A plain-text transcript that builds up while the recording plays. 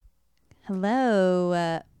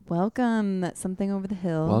Hello. Welcome, Something Over the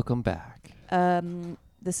Hill. Welcome back.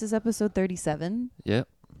 This is episode 37? Yep.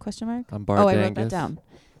 Question mark? I'm Bart I Dangus. wrote that down.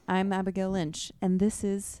 I'm Abigail Lynch, and this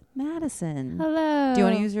is Madison. Hello. Do you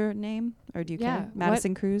want to use your name, or do you care?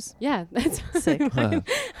 Madison Cruz? Yeah, that's Sick.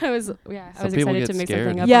 I was Some excited people to get make scared.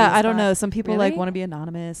 something up. Yeah, on the I don't spot. know. Some people Really? want to be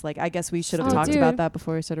anonymous. Like, I guess we should have Oh, talked dude. about that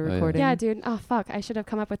before we started Oh, yeah. recording. Yeah, dude. Oh fuck, I should have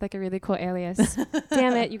come up with like a really cool alias.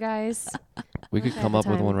 Damn it, you guys. We could Okay, come at up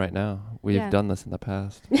the with one time. right now. We've Yeah. done this in the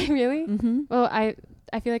past. Really? Mm-hmm. Well, I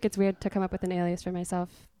feel like it's weird to come up with an alias for myself.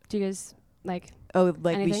 Do you guys like? Oh,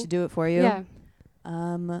 like we Anything? should do it for you? Yeah.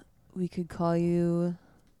 We could call you...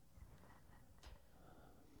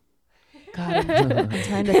 God, I'm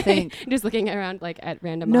trying to think. Just looking around like at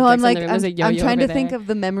random. No, I'm objects like, in the room. There's a yo-yo I'm trying to over think there. of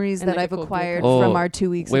the memories And, that like, a I've cool acquired blue from card. our 2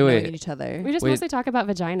 weeks Wait, of knowing wait. each other. We just Wait. mostly talk about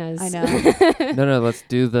vaginas. I know. No, let's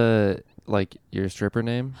do the, like, your stripper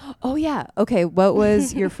name. Oh, yeah. Okay, what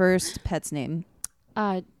was your first pet's name?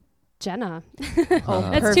 Jenna. Oh,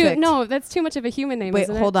 That's perfect. that's too much of a human name. Wait,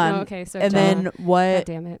 isn't hold it? on. Oh, okay, so And Jenna. then God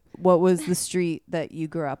damn it. what was the street that you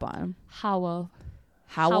grew up on? Howell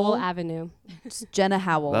Howell? Avenue. Jenna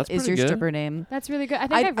Howell That's is pretty your good. stripper name. That's really good. I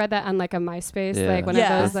think I've read that on like a MySpace, Yeah. like one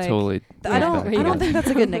Yeah. of That's those like totally. I don't Yeah. I don't think that's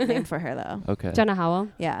a good nickname for her though. Okay. Jenna Howell.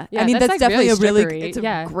 Yeah. Yeah, I mean that's like definitely a really strippery. it's a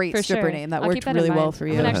Yeah, great for stripper sure. name. That I'll worked keep that really in well mind. for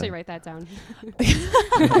I'm you. gonna actually write that down.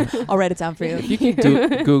 I'll write it down for you. You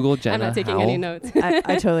can Google Jenna I'm not taking Howell. any notes. I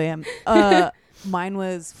totally am. Mine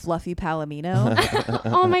was Fluffy Palomino.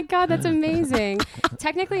 Oh my god, that's amazing.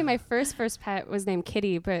 Technically, my first pet was named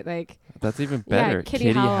Kitty, but like That's even better. Yeah,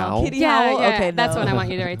 Kitty Howell. Kitty yeah, Howell? yeah, Okay, that's no. what I want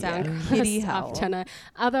you to write down. Yeah. Kitty Stop, Howell. Jenna.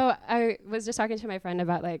 Although I was just talking to my friend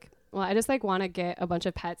about like, well, I just like want to get a bunch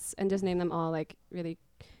of pets and just name them all like really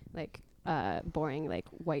like boring like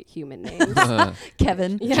white human names.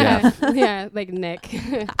 Kevin. Yeah, yeah, like Nick,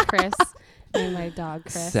 Chris, and my dog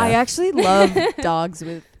Chris. Seth. I actually love dogs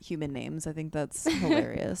with human names. I think that's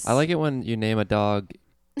hilarious. I like it when you name a dog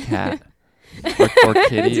cat or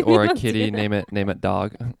kitty, or a People do kitty that. name it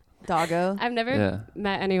dog. Doggo. I've never Yeah.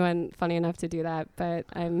 met anyone funny enough to do that, but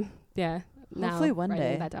I'm now Hopefully one writing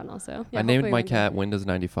day. that down also. I named hopefully my one day. cat Windows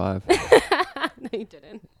 95. No, you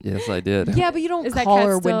didn't. Yes, I did. Yeah, but you don't Is that call cat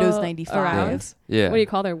her still Windows 95. around? Yeah. What do you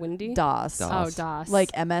call her? Windy? DOS. DOS. Oh, DOS. Like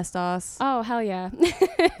MS-DOS. Oh, hell yeah.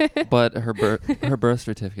 But her birth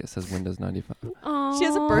certificate says Windows 95. Oh. She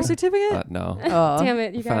has a birth certificate? No. Oh. Damn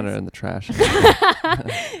it, you Found her guys. in the trash.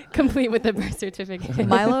 Complete with the birth certificate.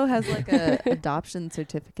 Milo has like a adoption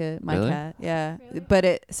certificate, my Really? cat. Yeah. Really? But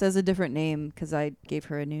it says a different name because I gave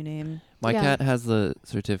her a new name. My Yeah. cat has the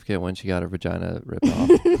certificate when she got her vagina ripped off.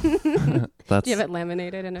 That's Do you have it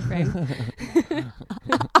laminated in a frame?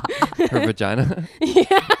 her vagina.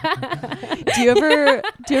 Do you ever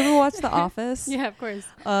watch The Office? Yeah, of course.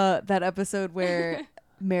 That episode where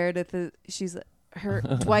Meredith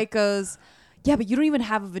Dwight goes, "Yeah, but you don't even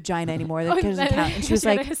have a vagina anymore. That Oh, doesn't that- count." And she was she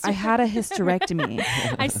had a like, "I had a hysterectomy.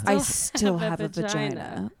 I I still, still have a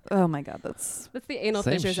vagina." Oh my god, that's That's the anal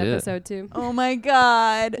Same fissures shit. episode too. oh my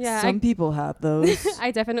god. Yeah, Some people have those.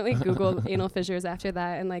 I definitely Googled anal fissures after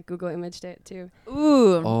that and like Google imaged it too.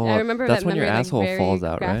 Ooh, Oh, I remember that's that when your memory, asshole like, very falls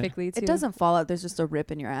out, right? graphically too. it doesn't fall out. There's just a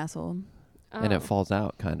rip in your asshole. And Oh. it falls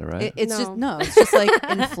out, kind of, right? It's No. just no. It's just like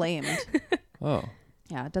inflamed. Oh,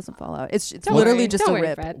 Yeah, it doesn't fall out. It's Don't literally worry. just Don't a worry,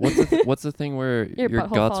 rip. Fred. what's the thing where Your your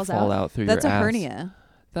butthole guts falls fall out? out through That's your a ass? hernia.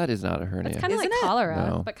 That is not a hernia. It's kind of like Isn't it? cholera,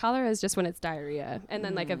 No. but cholera is just when it's diarrhea, and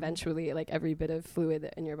then like Mm. eventually like every bit of fluid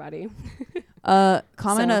in your body.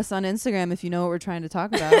 Comment So- us on Instagram if you know what we're trying to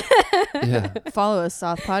talk about. Yeah, Follow us,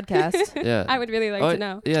 Soth Podcast. yeah. I would really like Oh, to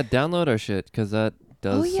know. Yeah, download our shit because that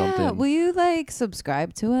does Oh yeah, something. will you like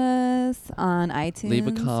subscribe to us on iTunes? Leave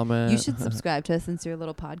a comment. You should subscribe to us since you're a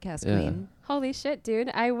little podcast Yeah. queen. Holy shit, dude!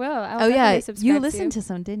 I will. I'll Oh yeah, definitely subscribe you to listened to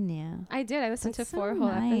some, didn't you? I did. I listened That's to 4 so whole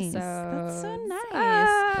nice. episodes. That's so nice.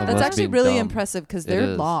 Ah. Of That's us actually being really dumb. impressive because It they're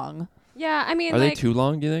is. long. Yeah, I mean, Are they like, too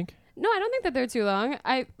long? Do you think? no, I don't think that they're too long.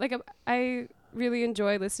 I really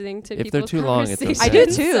enjoy listening to If they're people's too long, it's conversations. I do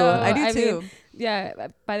okay. too. So, I do too. mean, yeah,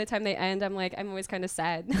 by the time they end, I'm always kind of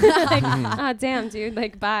sad. Like, ah, damn, dude.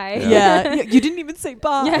 Like, bye. Yeah, you didn't even say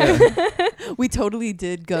bye. Yeah. We totally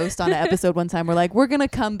did ghost on an episode one time. We're like, we're gonna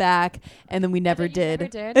come back, and then we never You did.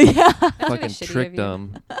 never did? Yeah, That's really Fucking shitty of tricked you.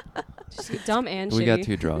 them. Just dumb and We shitty. got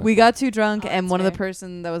too drunk. we got too drunk, Oh, and that's one of the fair.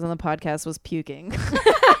 person that was on the podcast was puking.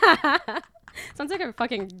 Sounds like a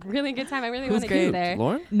fucking really good time. I really It was want to great. get there.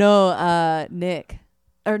 Lauren? No, Nick.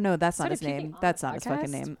 Or no, that's not Started his name. puking on That's the not his fucking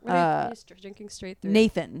podcast? name. Were they just drinking straight through?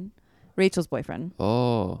 Nathan, Rachel's boyfriend.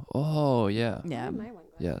 Oh, yeah. Yeah. Where did my one go?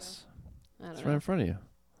 Yes. I don't It's know. right in front of you.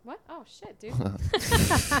 What? Oh shit, dude. We're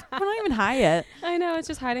not even high yet. I know, it's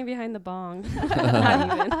just hiding behind the bong.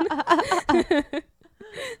 Not even.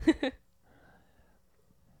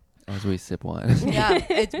 sip wine. Yeah,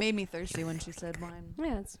 it made me thirsty when she said wine.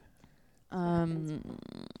 Yeah, it's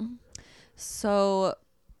So,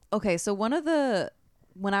 okay, so when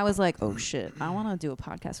I was like, oh shit, I want to do a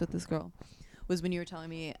podcast with this girl, was when you were telling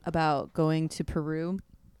me about going to Peru.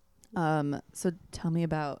 So tell me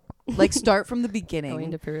about, like, start from the beginning.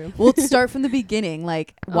 going to Peru. We'll start from the beginning,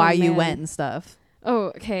 like why you man. went and stuff. Oh,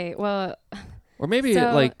 okay. Well, Or maybe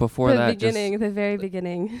So, like before the that, beginning, the very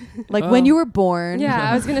beginning. Like Oh. when you were born.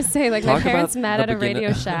 Yeah, I was gonna say, like, my Talk about parents met the at a beginning.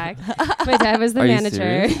 Radio Shack. My dad was the Are you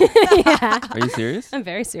manager. serious? Yeah. Are you serious? I'm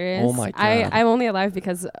very serious. Oh my God. I'm only alive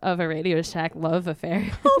because of a Radio Shack love affair.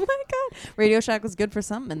 Oh my god, Radio Shack was good for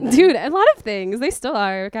something. Then. Dude, a lot of things. They still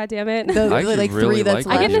are. God damn it. The I actually like really three that's like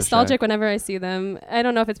I get Radio left. nostalgic Shack. whenever I see them. I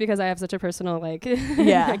don't know if it's because I have such a personal like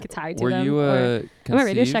Yeah. like tie to Were them. you or conceived I'm a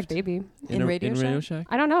Radio Shack baby. In Radio Shack?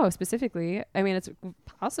 I don't know specifically. I mean, it's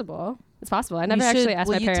possible. It's possible. I never should- actually asked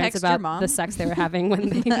will my you parents text your about mom? the sex they were having when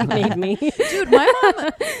they made me. Dude, my mom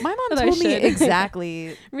Although I told me should.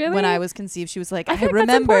 exactly Really? when I was conceived. She was like, I feel like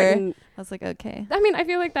that's remember. I important. was like, okay. I mean, I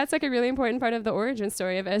feel like that's like a really important part of the origin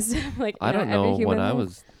story of us. Like, I don't know when I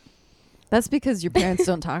was. That's because your parents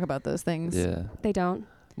don't talk about those things. Yeah. They don't.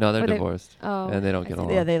 No, they're Or they- divorced Oh, and they don't I get see.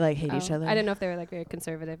 along. Yeah, they like hate Oh, each other. I didn't know if they were like very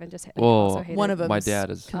conservative and just Well, also hated. One of them. My dad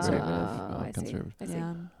is conservative. I see. conservative. I see.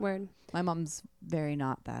 Yeah. Word. My mom's very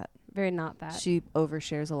not that. Very not that. She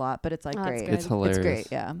overshares a lot, but it's like Oh, that's great. good. It's hilarious. It's great,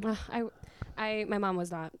 yeah. My mom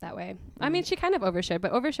was not that way. I mean, she kind of overshared,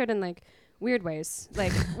 but overshared in like weird ways.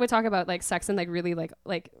 Like we talk about like sex in like really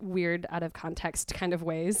like weird out of context kind of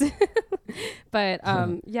ways. But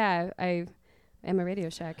yeah, I am a Radio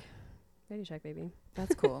Shack baby.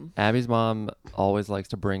 That's cool. Abby's mom always likes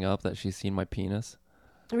to bring up that she's seen my penis.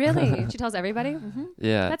 Really? She tells everybody? Mm-hmm.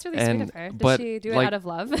 Yeah. That's really and, sweet of her. Does but, she do it like- out of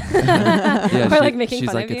love? yeah, Or like making she's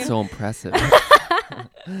fun like, of it's you? so impressive.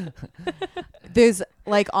 There's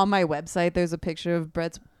like on my website, there's a picture of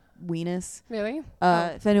Brett's weenus. Really?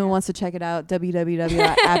 If anyone wants to check it out,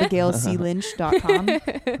 www.abigailclynch.com.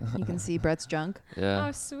 You can see Brett's junk. Yeah.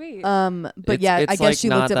 Oh, sweet. But It's- yeah, it's I guess like she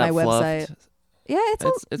not looked at my that website. fluffed. Yeah, it's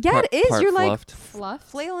part- it is. part You're like fluffed. Fluff?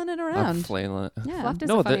 flailing it I'm around. flailing it. Yeah, Fluffed is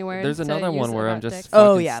No, a funny word. there's to another use one where I'm about just dicks.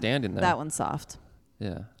 Oh, fucking yeah. standing there. that one's soft.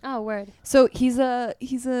 Yeah. Oh, word. So he's a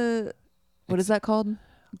what is that called?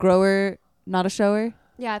 Grower, not a shower.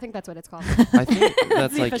 Yeah, I think that's what it's called. I think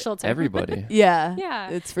that's the like official term. everybody. Yeah, Yeah.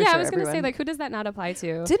 it's for yeah, sure. I was going to say, everyone. like, who does that not apply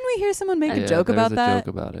to? Didn't we hear someone make Yeah, a joke there's about a that?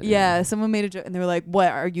 joke about it. Yeah, someone made a joke, and they were like, "What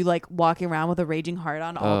are you like walking around with a raging heart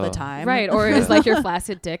on all the Oh. time?" Right, or is like your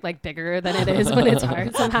flaccid dick like bigger than it is when it's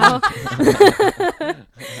hard somehow?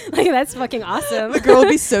 Like that's fucking awesome. The girl would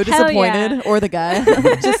be so Hell yeah. disappointed, or the guy,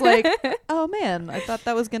 just like, "Oh man, I thought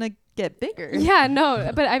that was gonna get bigger." Yeah,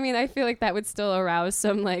 no, but I mean, I feel like that would still arouse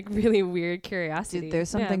some like really weird curiosity. Dude, there's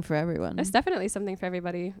something for everyone. There's definitely something for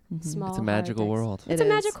everybody. Mhm. Small. It's a magical hard dicks. world. It's It a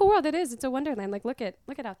is. magical world. It is. It's a wonderland. Like look it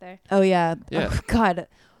out there. Oh yeah. Yeah. Oh, God,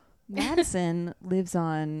 Madison lives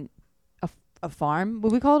on a farm.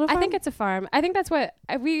 Would we call it a farm? I think it's a farm. I think that's what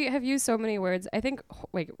we have used so many words. I think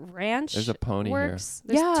like ranch. There's a pony works.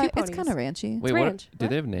 There's yeah, two it's ponies. kind of ranchy. Wait, ranch. what? Do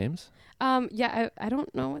they have names? Yeah, I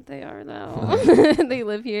don't know what they are though. They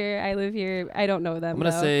live here. I live here. I don't know them. I'm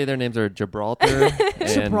gonna though. say their names are Gibraltar and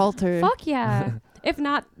Gibraltar. Fuck yeah. If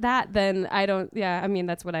not that, then I don't. Yeah, I mean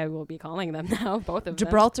that's what I will be calling them now. Both of them.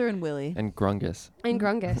 Gibraltar and Willie. and Grungus. And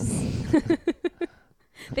Grungus.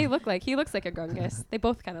 He looks like a Grungus. They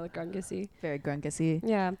both kind of look Grungusy. Very grungusy.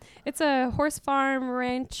 Yeah, it's a horse farm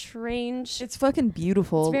range. It's fucking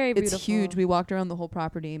beautiful. It's very It's beautiful. huge. We walked around the whole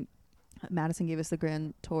property. Madison gave us the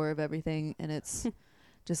grand tour of everything, and it's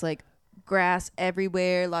just like grass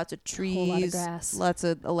everywhere, lots of trees, whole lot of grass. lots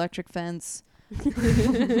of electric fence.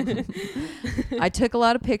 I took a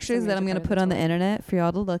lot of pictures that I'm major going to part of put the on the tour. internet for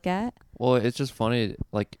y'all to look at. Well, it's just funny.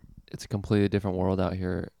 Like, it's a completely different world out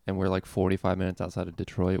here, and we're like 45 minutes outside of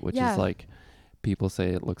Detroit, which Yeah. is like, people say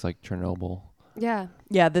it looks like Chernobyl. Yeah,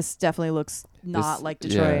 Yeah, this definitely looks not This- like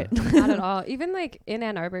yeah. Detroit. not at all. Even like in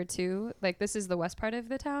Ann Arbor too. Like this is the west part of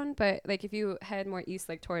the town, but like if you head more east,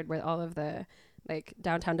 like toward where all of the like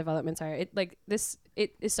downtown developments are, it is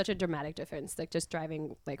such a dramatic difference. Like just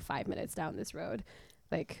driving like 5 minutes down this road.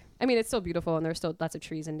 Like, I mean, it's still beautiful and there's still lots of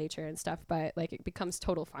trees and nature and stuff, but like it becomes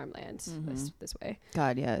total farmland Mhm. this way.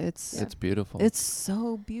 God, yeah, it's Yeah. It's beautiful. it's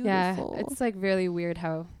so beautiful. Yeah, it's like really weird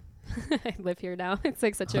how I live here now. It's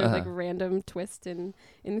like such a like random twist in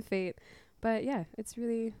fate, but yeah, it's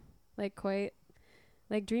really like quite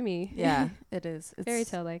like dreamy. yeah, it is. It's Fairy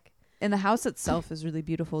tale like. And the house itself is really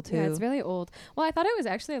beautiful too. Yeah, it's really old. Well, I thought it was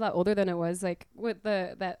actually a lot older than it was. Like with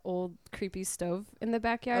that old creepy stove in the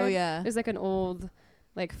backyard. Oh yeah. There's like an old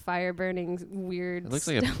like fire burning weird. It looks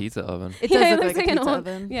like a pizza oven. It Yeah, does it look looks like a like an pizza old-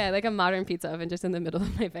 oven. Yeah, like a modern pizza oven just in the middle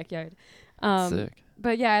of my backyard. Sick.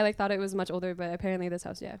 But yeah, I like thought it was much older, but apparently this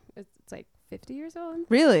house, it's like 50 years old.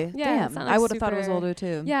 Really? Yeah, Damn. it's not, I like, would have thought it was super- older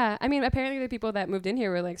too. Yeah, I mean, apparently the people that moved in here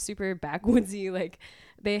were like super backwoodsy. Like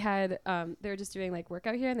they had, they were just doing like work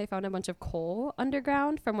out here, and they found a bunch of coal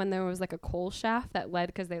underground from when there was like a coal shaft that led,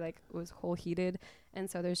 because they like it was coal heated, and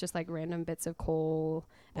so there's just like random bits of coal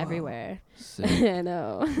Whoa. everywhere. Sick. I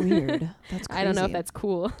know. Weird. That's crazy. I don't know if that's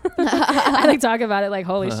cool. I like talk about it like,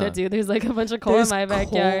 holy shit, dude. There's like a bunch of coal There's in my coal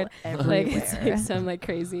backyard. Like it's everywhere. like some like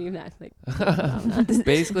crazy, not like.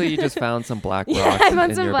 Basically, you just found some black rocks. Yeah, I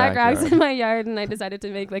found in some your black rocks backyard. in my yard, and I decided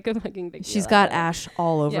to make like a fucking big deal She's out got of it. ash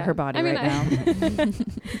all over Yeah. her body I mean, right now.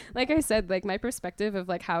 Like I said, like my perspective of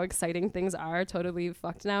like how exciting things are totally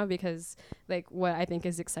fucked now, because like what I think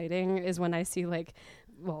is exciting is when I see like,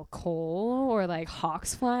 well, coal or like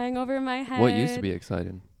hawks flying over my head. What used to be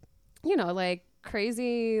exciting? You know, like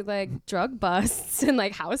crazy like drug busts and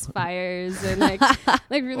like house fires and like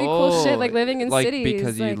like really cool shit, like living in like cities.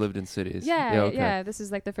 because like, you lived in cities. Yeah, okay. yeah. This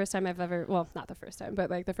is like the first time I've ever, well, not the first time, but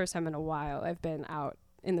like the first time in a while I've been out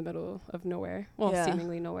in the middle of nowhere. Well, Yeah.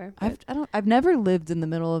 seemingly nowhere. but- I've never lived in the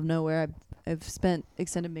middle of nowhere. I've spent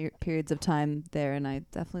extended periods of time there, and I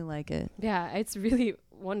definitely like it. Yeah, it's really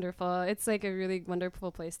wonderful. It's like a really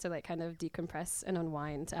wonderful place to like kind of decompress and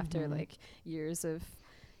unwind after Mhm. like years of,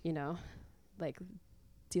 you know, like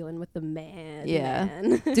dealing with the man. Yeah.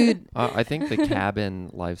 man. Dude, I think the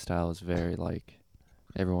cabin lifestyle is very like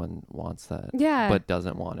everyone wants that, Yeah. but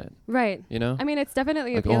doesn't want it. Right. You know, I mean, it's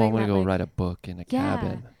definitely like appealing. I'm gonna that, go like, write a book in a Yeah.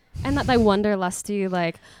 cabin. and that like wanderlusty,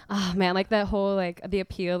 like, oh man, like that whole like the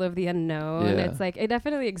appeal of the unknown. Yeah. It's like it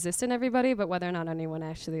definitely exists in everybody, but whether or not anyone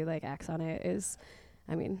actually like acts on it is,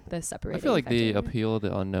 I mean, the I separating. feel like the factor. appeal of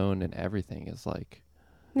the unknown and everything is like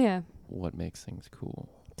Yeah, what makes things cool.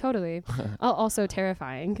 totally. Also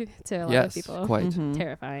terrifying to a lot of Yes, people. quite. Mhm.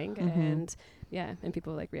 Terrifying, Mhm. and yeah, and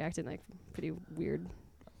people like react in like pretty weird,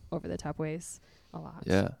 over the top ways a lot.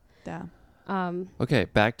 Yeah. yeah. Okay,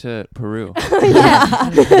 back to Peru. Yeah.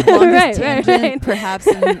 Longest Right, tangent, right. perhaps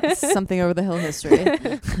in something over the hill history.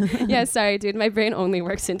 Yeah, sorry, dude. My brain only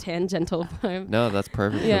works in tangential form. No, that's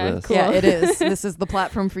perfect Yeah, for this. cool. Yeah, it is. This is the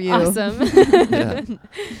platform for you. Awesome. Yeah.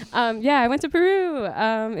 Yeah, I went to Peru.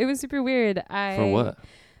 It was super weird. For what?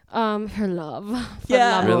 For love. For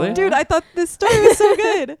Yeah, love. Really? dude, I thought this story was so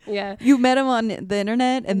good. Yeah. You met him on the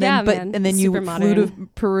internet, and then Yeah, man. and then you Super flew to modern.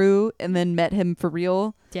 Peru, and then met him for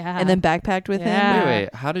real, Yeah. and then backpacked with Yeah. him.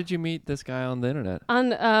 Wait, how did you meet this guy on the internet?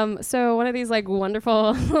 on so one of these like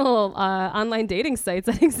wonderful little online dating sites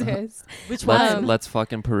that exist. Which Let's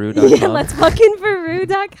fucking Peru.com. Yeah, let's fucking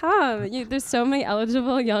Peru.com. There's so many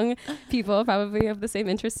eligible young people probably of the same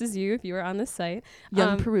interests as you if you were on this site.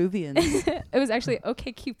 Young Peruvians. It was actually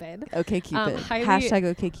OkCupid. Okay, Cupid. highly- Hashtag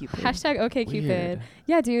Okay, Cupid. Hashtag OkCupid. Weird.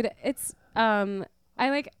 Yeah, dude. It's I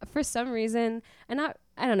like for some reason, and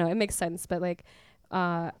I don't know, it makes sense, but like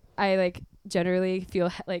I like generally feel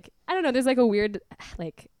like I don't know, there's like a weird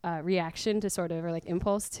like reaction to sort of, or like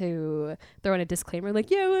impulse to throw in a disclaimer like,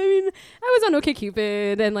 yeah, well, I mean, I was on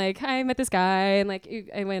OkCupid and like I met this guy, and like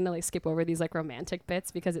I went to like skip over these like romantic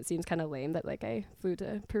bits because it seems kind of lame that like I flew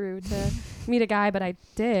to Peru to meet a guy, but I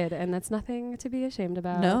did, and that's nothing to be ashamed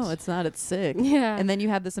about. No, it's not. It's sick. Yeah. And then you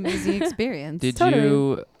had this amazing experience. Did Totally.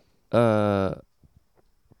 you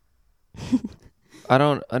I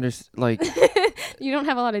don't understand, like, You don't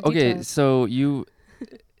have a lot of okay, details. so you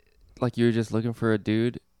like you were just looking for a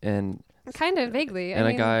dude and Kind of vaguely. and I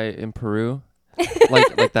a mean, guy in Peru?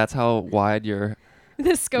 like that's how wide your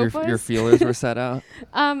the scope was. your feelers were set out?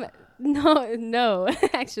 No,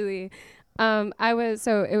 actually.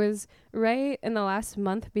 It was right in the last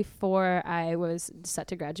month before I was set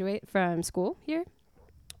to graduate from school here.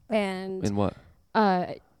 And In what?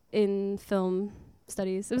 in film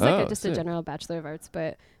studies. It was like Oh, just a sick. general Bachelor of Arts,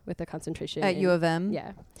 but with a concentration At in- U of M?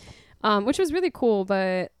 Yeah. Which was really cool,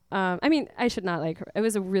 but I mean, I should not like it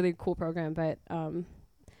was a really cool program, but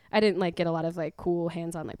I didn't like get a lot of like cool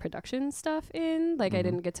hands-on like production stuff in. Like I Mhm.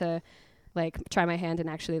 didn't get to like try my hand in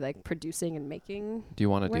actually like producing and making. Do you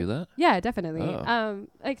want to What? do that? Yeah, definitely. Oh.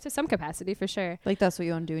 Like to some capacity for sure. Like that's what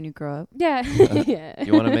you want to do when you grow up. Yeah. Yeah.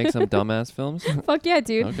 You want to make some dumbass films? Fuck yeah,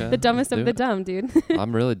 dude. Okay, The dumbest let's of do the it. dumb, dude.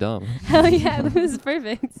 I'm really dumb. Hell yeah, that was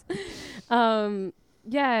perfect.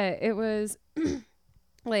 Yeah, it was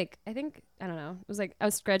like I think I don't know. It was like I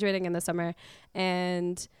was graduating in the summer,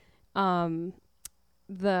 and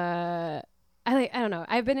I don't know.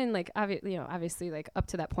 I've been in like obviously like up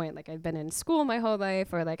to that point, like I've been in school my whole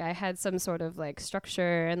life, or like I had some sort of like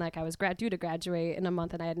structure, and like I was due to graduate in a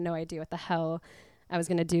month, and I had no idea what the hell I was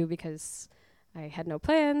gonna do because I had no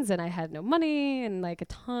plans and I had no money and like a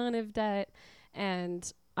ton of debt.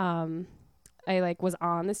 And I like was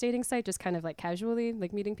on this dating site just kind of like casually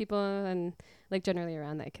like meeting people and like generally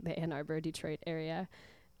around like the Ann Arbor, Detroit area.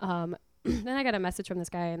 Then I got a message from this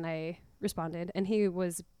guy and I responded, and he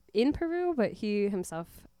was in Peru, but he himself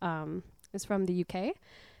is from the UK.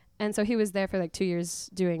 And so he was there for like 2 years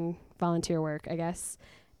doing volunteer work, I guess.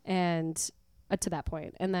 And to that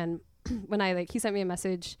point. And then when I like, he sent me a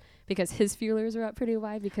message because his feelers were up pretty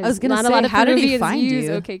wide because I was gonna not say, a lot of how did he Peruvians find use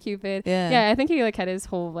you? OkCupid. Yeah. Yeah, I think he like had his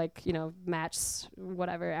whole like, you know, match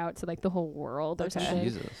whatever out to like the whole world or Okay. something.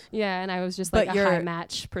 Jesus. Yeah, and I was just But like a you're- high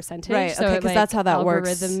match percentage. Right, So okay, it, 'cause like, that's how that works.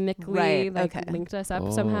 algorithmically Right, like okay. linked us up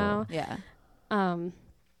Oh. somehow. Yeah.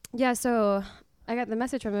 Yeah, so I got the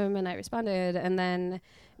message from him and I responded, and then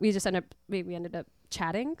we ended up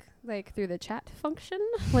chatting like through the chat function,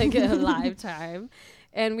 like a live time.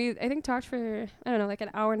 And we, I think, talked for, I don't know, like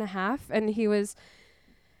an hour and a half. And he was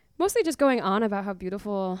mostly just going on about how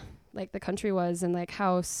beautiful like the country was and like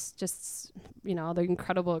how just, you know, all the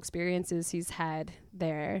incredible experiences he's had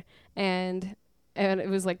there. And it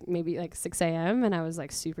was like maybe like 6 a.m. and I was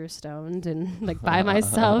like super stoned and like by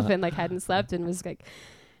myself and like hadn't slept and was like,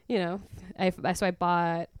 you know, so I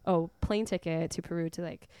bought a plane ticket to Peru to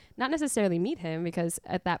like not necessarily meet him, because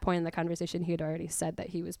at that point in the conversation he had already said that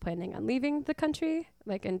he was planning on leaving the country,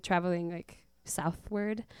 like, and traveling like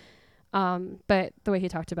southward. But the way he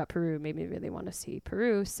talked about Peru made me really want to see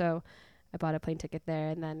Peru, so I bought a plane ticket there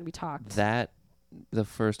and then we talked. That the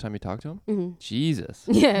first time you talked to him? Mhm. Jesus.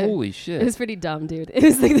 Yeah. Holy shit. It was pretty dumb, dude. It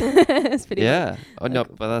was like it was pretty Yeah. Oh no,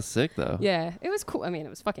 like- but that's sick though. Yeah, it was cool. I mean, it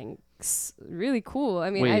was fucking really cool. I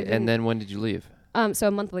mean, Wait, and then when did you leave? so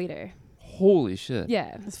a month later. Holy shit.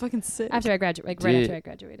 Yeah. That's fucking sick. After I graduated, like right after I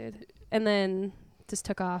graduated, and then just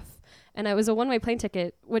took off, and it was a one-way plane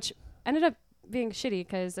ticket, which ended up being shitty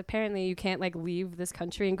because apparently you can't like leave this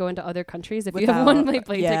country and go into other countries if you have Without- one-way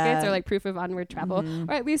plane yeah. tickets or like proof of onward travel, Mhm.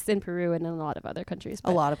 or at least in Peru and in a lot of other countries. A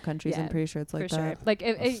but lot of countries, yeah, I'm pretty sure it's like for sure. that. Like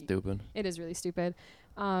That's stupid. it is really stupid.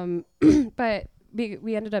 But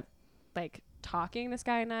we ended up like talking, this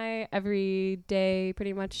guy and I, every day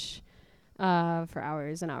pretty much for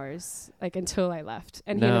hours and hours, like until I left.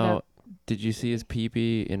 And he ended Now, up, did you see his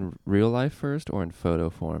pee-pee in real life first or in photo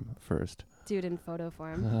form first? dude, in photo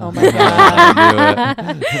form. Oh my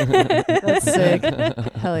I knew it. That's sick.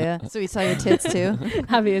 Hell yeah. So you saw your tits too?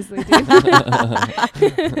 Obviously, dude. That's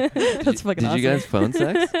fucking Did awesome. you guys phone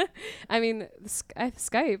sex? I mean,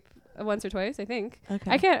 Skype once or twice, I think.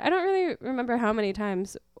 Okay. I don't really remember how many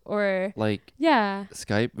times, or Like yeah.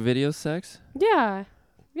 Skype video sex? Yeah.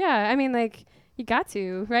 I mean, like, you got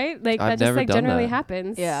to, right? Like, I've that just never like done generally that.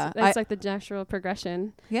 happens. Yeah, That's like the natural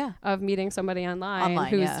progression Yeah. of meeting somebody online, Online,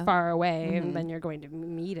 who's yeah. far away, Mhm. and then you're going to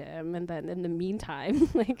meet him, and then in the meantime,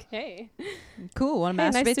 like, hey, Cool. Want to Hey,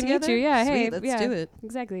 masturbate nice to meet together? you. Yeah, Sweet, hey, let's yeah. do it.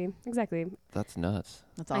 exactly. That's nuts.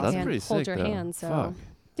 That's I awesome. That's can't pretty hold sick your though. hand, so Fuck.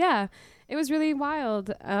 yeah, it was really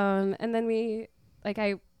wild. And then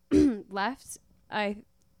I left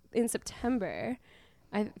in September,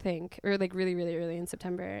 I think, or like really, really early in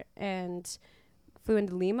September, and flew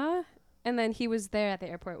into Lima. And then he was there at the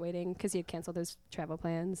airport waiting because he had canceled his travel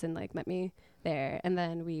plans and like met me there. And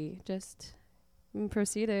then we just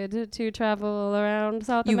proceeded to travel around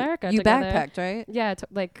South America You together. backpacked, right? Yeah,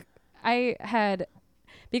 like I had,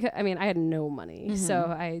 because I mean I had no money, so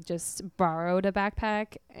Mhm. I just borrowed a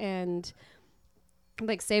backpack and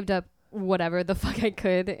like saved up whatever the fuck I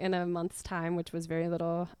could in a month's time, which was very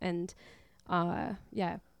little, and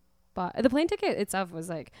yeah. But the plane ticket itself was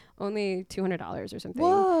like only $200 or something.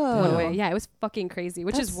 Whoa. One way. Yeah, it was fucking crazy,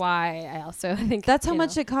 which is That's- why I also think That's how you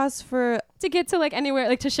much know, it costs for to get to like anywhere,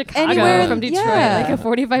 like to Chicago Anywhere, from Detroit, yeah. like a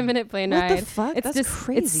 45-minute plane what ride. the fuck? It's That's just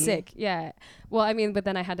crazy. It's sick. Yeah. Well, I mean, but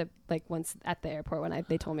then I had to like once at the airport when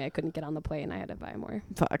they told me I couldn't get on the plane, I had to buy more.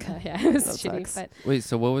 Fuck. Yeah, it was That shitty. sucks. But Wait,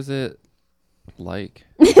 so what was it like?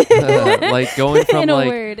 Like going from in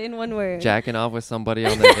like one word. jacking off with somebody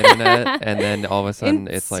on the internet and then all of a sudden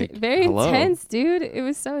it's like very hello. intense, dude. It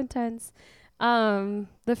was so intense.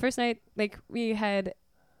 The first night, like he had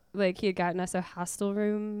gotten us a hostel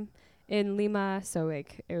room in Lima, so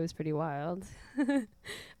like it was pretty wild.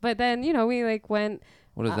 But then we like went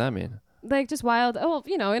What does that mean? like just wild. Oh,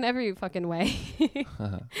 in every fucking way.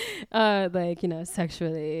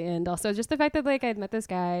 Sexually, and also just the fact that like I'd met this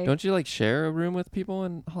guy. Don't you like share a room with people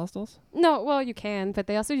in hostels? No, well you can, but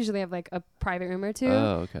they also usually have like a private room or two.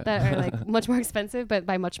 Oh, okay. That are like much more expensive, but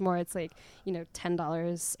by much more, it's like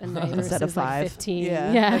 $10 a night Instead of versus like $5. $15.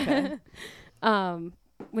 Yeah, Yeah,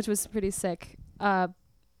 which was pretty sick.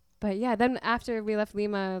 But yeah, then after we left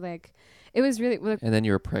Lima, like it was really, And then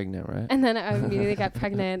you were pregnant, right? and then I immediately got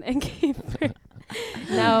pregnant and gave birth.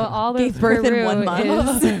 Now all Gave of birth in Peru 1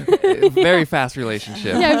 month. is Very fast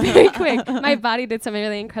relationship. yeah, very quick. My body did some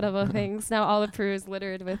really incredible things. Now all of Peru is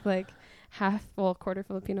littered with like quarter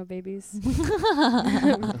Filipino babies.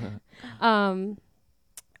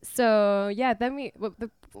 So yeah, then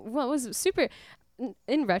what was super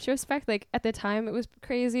in retrospect, like at the time it was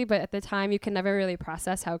crazy, but at the time you can never really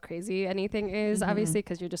process how crazy anything is, obviously,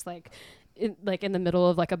 because you're just like in the middle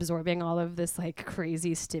of like absorbing all of this like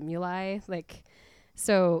crazy stimuli. Like,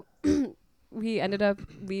 so we ended up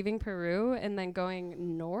leaving Peru and then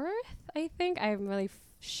going north. I think I'm really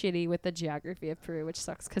shitty with the geography of Peru, which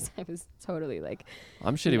sucks because I was totally like,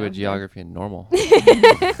 I'm shitty with geography and normal.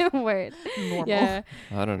 word. Normal. Yeah.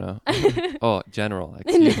 I don't know. Oh, general.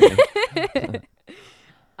 Excuse me.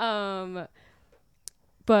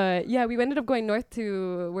 But yeah, we ended up going north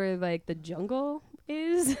to where like the jungle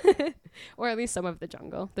is, or at least some of the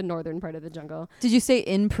jungle, the northern part of the jungle. Did you stay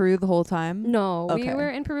in Peru the whole time? No, Okay. we were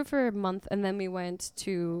in Peru for a month and then we went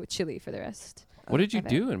to Chile for the rest. What did you of it.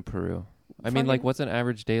 do in Peru? I mean, like, Fucking- what's an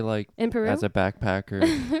average day like In Peru? as a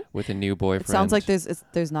backpacker with a new boyfriend? It sounds like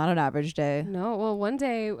there's not an average day. No, well, one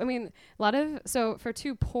day, I mean, a lot of, so for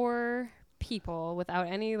two poor people without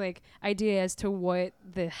any like idea as to what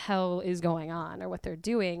the hell is going on or what they're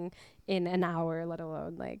doing in an hour, let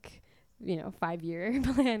alone like, 5-year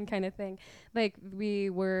plan kind of thing. Like we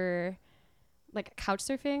were like couch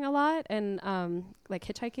surfing a lot and like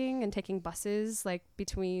hitchhiking and taking buses like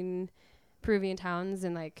between Peruvian towns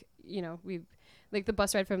and like, we like the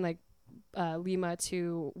bus ride from like Lima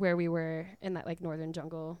to where we were in that like northern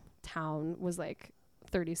jungle town was like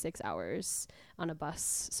 36 hours on a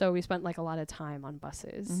bus. So we spent like a lot of time on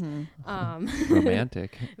buses.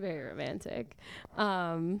 romantic. Very romantic.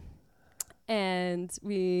 And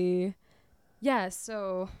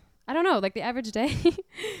so I don't know, like the average day,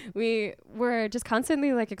 we were just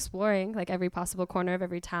constantly like exploring like every possible corner of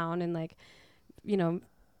every town and like,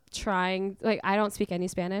 trying, like I don't speak any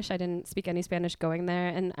Spanish. I didn't speak any Spanish going there.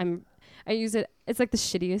 And I use it. It's like the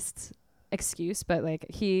shittiest excuse, but like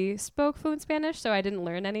he spoke fluent Spanish. So I didn't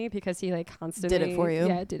learn any because he like constantly Did it for you.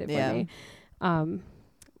 Yeah, did it for me.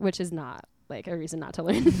 Which is not like a reason not to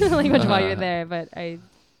learn the language while you're there, but I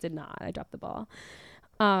did not. I dropped the ball.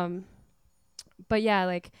 But yeah,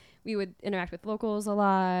 like we would interact with locals a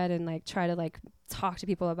lot and like try to like talk to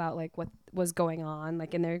people about like what was going on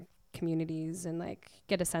like in their communities and like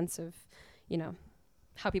get a sense of,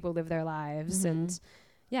 how people live their lives and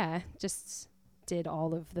yeah, just did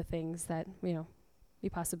all of the things that, we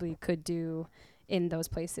possibly could do in those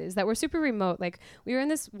places that were super remote. Like we were in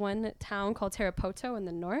this one town called Tarapoto in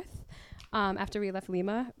the north after we left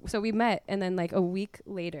Lima. So we met and then like a week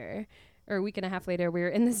later or a week and a half later, we were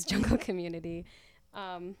in this jungle community.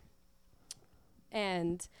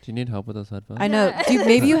 And Do you need help with those headphones? I know.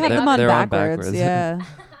 Maybe you have them on They're on backwards. backwards. Yeah.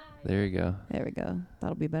 There you go. There we go.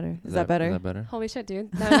 That'll be better. Is that Is better? that better? holy shit,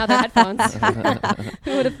 dude. Now they're headphones.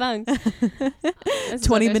 Who would have thunk? This is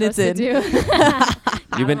 20 what they're minutes supposed to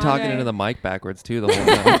do. You've been I'm talking right. into the mic backwards too the whole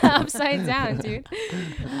time. Upside down, dude.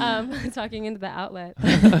 Talking into the outlet.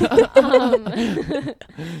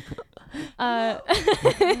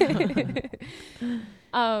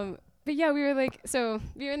 But yeah, we were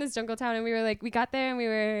in this jungle town and we got there and we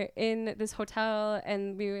were in this hotel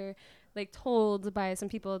and we were like told by some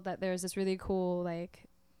people that there's this really cool like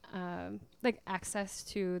access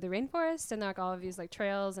to the rainforest and there are like all of these like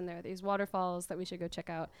trails and there are these waterfalls that we should go check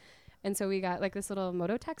out. And so we got like this little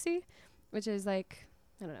moto taxi, which is like,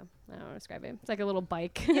 I don't want to describe it. It's like a little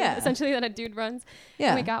bike, Yeah. essentially that a dude runs. Yeah.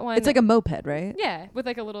 And we got one. It's like a moped, right? Yeah, with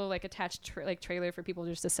like a little like attached trailer for people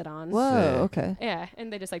just to sit on. Whoa. Sick. Okay. Yeah,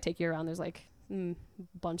 and they just like take you around. There's like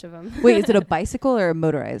bunch of them. Wait, is it a bicycle or a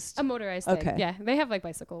motorized? A motorized Okay. thing. Yeah, they have like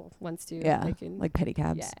bicycle ones too. Yeah, They can, like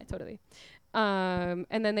pedicabs. yeah, totally. And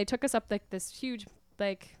then they took us up like this huge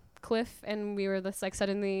like cliff, and we were just like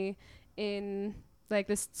suddenly in like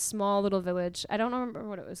this small little village. I don't remember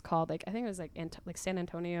what it was called. Like I think it was like San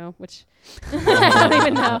Antonio, which I don't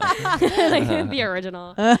even know. Like the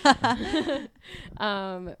original.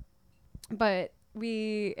 But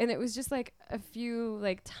it was just like a few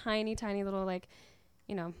like tiny little like,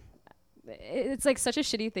 it's like such a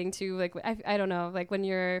shitty thing too. Like I don't know, like when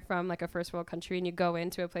you're from like a first world country and you go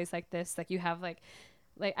into a place like this, like you have like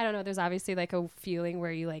I don't know, there's obviously like a feeling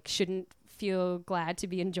where you like shouldn't feel glad to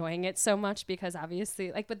be enjoying it so much because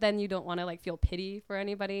obviously like, but then you don't want to like feel pity for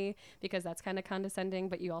anybody because that's kind of condescending,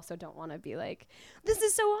 but you also don't want to be like, this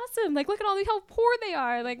is so awesome, like look at how poor they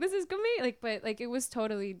are, like this is good, like, but like it was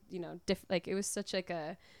totally like it was such like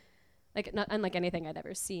a like not unlike anything I'd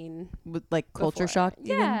ever seen. With like culture before. shock.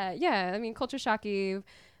 even? Yeah, I mean culture shocky,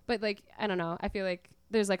 but like I don't know, I feel like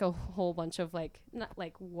there's like a whole bunch of like not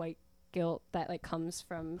like white guilt that like comes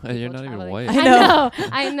from You're people not even traveling. white.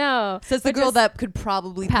 I know. Says the But girl just that could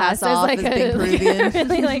probably pass pass as off like as a being Peruvian.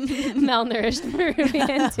 really like malnourished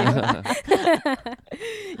Peruvian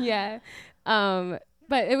too. Yeah.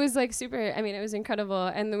 But it was like super, I mean, it was incredible.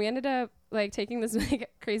 And then we ended up like taking this like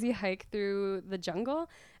crazy hike through the jungle.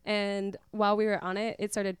 And while we were on it,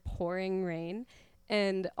 it started pouring rain.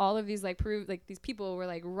 And all of these like these people were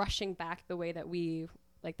like rushing back the way that we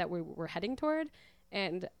were heading toward.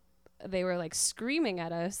 And they were like screaming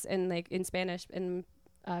at us and like in Spanish, and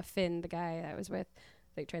Finn, the guy I was with,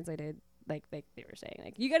 like translated, like they were saying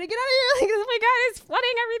like, you gotta get out of here, like, oh my god, it's flooding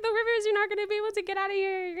the rivers, you're not gonna be able to get out of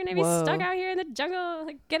here, you're gonna be stuck out here in the jungle,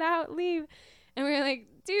 like get out, leave. And we were like,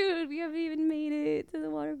 dude, we haven't even made it to the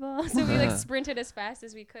waterfall. So we like sprinted as fast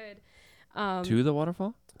as we could To the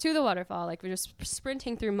waterfall? to the waterfall. Like we were just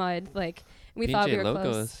sprinting through mud, like we Pinche thought we were locos.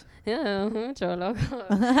 close. Yeah, mucho loco.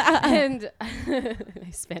 And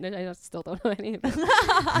Spanish, I still don't know any of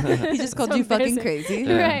it. He just called So you fucking embarrassing. crazy.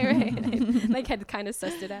 Yeah. Right. Like had kind of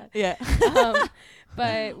sussed it out. Yeah.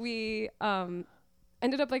 But we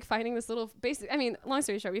ended up like finding this little basic, I mean, long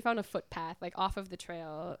story short, we found a footpath like off of the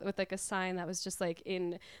trail with like a sign that was just like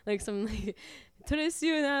in like some like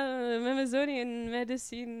tradicional Amazonian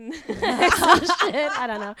medicine some shit. I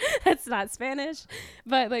don't know. That's not Spanish,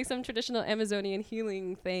 but like some traditional Amazonian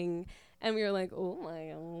healing thing. And we were like, oh my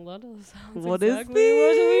god, that sounds What is exactly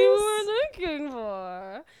what we were looking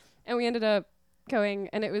for. And we ended up going,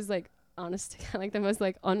 and it was like, honest to God, like the most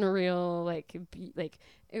like unreal, like like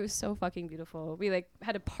it was so fucking beautiful. We like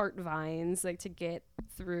had to part vines like to get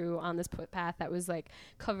through on this footpath that was like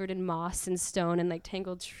covered in moss and stone and like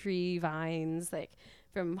tangled tree vines, like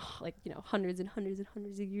from like, you know, hundreds and hundreds and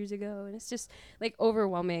hundreds of years ago. And it's just like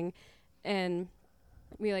overwhelming. And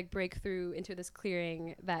we like break through into this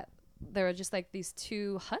clearing that there were just like these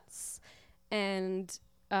two huts, and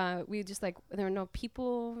we just like, there were no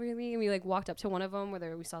people really, and we like walked up to one of them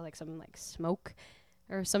where we saw like some like smoke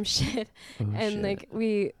or some shit. Oh, And shit. like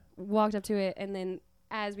we walked up to it, and then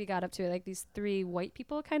as we got up to it, like these three white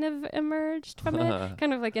people kind of emerged from it,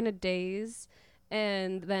 kind of like in a daze,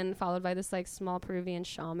 and then followed by this like small Peruvian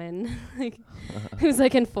shaman, like who's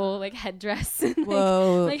like in full like headdress and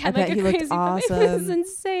Whoa. like I had bet like he a looked crazy awesome. It was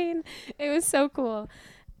insane. It was so cool.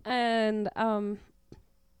 And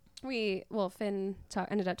Finn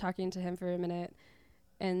ended up talking to him for a minute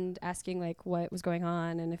and asking like what was going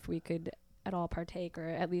on and if we could at all partake or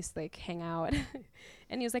at least like hang out.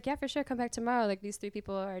 And he was like, yeah, for sure, come back tomorrow. Like these three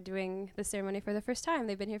people are doing the ceremony for the first time.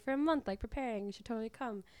 They've been here for a month, like preparing. You should totally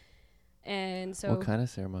come. And so What kind of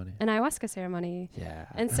ceremony? an ayahuasca ceremony. Yeah.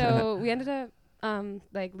 And so we ended up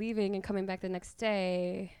like leaving and coming back the next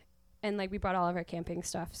day, and like we brought all of our camping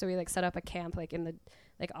stuff. So we like set up a camp like in the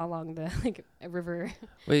like along the like a river.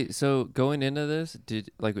 Wait, so going into this,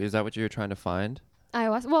 is that what you were trying to find?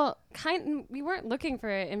 Ayahuasca. Well, we weren't looking for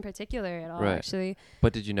it in particular at all, Right. actually.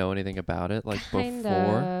 But did you know anything about it, like Kind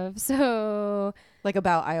before? of. So Like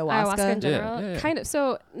about ayahuasca. ayahuasca in general, yeah. kind of.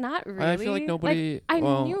 So not really. I feel like nobody. Like, I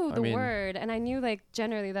well, knew I the mean, word, and I knew like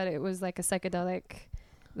generally that it was like a psychedelic,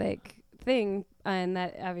 like thing, and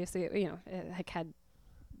that obviously it like had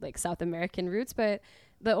like South American roots. But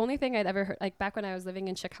the only thing I'd ever heard, like back when I was living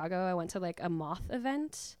in Chicago, I went to like a moth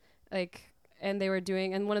event, like, and they were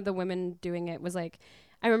doing, and one of the women doing it was like,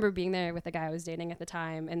 I remember being there with the guy I was dating at the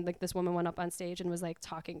time, and like this woman went up on stage and was like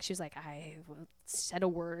talking. She was like, I said a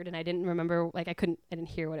word and I didn't remember, like I didn't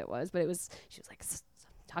hear what it was, but she was like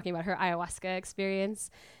talking about her ayahuasca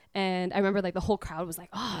experience. And I remember like the whole crowd was like,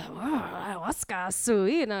 oh, wow, ayahuasca,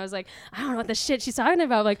 sweet. And I was like, I don't know what the shit she's talking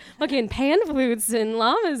about. Like fucking pan flutes and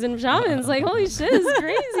llamas and shamans. Like, holy shit, it's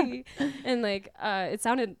crazy. And like, it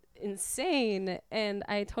sounded insane. And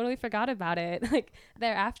I totally forgot about it like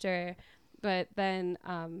thereafter. But then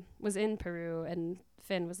was in Peru, and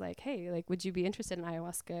Finn was like, hey, like, would you be interested in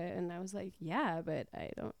ayahuasca? And I was like, yeah, but I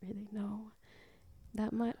don't really know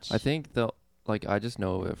that much. I think I just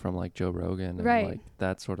know it from like Joe Rogan and Right. like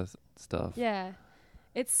that sort of stuff. Yeah.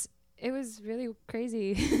 It was really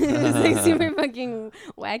crazy. It was like super fucking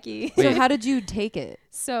wacky. So how did you take it?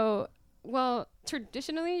 So, well,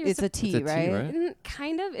 traditionally, you're It's a tea, It's a tea, right? right?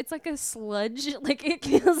 kind of. It's like a sludge. Like it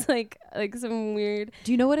feels like some weird.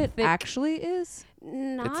 Do you know what it Thick. actually is?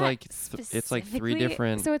 Not It's like it's like three specifically.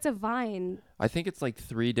 different. So it's a vine. I think it's like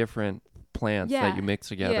 3 different plants that you mix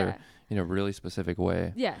together in a really specific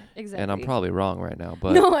way. Yeah, exactly. And I'm probably wrong right now,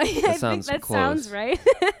 but no, I think sounds that close. sounds right.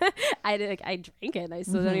 I drank it, and I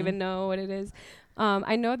still don't even know what it is.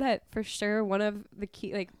 I know that for sure one of the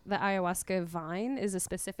key, like the ayahuasca vine, is a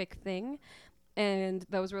specific thing, and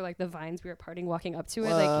those were like the vines we were parting walking up to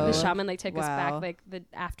it. Like the shaman like took us back like the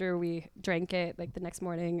after we drank it like the next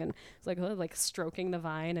morning, and it's like stroking the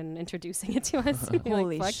vine and introducing it to us.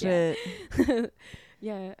 Holy like, shit.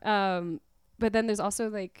 Yeah. But then there's also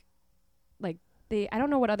like I don't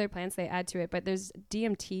know what other plants they add to it, but there's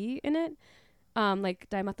DMT in it, like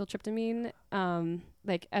dimethyltryptamine,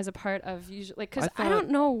 like as a part of usually, like, because I don't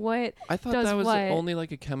know what I thought does that was what. only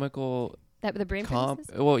like a chemical That the brain comp.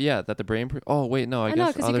 produces? Well, yeah, that the brain. Oh wait, no, I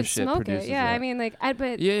guess know, other you shit can smoke produces it. Yeah, that. I mean, like,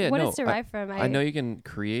 but Yeah, what no, it's derived from? I know you can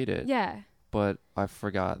create it. Yeah. But I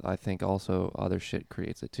forgot. I think also other shit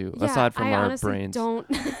creates it too. Yeah, aside from I our honestly brains. Don't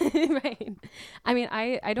right. I mean,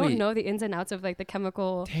 I don't Wait. know the ins and outs of like the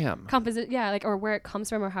chemical Damn. composite. Yeah, like or where it comes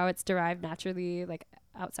from or how it's derived naturally, like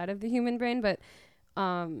outside of the human brain. But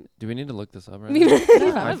do we need to look this up right we now?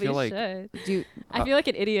 probably I feel like should. Do I feel like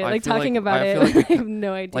an idiot, I like feel talking like- about I it. feel like I have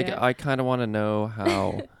no idea. like I kind of want to know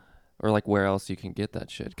how or like where else you can get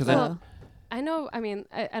that shit because Well, I know. I mean,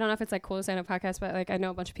 I don't know if it's like cool to say on a podcast, but like I know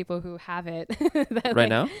a bunch of people who have it that, right like,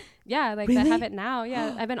 now. Yeah, like that Really? have it now.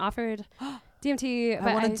 Yeah, I've been offered DMT. I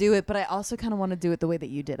but want to do it, but I also kind of want to do it the way that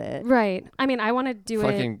you did it. Right. I mean, I want to do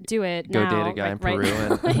Fucking it Go now. date a guy like, in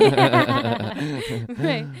right Peru now. and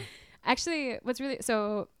Right. Actually, what's really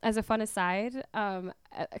so as a fun aside,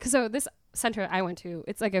 so this center I went to,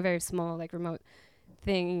 it's like a very small, like remote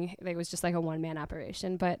thing. It was just like a one-man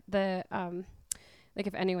operation, but the like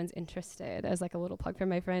if anyone's interested, as like a little plug for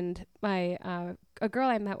my friend, my a girl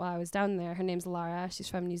I met while I was down there, her name's Lara. She's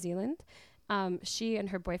from New Zealand. She and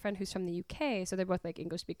her boyfriend, who's from the UK, so they're both like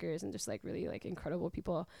English speakers and just like really like incredible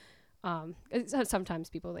people. Sometimes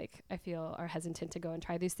people like I feel are hesitant to go and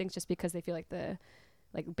try these things just because they feel like the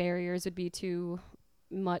like barriers would be too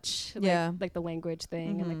much, like the language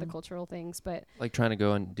thing and like the cultural things, but like trying to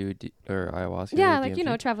go and do or ayahuasca. yeah, or like you DMT?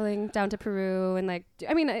 know, traveling down to Peru and like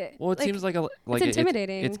I mean, Well, it like, seems like it's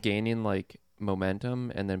intimidating. It's gaining like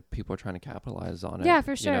momentum, and then people are trying to capitalize on it. Yeah,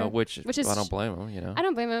 for You know, sure. which is I don't blame them. You know, I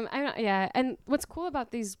don't blame them. Yeah, and what's cool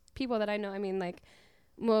about these people that I know, I mean, like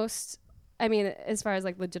as far as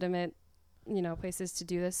like legitimate, you know, places to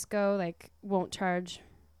do this go, like won't charge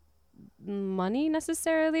money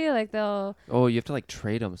necessarily. Like they'll you have to like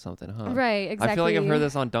trade them something, huh? right, exactly. I feel like I've heard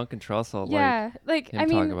this on Duncan Trussell. Yeah, like him I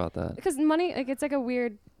mean, talk about that. because money, like it's like a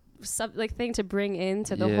weird thing to bring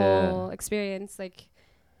into the Yeah. whole experience, like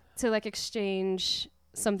to like exchange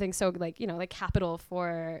something so like you know like capital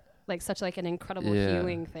for like such like an incredible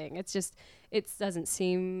healing thing. It's just it doesn't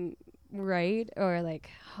seem right or like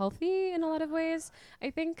healthy in a lot of ways, I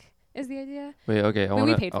think is the idea. Wait, okay. But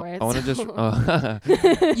we paid for it, I want to so-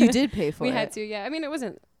 just. You did pay for We it. had to, yeah. I mean, it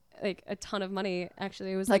wasn't like a ton of money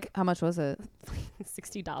actually. It was Like, how much was it?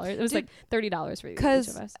 $60. It was Dude, like $30 for each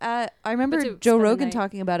Because of us. I But remember to Joe spend the Rogan night-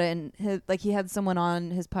 talking about it, and he had someone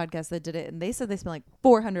on his podcast that did it, and they said they spent like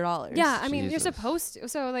 $400. Yeah, I mean, you're Jesus. supposed to.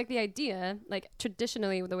 So, like, the idea, like,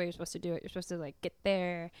 traditionally, the way you're supposed to do it, you're supposed to, like, get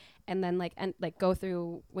there and then, like, go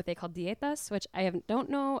through what they call dietas, which I don't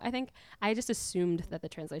know. I think I just assumed that the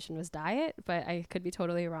translation was diet, but I could be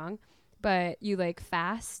totally wrong. But you, like,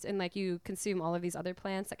 fast and, like, you consume all of these other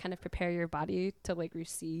plants that kind of prepare your body to, like,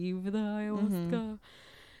 receive the ayahuasca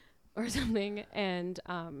or something. And,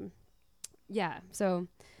 yeah, so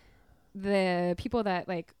the people that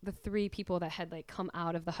like the 3 people that had like come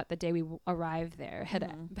out of the hut the day we arrived there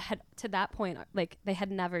had to that point like they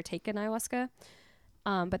had never taken ayahuasca,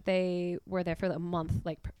 but they were there for a month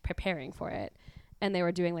like preparing for it, and they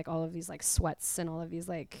were doing like all of these like sweats and all of these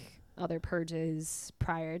like other purges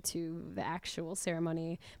prior to the actual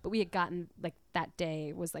ceremony. But we had gotten like that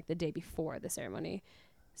day was like the day before the ceremony,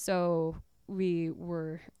 so we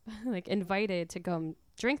were like invited to go and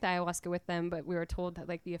drink the ayahuasca with them, but we were told that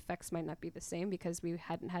like the effects might not be the same because we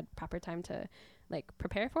hadn't had proper time to like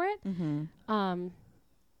prepare for it.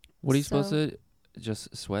 What are you supposed to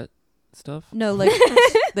just sweat stuff? No, like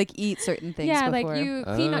like eat certain things. Yeah, before. like you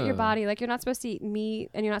clean out your Oh. body. Like you're not supposed to eat meat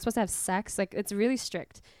and you're not supposed to have sex. Like it's really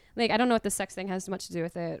strict. Like I don't know what the sex thing has much to do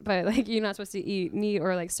with it, but like you're not supposed to eat meat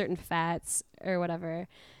or like certain fats or whatever.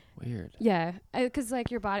 Weird. Yeah, because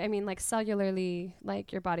like your body, I mean, like cellularly,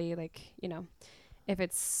 like your body, like you know, if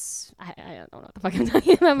it's, I don't know what the fuck I'm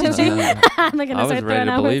talking about. But I'm like gonna I was start ready throwing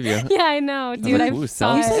to out believe you. Yeah, I know, dude. like, I ooh,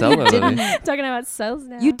 saw cell- it. cellularly. Talking about cells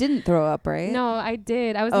now. You didn't throw up, right? No, I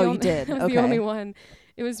did. I was. Oh, the you only, did? I was Okay. the only one.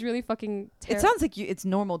 It was really fucking It terrible. sounds like it's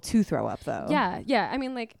normal to throw up, though. Yeah, yeah. I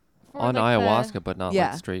mean, like for On like ayahuasca, but not Yeah.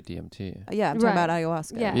 like straight DMT. Yeah, I'm talking Right. about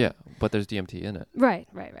ayahuasca. Yeah. Yeah, but there's DMT in it. Right.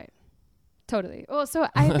 Totally. Well, so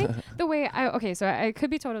I think the way so I could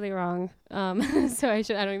be totally wrong. So I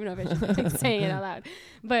don't even know if I should be like, saying it out loud.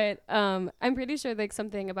 But I'm pretty sure like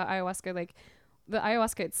something about ayahuasca, like the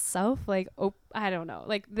ayahuasca itself, like I don't know,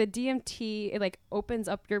 like the DMT, it like opens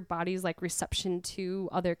up your body's like reception to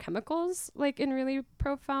other chemicals like in really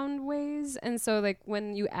profound ways. And so like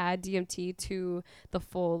when you add DMT to the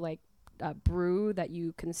full like brew that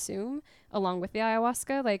you consume along with the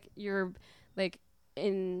ayahuasca, like you're like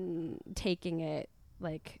in taking it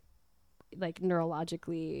like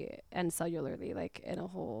neurologically and cellularly, like in a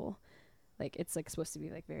whole, like it's like supposed to be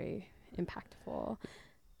like very impactful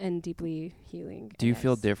and deeply healing. Do you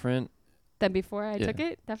feel different than before I took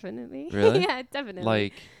it? Definitely. Really? Yeah, definitely.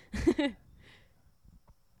 Like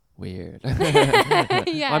weird.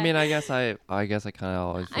 Yeah. I mean, I guess I kind of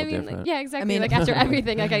always feel different. Like, yeah, exactly. I mean, like after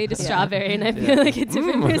everything, like I eat a strawberry and I feel like a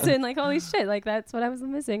different person. Like holy shit, like that's what I was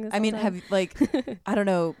missing. I mean, have like I don't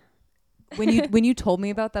know, when you told me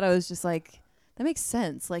about that, I was just like, that makes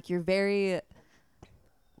sense. Like you're very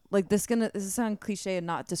like this is sound cliche and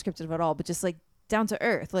not descriptive at all, but just like down to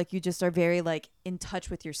earth. Like you just are very like in touch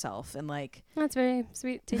with yourself and like that's very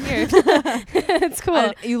sweet to hear. It's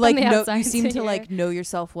cool. You like know, you seem to hear. like know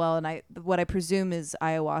yourself well, and what I presume is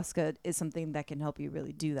ayahuasca is something that can help you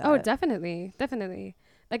really do that. Oh, definitely.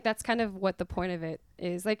 Like that's kind of what the point of it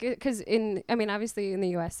is. Like, because obviously in the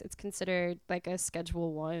U.S. it's considered like a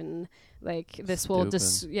Schedule 1. Like this will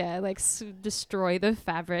destroy the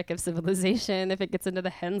fabric of civilization if it gets into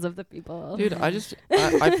the hands of the people. Dude, I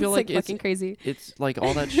feel like fucking crazy. It's like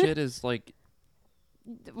all that shit is like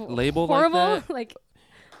labeled horrible, like that. Like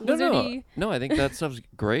lizardy. No, I think that stuff's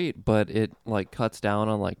great, but it like cuts down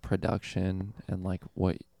on like production and like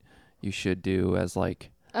what you should do as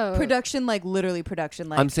like production, like literally production.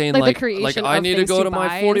 Like I'm saying like like the creation I of need to things go to to my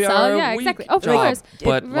buy 40-hour yeah, week exactly. Of job, course.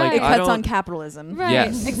 but it cuts on capitalism. Right.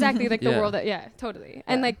 Yes. Exactly. Like the Yeah. world that totally.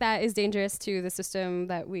 And like that is dangerous to the system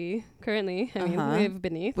that we currently live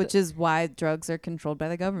beneath. Which is why drugs are controlled by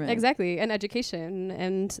the government. Exactly. And education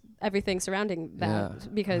and everything surrounding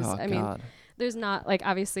that. Because God. there's not like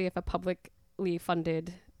obviously if a publicly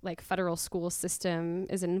funded like federal school system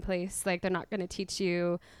is in place, like they're not going to teach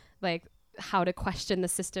you like how to question the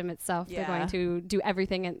system itself. They're going to do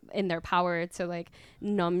everything in their power to like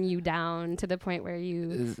numb you down to the point where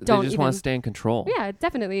you don't they just want to stay in control. Yeah,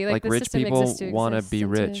 definitely. Like the rich system people want to be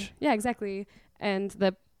rich. Yeah, exactly. And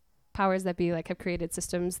the powers that be like have created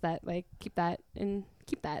systems that like keep that and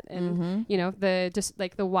you know the just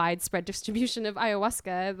like the widespread distribution of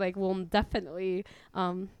ayahuasca like will definitely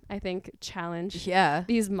I think challenge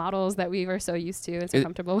these models that we are so used to and so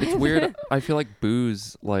comfortable with. It's weird. I feel like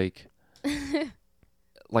booze like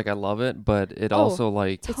like I love it, but it also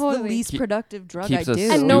like it's the least productive drug I do.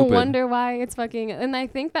 And no wonder why it's fucking. And I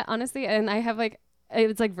think that honestly, and I have like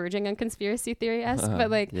it's like verging on conspiracy theory-esque,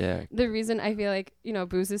 but like the reason I feel like you know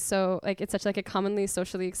booze is so like it's such like a commonly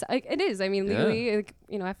socially like it is. I mean legally, like,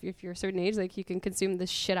 you know if you're a certain age, like you can consume the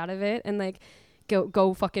shit out of it and like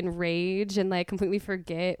go fucking rage and like completely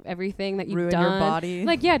forget everything that you've ruin done. Your body.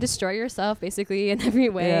 Like destroy yourself basically in every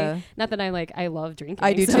way. Yeah. Not that I love drinking.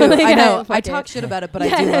 I do so too. like, I know. I talk shit about it, but I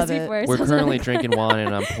do love it. We're currently drinking wine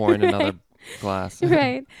and I'm pouring another glass.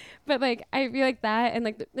 Right. But like I feel like that and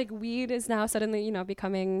like weed is now suddenly, you know,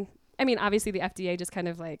 becoming I mean, obviously the FDA just kind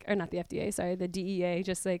of like or not the FDA, sorry, the DEA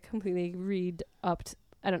just like completely re-upped.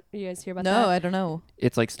 You guys hear about that? No, I don't know.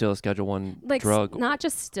 It's like still a Schedule 1 like drug. Not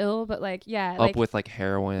just still, but like up like, with like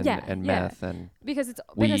heroin and meth and because it's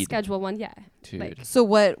weed. been a Schedule 1, Dude. Like, so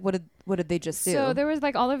what did they just do? So there was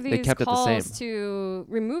like all of these kept calls to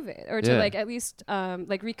remove it or to like at least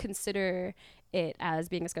like reconsider it as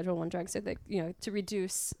being a Schedule 1 drug, so that you know to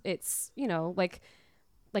reduce its you know like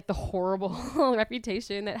the horrible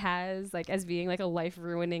reputation it has like as being like a life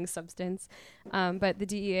ruining substance. But the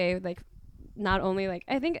DEA like. Not only like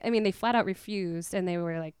I mean they flat out refused and they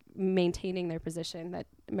were like maintaining their position that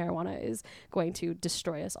marijuana is going to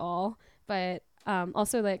destroy us all, but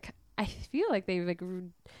also like I feel like they've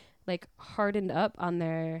like hardened up on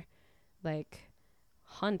their like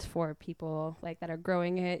hunt for people like that are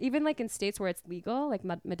growing it, even like in states where it's legal like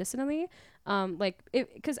medicinally, like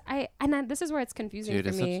it because this is where it's confusing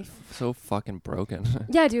dude, for me. It's so fucking broken.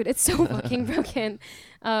 Yeah, dude, it's so fucking broken.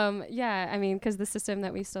 Yeah, I mean, because the system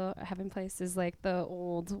that we still have in place is like the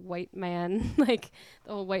old white man, like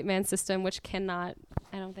the old white man system, which cannot,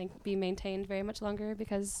 I don't think, be maintained very much longer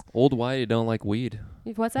because old whitey don't like weed.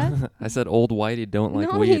 What's that? I said old whitey don't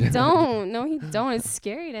like no, weed. He don't. No, he don't. It's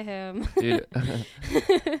scary to him. Dude.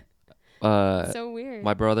 So weird.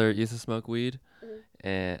 My brother used to smoke weed,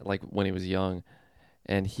 and like when he was young,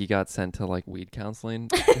 and he got sent to like weed counseling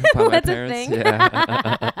by my parents.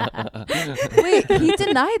 Yeah. Wait, he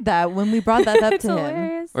denied that when we brought that up to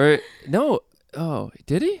hilarious. him. Or no, Oh,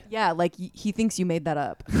 did he? Yeah, like he thinks you made that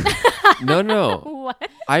up. No. What?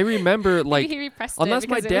 I remember Maybe like he repressed unless it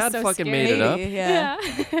my because it was dad so fucking scary. made it up. Maybe, yeah.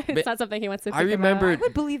 It's not something he wants to I think remember- I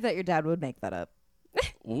would believe that your dad would make that up.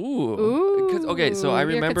 Ooh. 'Cause- okay, so I Ooh,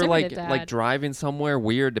 you're remember conservative, like Dad. driving somewhere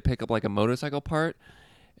weird to pick up like a motorcycle part,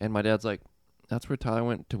 and my dad's like, "That's where Tyler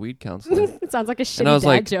went to weed counseling." It sounds like a shitty And I was dad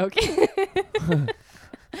like- joke.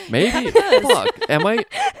 Maybe. Fuck. Am I?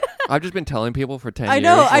 I've just been telling people for 10 years. I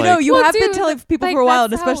know. like, You Well, have been dude, telling people like, for a while,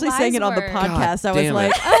 and that's how especially saying it on the lies work. podcast. God I was damn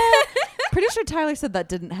like, it. pretty sure Tyler said that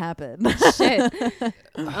didn't happen. Shit.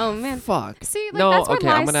 Oh man. Fuck. See, like No, that's where okay,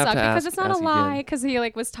 I'm lies gonna have suck to because ask- it's not a ask lie again. because he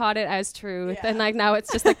like was taught it as truth, Yeah. and like now it's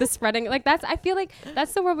just like the spreading. Like that's I feel like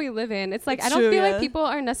that's the world we live in. It's like It's I don't true, feel yeah. like people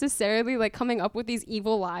are necessarily like coming up with these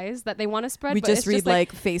evil lies that they want to spread. We but just it's read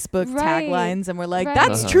like Facebook Right. taglines, and we're like, Right.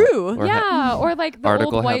 that's Uh-huh. true. Or yeah, or like the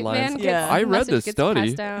article old white headlines. man gets Yeah. I read message this gets study.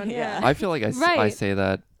 passed down. Yeah. I feel like I Right. say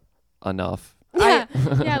that enough. Yeah,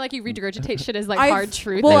 yeah, like you regurgitate shit as like I've- hard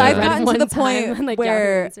truth. Well, that you I've read gotten to one the time point on, like,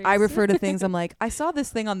 where Yahoo I Answers. refer to things. I'm like, I saw this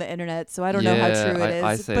thing on the internet, so I don't know how Yeah, true it is.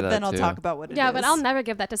 I say but that then I'll too. talk about what it is. Yeah, but I'll never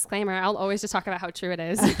give that disclaimer. I'll always just talk about how true it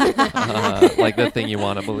is. Like the thing you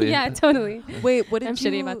want to believe. Yeah, totally. Wait, what did I'm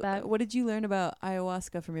you? shitty about that. What did you learn about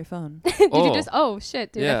ayahuasca from your phone? Did you Oh. just? Oh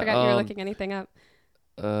shit, dude! Yeah, I forgot you were looking anything up.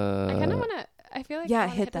 I kind of Uh, want to. I feel like Yeah, I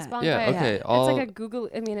wanna hit this that. bomb, Yeah, but okay, It's I'll- like a Google.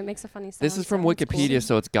 I mean, it makes a funny sound. this is from so it's Wikipedia, cool.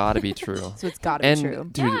 so it's got to be true. So it's got to be And true.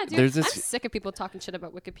 dude, yeah, dude, there's I'm this sick of people talking shit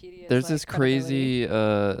about Wikipedia. there's this crazy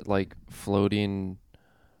like floating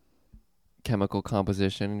chemical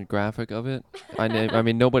composition graphic of it. I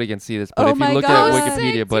mean nobody can see this, but Oh if my you look God. at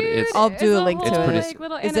Wikipedia, but it's I'll do a link to it. Like,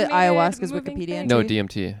 little Is it animated ayahuasca's moving Wikipedia thing. no entry?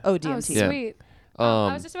 DMT. Oh, Oh, DMT. Yeah. sweet.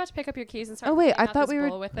 I was just about to pick up your keys and start. Oh, wait, cleaning I out thought this we were-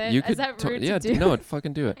 bowl with it. You Is could that rude yeah, to do? no,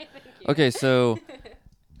 fucking do it. Thank you. Okay, so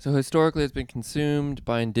historically it's been consumed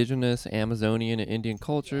by indigenous Amazonian and Indian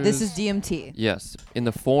cultures. This is DMT. yes, in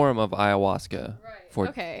the form of ayahuasca. Right. For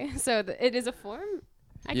Okay, so it is a form.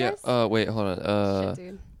 I yeah. guess. Wait, hold on. Shit,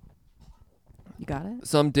 dude. You got it.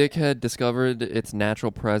 Some dickhead discovered its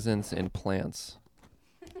natural presence in plants.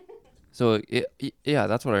 So yeah,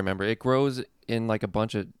 that's what I remember. It grows in like a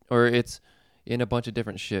bunch of, or it's in a bunch of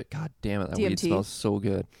different shit. God damn it, that weed DMT. smells so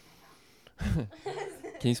good.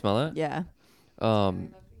 Can you smell that? Yeah.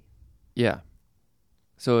 Yeah.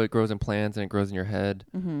 So it grows in plants and it grows in your head,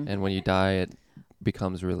 Mm-hmm. and when you die, it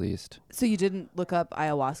becomes released. So you didn't look up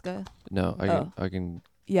ayahuasca? No, I can.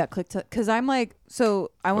 Yeah, click to because I'm like,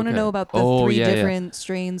 so I want to Okay. know about the Oh, three yeah, yeah. different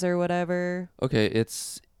strains or whatever. Okay,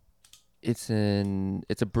 it's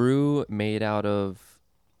a brew made out of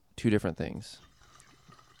two different things.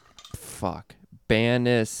 Fuck.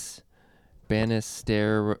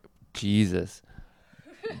 Jesus.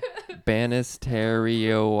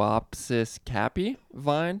 Banisteriopsis capi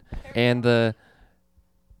vine and the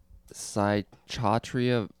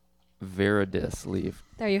Cychotria viridis leaf.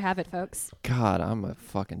 There you have it, folks. God, I'm a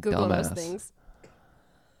fucking Google dumbass. those things.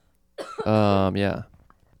 Yeah.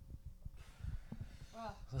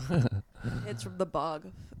 It's from the bog.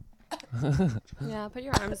 Yeah, put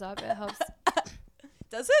your arms up. It helps.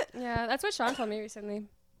 Does it? Yeah, that's what Sean told me recently.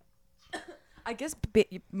 I guess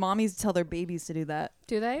mommies tell their babies to do that.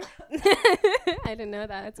 Do they? I didn't know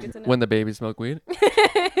that. It's good to know. When the babies smoke weed?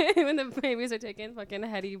 When the babies are taking fucking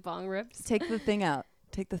heady bong rips. Take the thing out.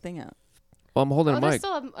 Take the thing out. Oh, I'm holding Oh, a there's mic.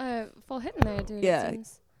 still a full hit in there, dude. Yeah. It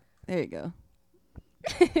seems. There you go.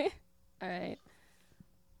 All right.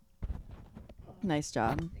 Nice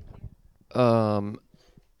job.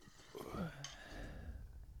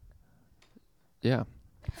 Yeah.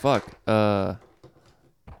 Fuck.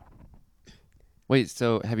 Wait,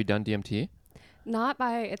 so have you done DMT? Not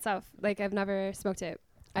by itself. Like, I've never smoked it.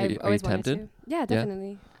 Are you always wanted tempted? to. Yeah,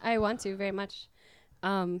 definitely. I want to very much.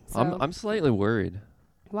 So I'm slightly worried.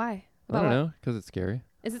 why? I don't what? know, because it's scary.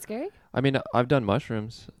 Is it scary? I mean, I've done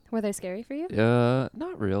mushrooms. Were they scary for you?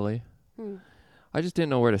 Not really. Hmm. I just didn't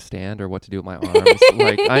know where to stand or what to do with my arms.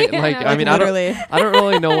 I mean, I literally. don't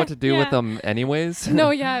really know what to do with Yeah. them anyways. No,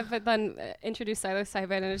 yeah, but then introduce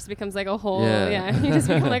psilocybin and it just becomes like a whole, Yeah. you just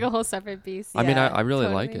become like a whole separate beast. I mean, Yeah, I really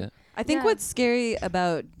like totally. it. I think Yeah. what's scary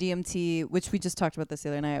about DMT, which we just talked about this the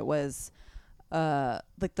other night, was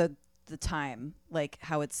like the time, like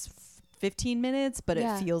how it's 15 minutes, but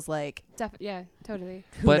Yeah. it feels like Yeah, totally.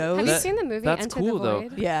 who But knows? Have you that- seen the movie that's Enter cool, the though.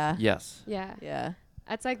 Void? Yeah. Yes. Yeah. Yeah.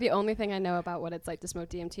 That's like the only thing I know about what it's like to smoke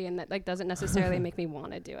DMT, and that like doesn't necessarily make me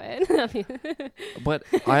want to do it. But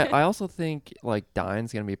I also think like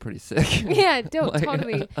dying's gonna be pretty sick. Yeah, Like-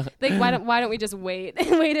 totally. Like why don't we just wait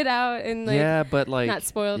it out and like yeah, but like not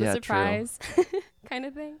spoil the yeah, true. surprise kind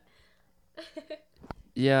of thing?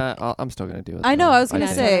 yeah, I'm still gonna do it. I know. though, I was gonna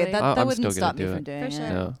think. say Totally. that I'm wouldn't still gonna stop me do from it. doing For it. sure.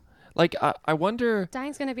 No. Like I wonder.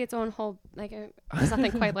 Dying's gonna be its own whole like. There's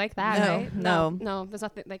nothing quite like that, No, right? no. There's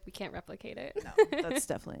nothing like we can't replicate it. No, that's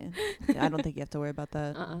definitely. I don't think you have to worry about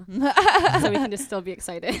that. So we can just still be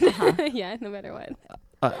excited. Yeah, no matter what.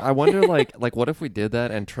 I wonder, like what if we did that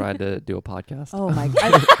and tried to do a podcast? Oh my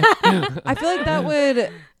god! I feel like that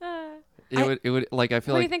would. It would like I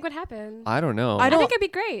feel What do like you think would happen? I don't know. I I don't- think it'd be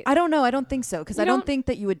great. I don't know. I don't think so because You I don't don't- think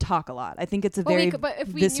that you would talk a lot. I think it's a But, very but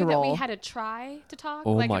if we visceral. knew that we had to try to talk,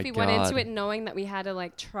 Oh like my if we went into God. it knowing that we had to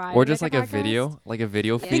like try, or to just make like a podcast. video, Yeah.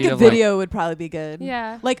 feed I think a of video would probably be good.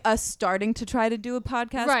 Yeah. Like us starting to try to do a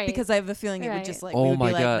podcast, Right. because I have a feeling it would Right. just like. Oh we would my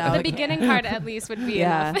be like, God. no, The The I can't. beginning part at least would be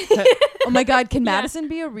Yeah. enough. Oh my God! Can Yeah. Madison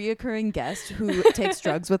be a reoccurring guest who takes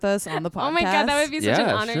drugs with us on the podcast? Oh my god, that would be such an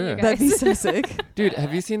Yeah, honor, sure. you guys. That'd be so sick. like, dude,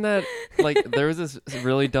 have you seen that? Like, there was this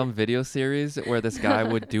really dumb video series where this guy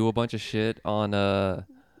would do a bunch of shit on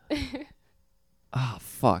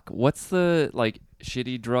fuck. What's the like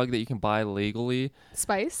shitty drug that you can buy legally?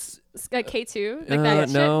 Spice, like K2, like Uh, that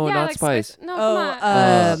shit. no, Yeah, not like Spice. No, Oh, come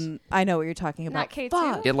on. I know what you're talking about. Not K2?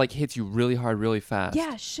 Fuck. It like hits you really hard, really fast.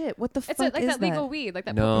 Yeah, shit. What the It's fuck like is that legal weed, like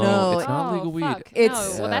that. No, No, it's not oh, legal weed. fuck.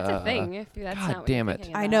 It's- no, well, that's a uh, thing. If that's God not what damn you're it.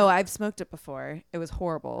 thinking I about. know. I've smoked it before. It was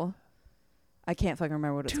horrible. I can't fucking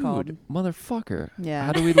remember what it's called. Dude, motherfucker. Yeah.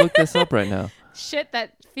 How do we look this up right now? Shit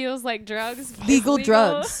that feels like drugs. is Legal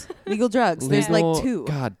drugs. Legal drugs. There's Legal- like two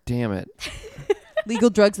God damn it.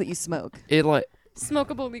 legal drugs that you smoke. It like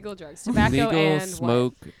Smokable legal drugs, tobacco legal and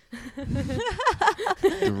smoke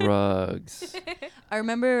drugs. I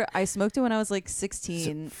remember I smoked it when I was like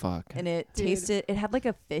 16, Fuck. and it Dude. tasted. It had like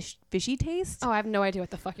a fishy taste. Oh, I have no idea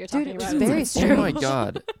what the fuck you're Dude, talking it was about. very It's strange. Oh my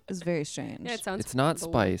god. It was very strange. Yeah, it sounds. It's not the-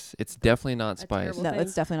 spice. It's definitely not A spice. terrible No, thing.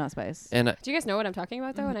 it's definitely not spice. And Do you guys know what I'm talking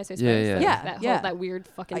about though when I say spice? Yeah, yeah. Like, Yeah, that yeah. whole that weird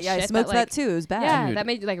fucking Yeah, I shit smoked that, that too. It was bad. Yeah, Dude. that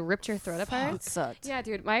made you like ripped your throat apart. It sucked. Yeah,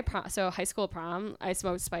 dude, my so high school prom, I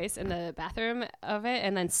smoked spice in the bathroom of it,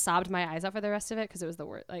 and then sobbed my eyes out for the rest of it because it was the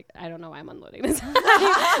worst. Like, I don't know why I'm unloading this.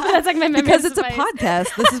 That's like my memory Because of it's a spice.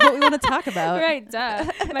 podcast. This is what we want to talk about. Right, duh.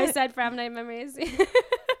 My sad prom night memories.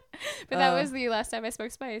 But that was the last time I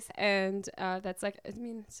smoked spice, and that's like, I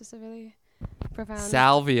mean, it's just a really profound.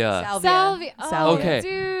 salvia. Salvia. Oh, Salvia. Okay.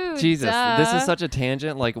 dude. Jesus, duh. this is such a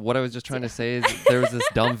tangent. Like what I was just trying to say is there was this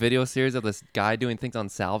dumb video series of this guy doing things on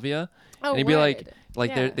salvia, Oh, and he'd be like, word.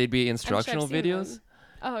 Yeah. they'd be I'm sure I've instructional seen videos, them.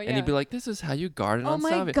 Oh yeah. and he'd be like, "This is how you garden Oh on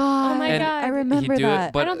my salvia." god. Oh my And god. I remember he'd do it,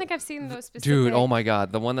 that. but I don't think I've seen those specific. dude, oh my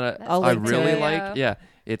god, the one that I'll I link to really it. like, yeah,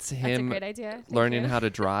 it's That's a him great idea. Thank learning you. how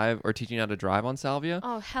to drive or teaching how to drive on salvia,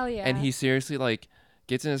 Oh hell yeah. and he seriously like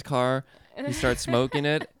gets in his car, he starts smoking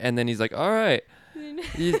it, and then he's like, "All right."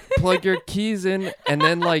 You plug your keys in, and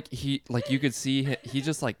then like you could see he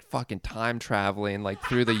just like fucking time traveling like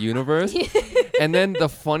through the universe. And then the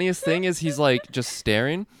funniest thing is he's like just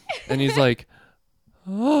staring, and he's like,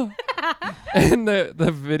 oh. And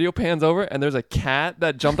the video pans over, and there's a cat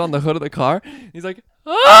that jumped on the hood of the car. He's like,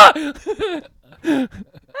 ah!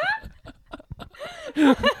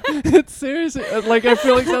 It's seriously like I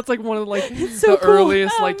feel like that's like one of like so the cool.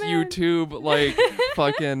 earliest Oh, like man. YouTube like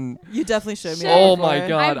fucking. You definitely showed me. Shit. that Oh before. my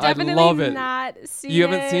god, I've I definitely love it. not seen You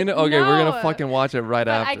haven't seen it? Okay, we're No. gonna fucking watch it right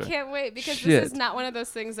But after. I can't wait because Shit. this is not one of those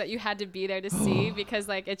things that you had to be there to see because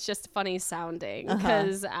like it's just funny sounding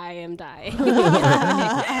because I am dying.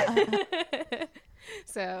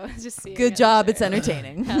 So just seeing Good it, job. sure. It's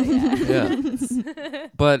entertaining. Hell yeah. Yeah,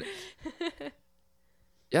 but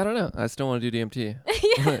yeah, I don't know. I still want to do DMT.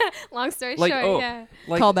 Yeah. Long story Like, short, oh, yeah.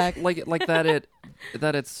 Like, Callback. like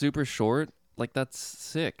that it's super short. Like that's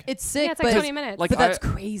sick. It's sick, Yeah, it's like but 20 minutes. Like, but that's I-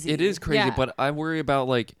 crazy. It is crazy, Yeah. but I worry about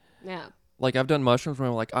like Yeah. I've done mushrooms where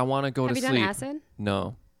I'm like I want to go Have to you sleep. done acid?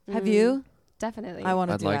 No, Have Mm, you? Definitely. I want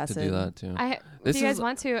to I'd do like acid. to do that too. Do This you guys is-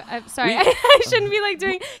 want to? I'm sorry, We- I shouldn't be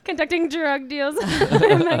like conducting drug deals.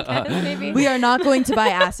 Maybe. We are not going to buy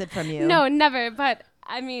acid from you. No, never. But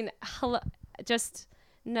I mean, just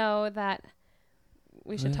know that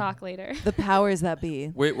we should Yeah. talk later. The powers that be.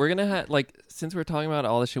 We're gonna have like since we're talking about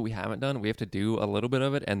all the shit we haven't done, we have to do a little bit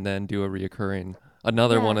of it and then do a reoccurring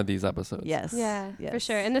another Yeah. one of these episodes. Yes. Yeah, for Yes.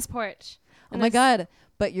 sure. In this porch. Oh In my this- god.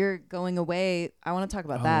 But you're going away. I want to talk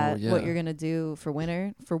about Oh, that. yeah. What you're gonna do for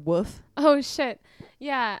winter for Woof? Oh shit.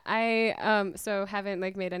 Yeah, I so haven't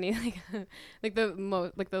like made any like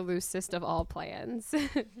the loosest of all plans.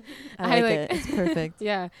 I like like- it. It's perfect.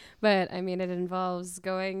 Yeah, but I mean it involves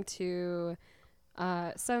going to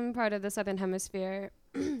some part of the southern hemisphere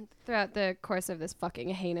throughout the course of this fucking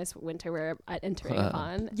heinous winter we're entering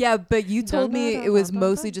upon. Yeah, but you told me it was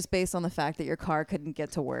mostly Dun-dun-dun-dun-dun. just based on the fact that your car couldn't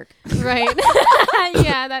get to work. Right.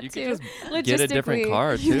 Yeah, that You too. could just get a different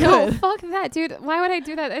car too. No, could. fuck that, dude. Why would I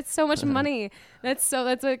do that? It's so much money. That's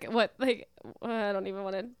like what? Like I don't even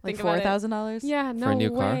want to Like think about it. $4,000? Yeah, no For a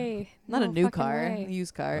new car? way. Not a No new fucking car, way. a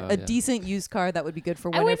used car. Oh, A yeah. decent used car that would be good for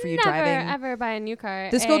I winter would for you never driving. ever buy a new car.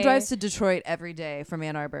 This girl A, drives to Detroit every day from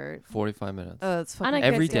Ann Arbor. 45 minutes. It's on a fucking good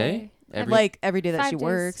Every day. day? Every- like every day that 5 she days,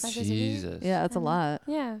 works. 5 days a week. Jesus. Yeah, that's a lot.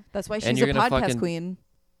 Yeah. That's why And she's a you're gonna podcast fucking- queen.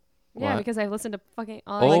 Yeah, What? because I listen to fucking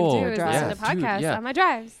all Oh, I like to do is yeah. listen to Dude, podcasts yeah. on my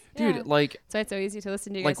drives. Dude, Yeah. like So it's so easy to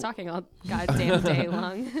listen to you like- guys talking all goddamn day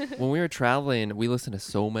long. when we were traveling, we listened to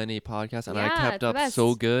so many podcasts, and I Yeah, kept it's the up best.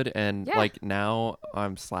 so good. And Yeah. like now,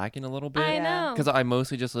 I'm slacking a little bit I Yeah. know. because I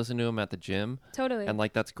mostly just listen to them at the gym, Totally. and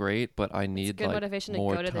like that's great. But I it's need good like motivation to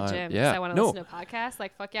more go to the time. gym. 'Cause Yeah, I want to no, listen to podcasts.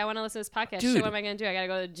 Like, fuck yeah, I want to listen to this podcast. Dude. Shit, what am I going to do? I got to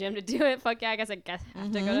go to the gym to do it. Fuck yeah, I guess I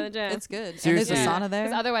have to go to the gym. It's good. Seriously. And there's a Yeah. sauna there.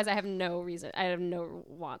 'Cause otherwise, I have no reason. I have no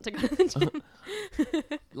want to go to the gym.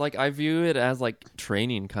 like I view it as like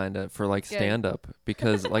training kind of for like Good. stand up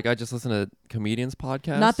because like I just listen to comedians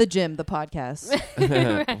podcasts. Not the gym, the podcast.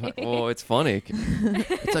 Right. Well, it's funny.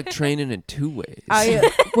 It's like training in two ways.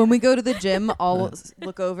 When we go to the gym, I'll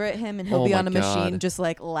look over at him and he'll Oh be my on a machine God. just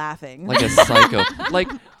like laughing. like a psycho. Like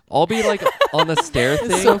I'll be like on the stair It's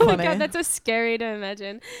thing. so Oh my funny. God, that's so scary to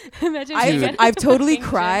imagine. Imagine Dude. being I've totally fucking gym.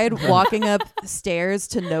 cried walking up stairs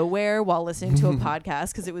to nowhere while listening to a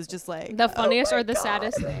podcast because it was just like The funniest oh my or the God.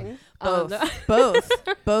 saddest thing. Both,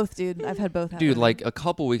 both, dude. I've had both. Dude, happen. like a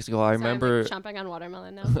couple weeks ago, I Sorry, I'm, remember like, chomping on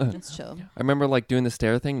watermelon now. it's chill. I remember like doing the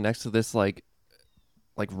stair thing next to this like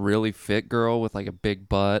really fit girl with like a big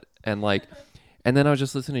butt and then I was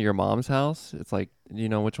just listening to Your Mom's House. It's like, you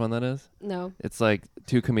know which one that is? No. It's like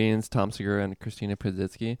two comedians, Tom Segura and Christina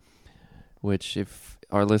Pazitsky, which if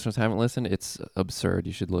our listeners haven't listened, it's absurd.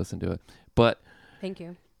 You should listen to it. But Thank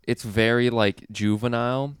you. it's very like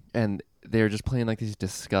juvenile and they're just playing like these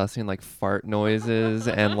disgusting like fart noises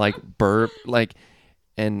and like burp like,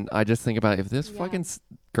 and I just think about if this Yeah. fucking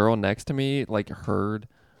girl next to me like heard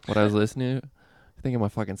what I was listening to, I think I'm a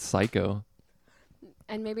fucking psycho.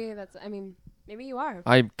 And maybe maybe you are.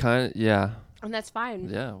 I kind of, yeah, And that's fine.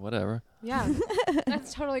 yeah, whatever. Yeah.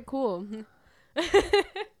 That's totally cool.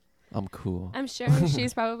 I'm cool. I'm sure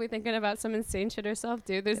she's probably thinking about some insane shit herself,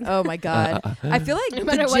 dude. There's Oh my God. I feel like No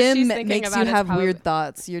matter the what she's gym thinking makes about, you it's have probably- weird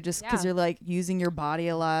thoughts. You're just because Yeah. you're like using your body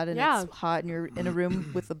a lot and Yeah. it's hot and you're in a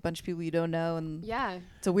room with a bunch of people you don't know and yeah.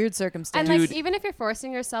 it's a weird circumstance. And like Dude. even if you're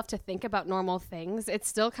forcing yourself to think about normal things, it's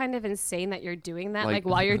still kind of insane that you're doing that Like- like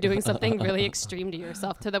while you're doing something really extreme to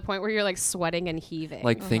yourself to the point where you're like sweating and heaving.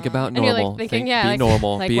 Like think about and you're normal. like thinking, Think, yeah, be like,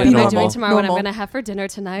 normal. like be what a am I normal. doing tomorrow? What I'm Normal. gonna have for dinner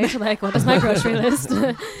tonight? Like what is my grocery list?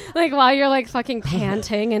 Like while you're like fucking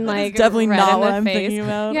panting and like definitely red not in what the I'm face. thinking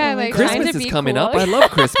about. Yeah, Oh my like God. trying Christmas to is be coming cool. up. I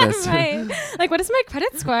love Christmas. Right. Like, what is my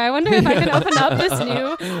credit score? I wonder if I can open up this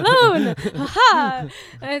new loan. Ha!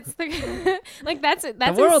 It's like that's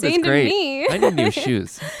the world insane is great. to me. I need new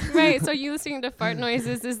shoes. Right. So you listening to fart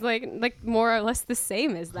noises is like more or less the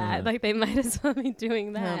same as that. Yeah. Like they might as well be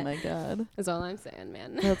doing that. Oh my God. Is all I'm saying,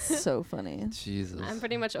 man. That's so funny. Jesus. I'm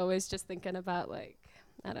pretty much always just thinking about like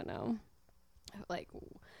I don't know, like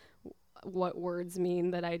what words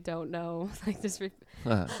mean that I don't know. Like just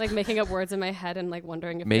like making up words in my head and like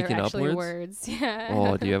wondering if Making they're up actually words? Yeah.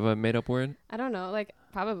 Oh, do you have a made up word? I don't know, like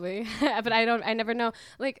probably, but I never know.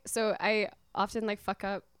 Like, so I often like fuck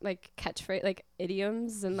up like catchphrase, like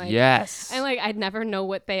idioms and Yes. and like I'd never know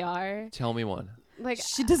what they are. Tell me one. Like,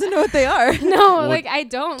 She doesn't know what they are. no, Well, like I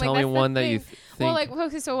don't. Tell like, me that's the one that you thing. think. Well, like,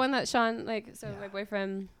 okay, so one that Sean, like, so my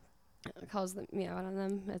boyfriend calls me out on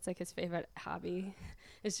them. It's like his favorite hobby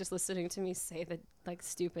is just listening to me say the like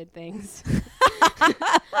stupid things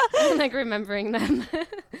and like remembering them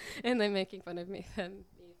and then making fun of me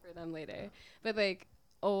for them later. But like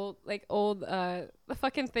old the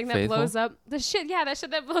fucking thing that Faithful? blows up, that shit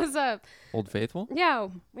that blows up. Old Faithful? Yeah.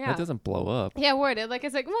 That doesn't blow up. Yeah, word. It's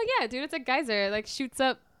like, well, yeah, dude, it's a geyser. It like shoots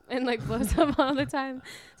up and like blows up all the time.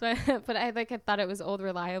 So, I thought it was Old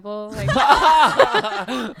Reliable. Like,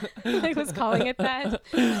 like was calling it that.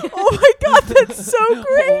 Oh my God, that's so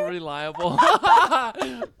great. Old Reliable.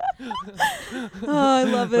 Oh, I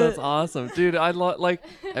love That's it. awesome. Dude, I love like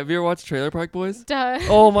have you ever watched Trailer Park Boys? Duh.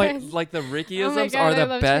 Oh my Yes. like the Oh my Rickyisms God, are I the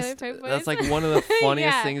love best. Trailer Park That's Boys. like one of the funniest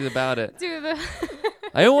Yeah. things about it. Dude,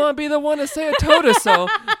 I don't want to be the one to say a toe-to-so,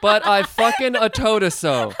 but I fucking a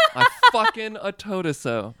toe-to-so. I fucking a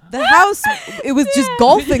Totoso. The house, it was just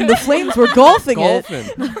golfing. The flames were golfing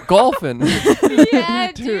it. Golfing.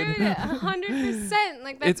 Yeah, Dude. dude, 100%.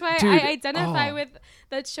 Like that's It's- why dude, I identify oh. with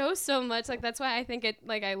that show so much. Like that's why I think it.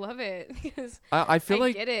 Like I love it because I feel I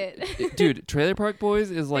like, get it. dude, Trailer Park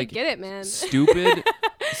Boys is I like get it, man. stupid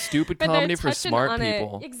But they're comedy for touching smart on it.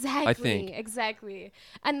 people. Exactly. think. Exactly.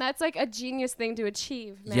 And that's like a genius thing to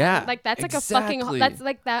achieve, man. Yeah, Like that's like a exactly. fucking. That's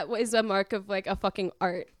like that is a mark of like a fucking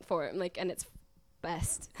art form. Like and it's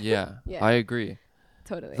best. Yeah, Yeah. I agree.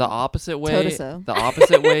 Totally. The opposite way. Totoso. The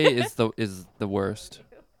opposite way is the worst.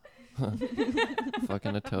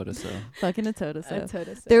 Fucking a Totoso. Fucking a Totoso.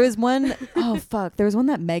 Totoso. There was one, oh fuck, there was one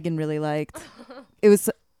that Megan really liked. It was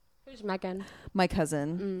Who's Megan? my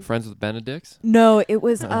cousin. Mm. Friends with Benedicts. No, it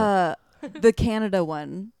was the Canada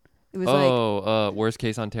one. It was like Worst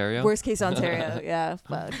Case Ontario. worst case Ontario. Yeah,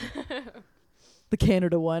 fuck. The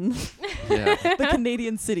Canada one. Yeah. The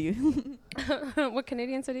Canadian city. What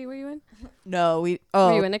Canadian city were you in? No, Were you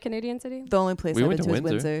oh, in a Canadian city? the only place We I've went been to to is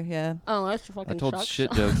Windsor. Windsor. Yeah. Oh, that's fucking I told sucks.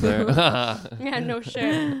 shit jokes there. Yeah, no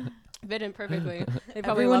shit. Fit in perfectly. They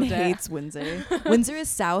probably Everyone loved hates Windsor. Windsor is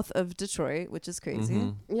south of Detroit, which is crazy.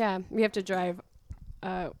 Mhm. it. Yeah, we have to drive.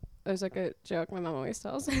 There's like a joke my mom always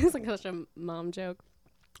tells. It's like such a mom joke.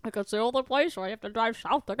 Like it's the only place where you have to drive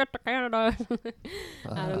south to get to Canada.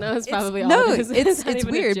 I don't know. It's probably all no, it is. it's not it's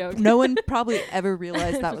even a weird. joke. No one probably ever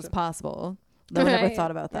realized that was possible. No one ever Right, thought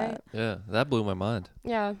about right. that. Yeah, that blew my mind.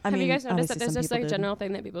 Yeah. I Have mean, you guys noticed that obviously there's some this like people did. general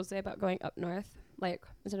thing that people say about going up north? Like,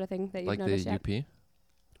 is it a thing that you've Like noticed the yet? UP.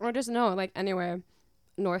 Or just no, like anywhere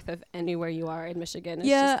north of anywhere you are in Michigan. It's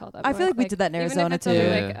Yeah, just called up I feel north. like we did that in even if Arizona it's only, too.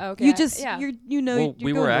 like, Yeah. okay, You just yeah. you're Well, you're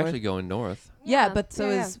we going were north. actually going north. Yeah, but so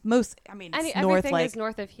yeah, is most. I mean, it's north everything like is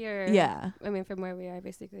north of here. yeah, I mean, from where we are,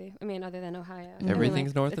 basically. I mean, other than Ohio. Mhm. I mean, Everything's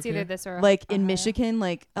like, north it's of either here? this or like in Ohio. Michigan,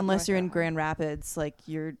 like unless north you're or in Ohio. Grand Rapids, like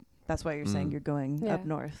you're. That's why you're saying Mm. you're going Yeah. up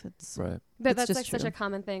north. It's Right. But It's that's just like such true. a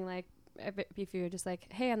common thing. Like, if you're just like,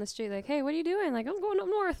 hey, on the street, like, hey, what are you doing? Like, I'm going up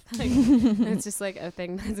north. Like, it's just like a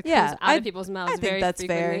thing that Yeah, comes out of people's mouths I think very that's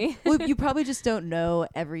frequently. fair. Well, you probably just don't know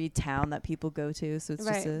every town that people go to, so it's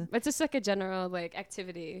Right. just a. It's just like a general like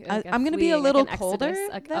activity. I, Like a I'm gonna be a fleeing, little like an colder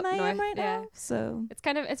exodus, like, than up I north. am right Yeah. now, so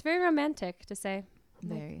It's very romantic to say.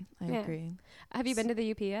 very. I Yeah. agree. Have you been to the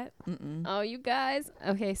UP yet? Mm-mm. Oh, you guys.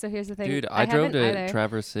 Okay, so here's the thing. Dude, I drove haven't to either.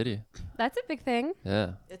 Traverse City. That's a big thing.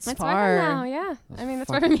 Yeah. It's That's far. from now. Yeah. That's I mean, that's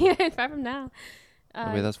far from me. Far from now.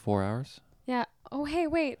 Wait, that's 4 hours? Yeah. Oh, hey,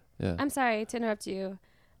 wait. Yeah. I'm sorry to interrupt you.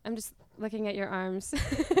 I'm just looking at your arms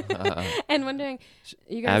Uh-uh. and wondering.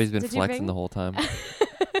 You guys, Abby's been did you flexing bring- the whole time.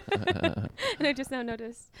 and I just now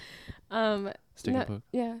noticed. Stick No, and poke.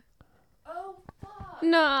 yeah. Oh, fuck.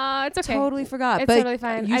 No, it's okay. Totally forgot. It's but totally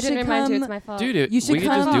fine. you I didn't should remind you. come- It's my fault. Dude, You should we could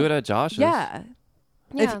just come- do it at Josh's. Yeah.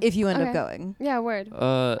 Yeah. If you end Okay. up going Yeah, word.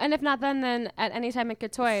 And if not, then at any time at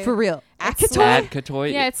Katoy. for real. It's Akatoy? slow. At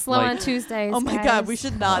Katoy. Yeah, it's slow like, on Tuesdays. Oh my guys. god, we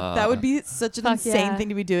should not. That would be such an Fuck insane yeah. thing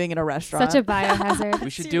to be doing in a restaurant. Such a biohazard. We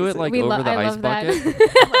should do it like We over lo- the I ice love that.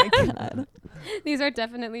 bucket. oh my god. These are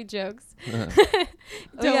definitely jokes. Oh,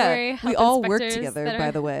 Don't yeah. worry. We health all work inspectors together, that by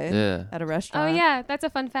are- the way, Yeah. at a Oh restaurant. yeah, that's a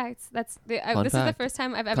fun fact. That's Fun this is the fact. first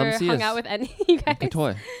time I've Come ever see hung us. out with any of you guys.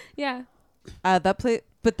 Katoy. Yeah. That place,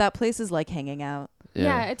 but that place is like hanging out.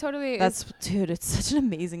 Yeah, it totally That's is. dude. It's such an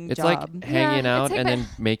amazing It's job. like hanging Yeah, out it's like and that- then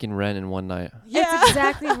making rent in one night. It's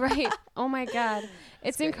exactly right. Oh my god.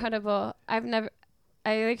 It's great. incredible. I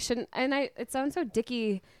like shouldn't and it sounds so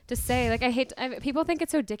dicky to say. Like I hate people think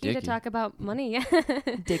it's so dicky to Dicky. talk about money.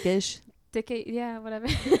 dickish. Dicky, yeah, whatever.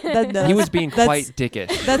 No, He was being that's- quite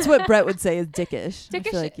dickish. That's what Brett would say is dickish. I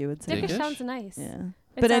Dickish- feel like you would say. Dickish Dickish? sounds nice. Yeah.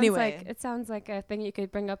 It But sounds anyway. like, it sounds like a thing you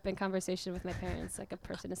could bring up in conversation with my parents, like a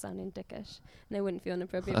person is sounding dickish, and I wouldn't feel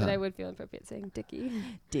inappropriate, but I would feel inappropriate saying dicky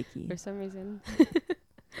Dicky. for some reason.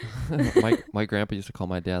 my grandpa used to call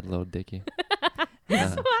my dad Little Dicky.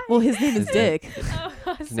 Well, his name is His Dick.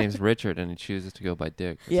 His name's Richard, and he chooses to go by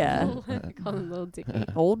Dick. for some Yeah. reason. I call him little dicky.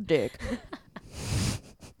 Old Dick.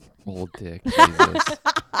 Old Dick. Jesus.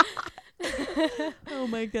 Oh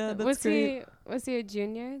my god, that's was great. he a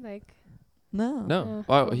junior? Like, No. No.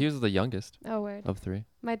 Oh. Oh, he was the youngest oh word. of three.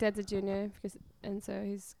 My dad's a junior and so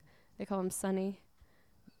they call him Sonny,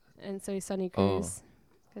 and so he's Sonny Cruz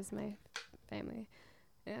because my family.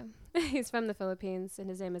 Yeah, he's from the Philippines and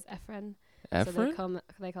his name is Efren. So Efren?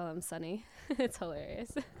 they call him Sonny. It's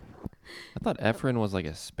hilarious. I thought Efren was like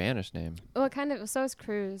a Spanish name. Well, kind of. So is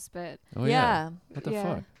Cruz, but Oh yeah. What the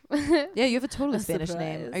yeah. fuck? Yeah, you have a totally A Spanish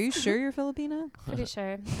name. surprise. Are you sure you're Filipino? pretty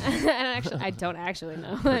sure. I don't actually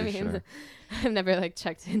know. I Pretty mean, sure. I've never like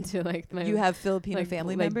checked into like my You have Filipino like,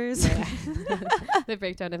 family like, members? yeah, the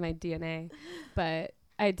breakdown of my DNA, but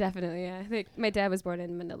I definitely I think my dad was born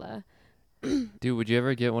in Manila, Dude, would you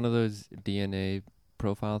ever get one of those DNA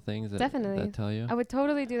profile things that, Definitely. that tell you? I would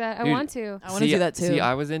totally do that. I Dude, want to. I want to do that too. See,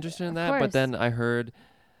 I was interested in Of that, but course. then I heard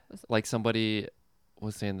like somebody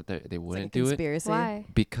was saying that they It's like a wouldn't do it conspiracy. Why?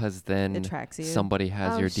 because then It tracks you. somebody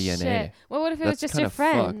has Oh, your DNA. shit. Well, what if it was That's just your kinda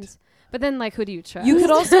fucked. friend? But then, like, who do you trust? You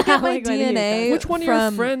could also get my Like, what do you DNA. trust? Which one of your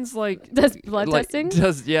from- friends like Does blood like, testing?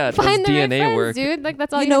 does Find does the right DNA friends, work? dude. Like,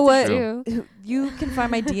 that's all You you, know have what? to do. You can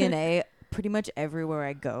find my DNA pretty much everywhere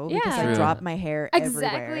I go because Yeah. I True. drop my hair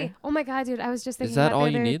Exactly. everywhere. Oh my god, dude! I was just thinking Is that about all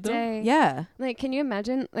the you other need, though? day. Yeah. Like, can you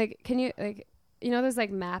imagine? Like, can you like? You know those like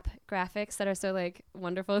map graphics that are so like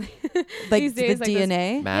wonderful Like these the days, like those-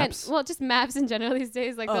 DNA. Maps. Yeah, well, just maps in general these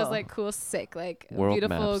days, like those Oh. like cool, sick, like World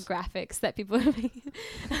beautiful maps. graphics that people make,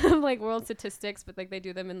 like world statistics, but like they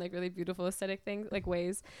do them in like really beautiful aesthetic things, like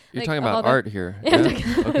ways. You're like, talking all about the- art here. Yeah, I'm Yeah?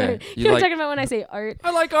 talking about Okay. art. You know what I'm like? talking about when I say art.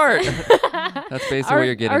 I like art. That's basically what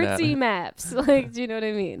you're getting artsy at. maps. Like, do you know what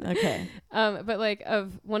I mean? Okay. But like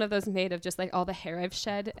of one of those made of just like all the hair I've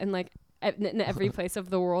shed and like in every place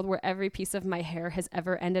of the world where every piece of my hair has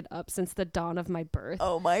ever ended up since the dawn of my birth.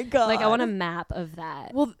 Oh my god. Like I want a map of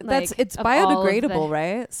that. Well, that's like, it's of all of biodegradable, the-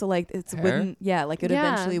 right? So like it's Hair? wouldn't. Yeah, like it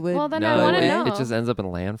Yeah. eventually would. Well, then I No, wanna it, know. it just ends up in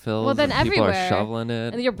landfills. Well, then and people are everywhere. shoveling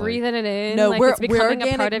it. And you're like- breathing it in. No, like we're- it's becoming we're a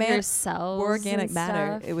part organic of ma- your cells. More organic and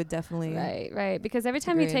matter. stuff. It would definitely. Right. Because every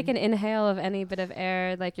time you take Agreed. an inhale of any bit of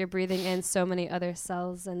air, like you're breathing in so many other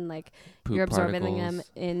cells and like Poop you're absorbing particles. them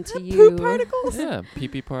into you. Poop particles. Yeah,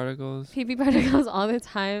 pee particles. PP particles all the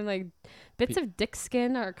time. Like bits Pe- of dick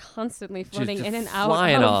skin are constantly Just floating in and out,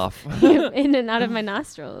 flying of, off. in and out of my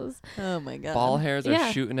nostrils. Oh my god. Ball hairs are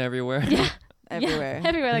Yeah. shooting everywhere. Yeah, everywhere. yeah,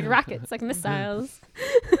 everywhere, like rockets, like missiles.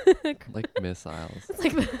 like missiles. It's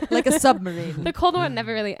like Like a submarine. the Cold War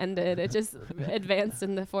never really ended. It just advanced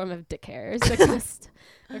in the form of dick hairs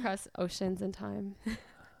across oceans and time.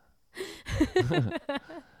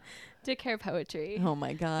 Dick hair poetry. Oh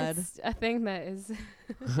my god. It's a thing that is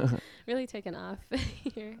really taken off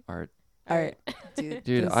here. Art. Art. Dude,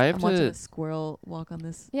 Dude, this- I have I'm watching to- a squirrel walk on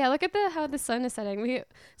this. Yeah, look at how the sun is setting. We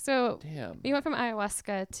Damn. went from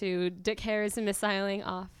ayahuasca to dick hairs and missiling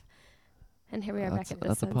off, and here we are That's, back at the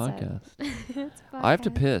that's a sunset. podcast. It's a I have to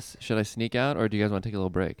podcast. piss. Should I sneak out or do you guys want to take a little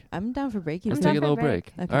break? I'm down for breaking. I'm Let's down take a for a little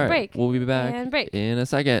break. break. Okay. All right. Break. We'll be back And break. in a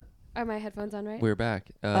second. Are my headphones on right? We're back.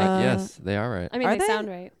 Uh, Yes, they are right. I mean, Are they they? sound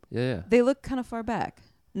right. Yeah. They look kind of far back.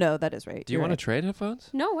 No, that is right. Do you want to trade headphones?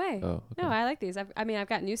 No way. Oh, okay. No, I like these. I've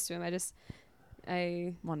gotten used to them.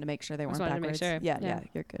 I Wanted to make sure they Just weren't wanted to make backwards. sure. Yeah, Yeah.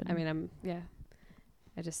 you're good. I mean,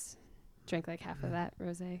 I just drank like half of that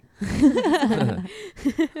rosé.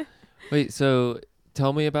 Wait, so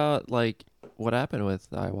tell me about like what happened with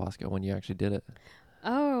ayahuasca when you actually did it.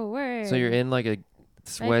 Oh, word. So you're in like a Right back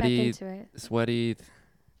sweaty, into it. sweaty,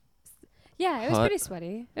 Yeah, it was hot- pretty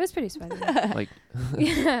sweaty. It was pretty sweaty. like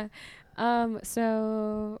yeah.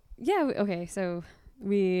 So yeah. Okay. So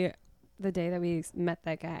the day that we met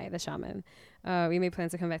that guy, the shaman, we made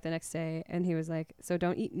plans to come back the next day, and he was like, "So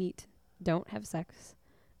don't eat meat, don't have sex,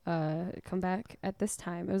 come back at this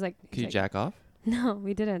time." It was like, can you he's like, jack off? No,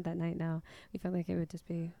 we didn't that night. No, we felt like it would just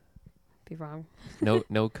be wrong.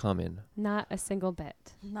 No coming. Not a single bit.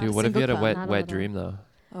 Not Dude, what if you had a single wet Not a wet little. dream though?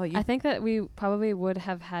 Oh, you I think that we probably would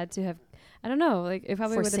have had to have. I don't know. Like it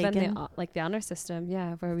probably would have been Forsaken? the honor system.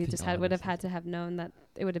 Yeah, where we The just honor would have had to have known that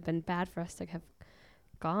it would have been bad for us to have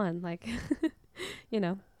gone. Like, you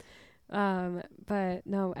know. But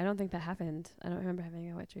no, I don't think that happened. I don't remember having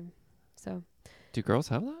a wet dream. So Do girls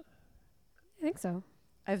have that? I think so.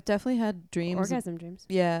 I've definitely had dreams. Orgasm dreams.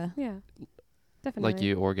 Yeah. Yeah, definitely. Like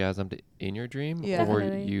you orgasmed in your dream, Yeah. or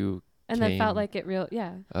Definitely. you? and then felt came- like it real.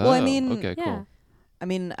 Yeah. Oh, Well, I mean, okay, Yeah. cool. I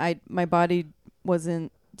mean, my body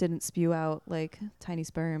didn't spew out like tiny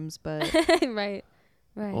sperms, but right.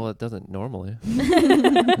 Right. Well, it doesn't normally.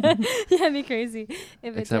 Yeah, it'd be crazy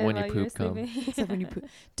if it Except did when you while were poop cum. sleeping. except when you poo.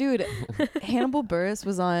 Dude, Hannibal Buress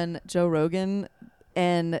was on Joe Rogan,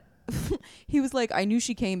 and he was like, "I knew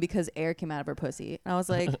she came because air came out of her pussy." And I was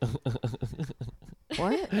like,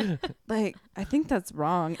 "What? Like, I think that's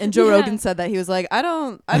wrong." And Joe Yeah. Rogan said that he was like, "I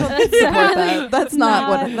don't support That's that. That's not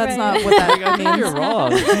what. not That's right." not what that I think means." you're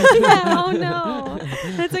wrong. Yeah, oh no,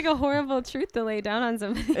 that's like a horrible truth to lay down on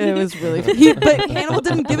somebody. It was really but Hannibal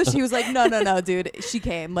didn't give a shit. He was like, no, dude, she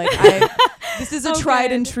came. Like, this is a Okay.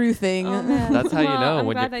 tried and true thing. Oh, man. That's how you Well, know I'm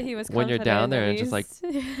when glad you're- that he was when you're down confident there at and just like-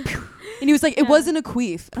 least. And he was like, it Yeah. wasn't a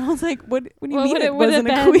queef. And I was like, what do you What mean would it would have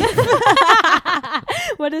wasn't a been?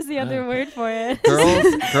 queef? What is the other word for it?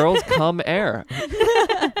 girls come air.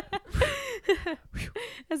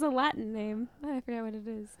 It's a Latin name. I forget what it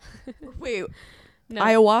is. Wait, No.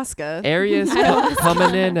 ayahuasca. Areas Ayahuasca.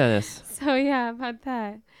 coming in us. So yeah, about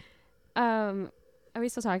that. Are we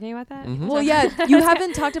still talking about that? Mhm. Well, yeah, you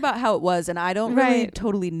haven't talked about how it was, and I don't really Right.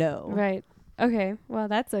 totally know. Right. Okay. Well,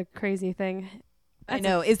 that's a crazy thing. I That's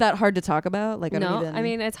know. Is that hard to talk about? Like, I no, don't even. I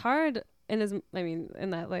mean it's hard. In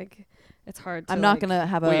that like, it's hard. To, I'm not like, gonna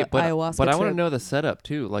have a Wait, ayahuasca. but I want to trip. know the setup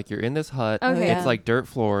too. Like you're in this hut. Okay. Yeah. It's like dirt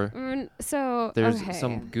floor. So There's okay.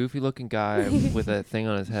 some goofy looking guy with a thing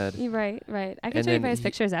on his head. You're right. I can And show you then guys he-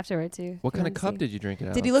 pictures afterward too. What if you kind of want to cup see. did you drink it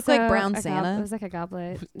out Did of? he look like So, Brown it Santa? was like a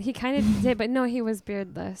goblet. He kind of did, but no, he was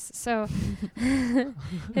beardless. So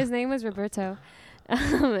his name was Roberto.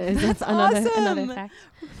 That's another awesome. fact.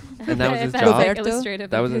 And that was If his that's, job? like, Roberto? illustrative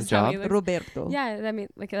That of was his how he job? looked. Roberto. Yeah, I mean,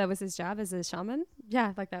 like that was his job as a shaman.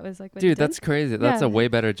 Yeah, like that was like what he Dude, did. that's crazy. That's Yeah. a way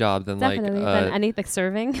better job than Definitely like. than any like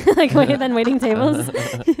serving, like than waiting tables.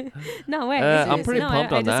 No way. I'm pretty No,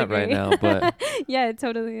 pumped I on that right disagree. now, but Yeah, it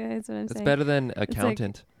totally is what I'm it's saying. better than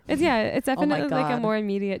accountant. It's it's Oh my definitely like a God. more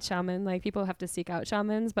immediate shaman. Like people have to seek out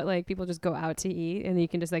shamans, but like people just go out to eat, and you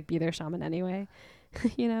can just like be their shaman anyway,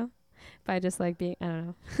 you know, by just like being I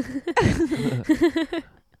don't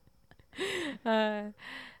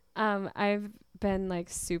know. I've been like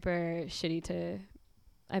super shitty to.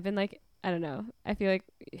 I've been like I don't know. I feel like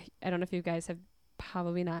I don't know if you guys have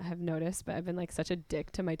probably not have noticed, but I've been like such a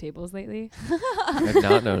dick to my tables lately. I've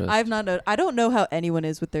not noticed. I've not known. I don't know how anyone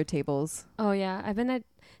is with their tables. Oh yeah, I've been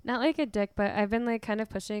not like a dick, but I've been like kind of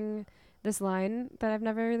pushing this line that I've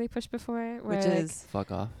never really pushed before. Where, Which like, is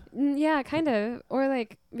Fuck off. yeah, kind of, or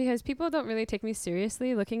like because people don't really take me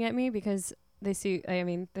seriously looking at me because they see. I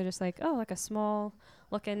mean, they're just like, oh, like a small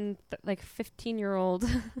looking like 15-year-old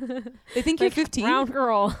they think you're like 15. brown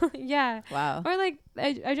girl. Yeah. Wow. Or like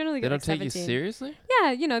I generally They get don't like take 17. you seriously?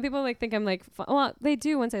 Yeah, you know, people like think I'm like well, they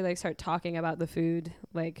do once I like start talking about the food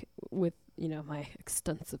like with, you know, my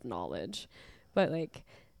extensive knowledge. But like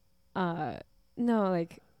no,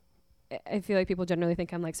 like I feel like people generally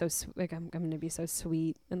think I'm like so like I'm going to be so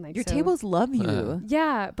sweet and like Your so tables love you.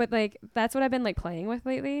 yeah, but like that's what I've been like playing with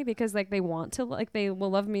lately because like they want to like they will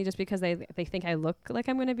love me just because they think I look like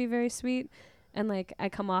I'm going to be very sweet and like I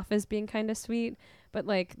come off as being kind of sweet, but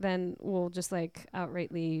like then we'll just like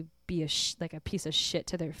outrightly be like a piece of shit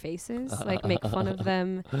to their faces, like make fun of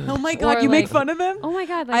them. Oh my God, Or, you make like- fun of them? Oh my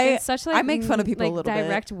God, like in such like I make fun of people a like little bit.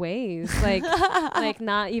 direct ways, like like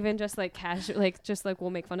not even just like casual, like just like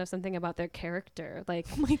we'll make fun of something about their character, like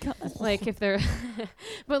Oh my God. like if they're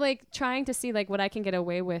but like trying to see like what I can get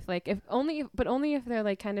away with, like if only if they're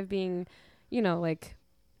like kind of being, you know, like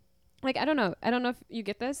I don't know if you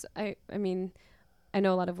get this. I mean I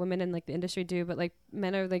know a lot of women in like the industry do, but like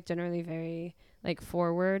men are like generally very like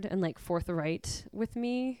forward and like forthright with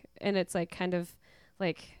me, and it's like kind of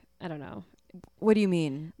like I don't know, What do you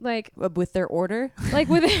mean? like With their order? like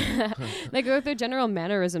with like with their general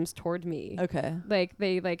mannerisms toward me. Okay. Like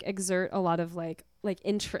they like exert a lot of like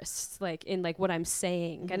interest like in like what I'm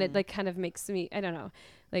saying, and it like kind of makes me I don't know,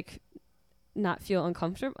 like not feel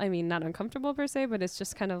uncomfortable. I mean not uncomfortable per se, but it's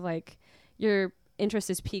just kind of like your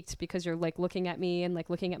interest is piqued because you're like looking at me and like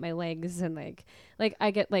looking at my legs and like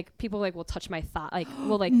I get like people like will touch my thigh, like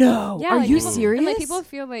will like No. yeah, Are like, you people- serious? and, like people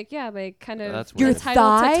feel like yeah like kind of That's Your weird.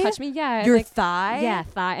 entitled thigh? to touch me, yeah, and, Your like, thigh? yeah,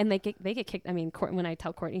 thigh, and they get kicked. I mean, when I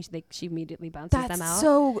tell Courtney, she immediately bounces That's them out.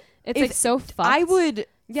 so. It's if like so fucked. I would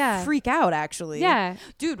yeah, freak out, actually. yeah.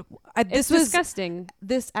 Dude, It's this was. disgusting.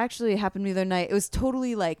 This actually happened to me the other night. It was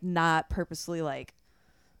totally like not purposely like.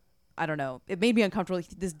 I don't know. It made me uncomfortable.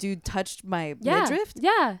 This dude touched my Yeah, midriff.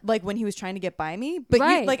 yeah. Like when he was trying to get by me, but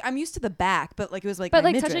Right. like I'm used to the back, but like it was like, But my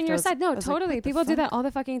like midriff. touching I your was- side, I no, was like, totally. what the People do that fuck? all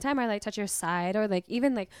the fucking time. Or like touch your side, or like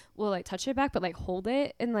even like will like touch your back, but like hold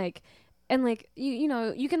it and like you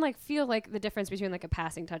know you can like feel like the difference between like a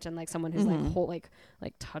passing touch and like someone who's like hold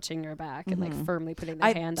like touching your back and like firmly putting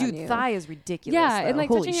their hand on you. Dude, thigh is ridiculous. yeah, though. and like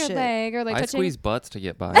Holy touching your shit. leg or like I touching. squeeze butts to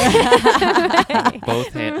get by.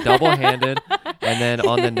 Both double-handed, and then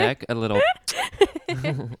on the neck a little.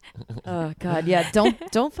 Oh God, yeah.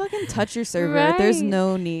 Don't fucking touch your server. There's Right.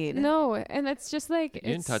 no need. No, and it's just like You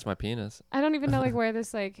didn't touch my penis. I don't even know like where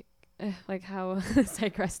this like how this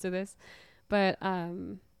digressed to this, but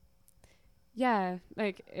yeah,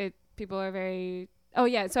 like it. People are very. Oh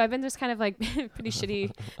yeah, so I've been just kind of like pretty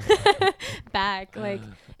shitty back. Like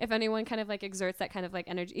if anyone kind of like exerts that kind of like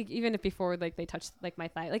energy, even if before like they touch like my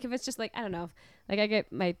thigh, like if it's just like I don't know, like I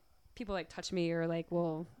get my people like touch me or like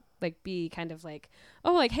will like be kind of like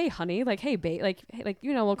oh like hey honey like hey babe like hey, like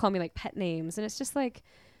you know will call me like pet names, and it's just like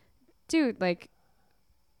dude like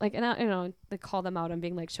and I, you know they call them out on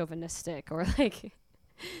being like chauvinistic or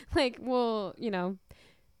like well you know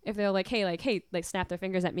if they're like hey like snap their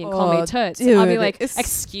fingers at me and call me Oh, toots, I'll be dude, like it's-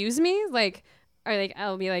 excuse me like or like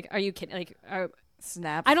I'll be like are you kidding like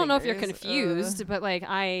Snap. I don't know if you're fingers. confused, but like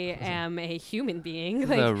I am a human being.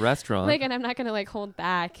 Like, the restaurant. like, and I'm not gonna like hold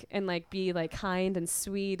back and like be like kind and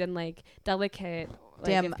sweet and like delicate. Like,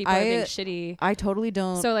 Damn, if people are being shitty. I totally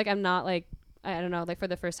don't So like I'm not like, I don't know, like for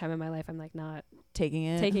the first time in my life I'm like not taking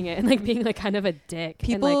it. taking it and like being like kind of a dick. And,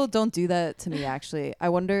 People like, don't do that to me. Actually, I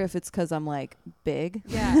wonder if it's because I'm like big.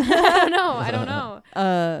 yeah. I don't know.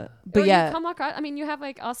 But Or yeah, you come across, I mean, you have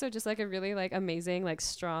like also just like a really like amazing like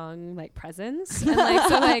strong like presence and like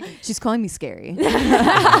so like she's calling me scary.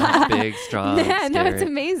 Big, strong, yeah, no, it's scary.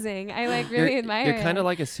 amazing. I like really admire You're kind it. of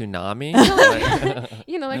like a tsunami.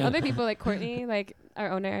 You know, like other people like Courtney, like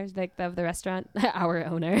our owner, like of the restaurant, our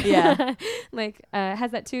owner, Yeah. like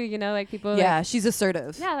has that too. You know, like people, Yeah, like, she's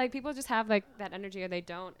assertive. yeah, like people just have like that energy or they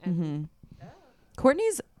don't. And Mm-hmm.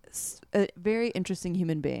 Courtney's a very interesting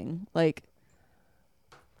human being. Like,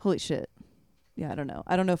 holy shit. Yeah, I don't know.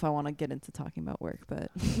 I don't know if I want to get into talking about work,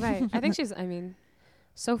 but right, I think she's. I mean,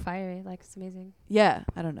 so fiery. Like it's amazing. yeah,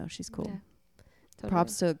 I don't know. She's cool. Yeah, totally.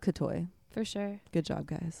 Props to Katoy. for sure. Good job,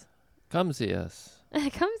 guys. Come see us.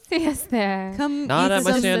 Come see us there. Come Not eat at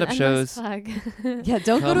my some- stand-up Endless shows. plug. Yeah,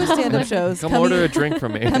 don't go to Come- stand-up shows. Come order a drink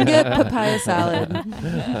from me. Come get papaya salad.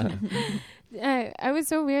 I was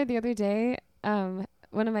so weird the other day.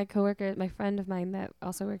 One of my coworkers, my friend of mine that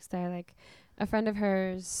also works there, like a friend of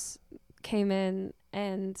hers came in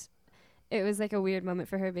and it was like a weird moment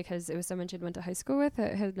for her because it was someone she'd went to high school with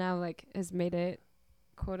that has now like has made it,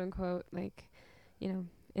 quote unquote, like, you know,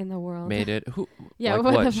 in the world. Made it. Who? Yeah, Like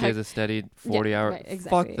what what? the She fuck? has a steady 40 hour. Right,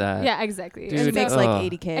 exactly. Fuck that. Yeah, exactly. Dude, She And makes so- like ugh.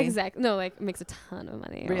 80K. Exactly. No, like makes a ton of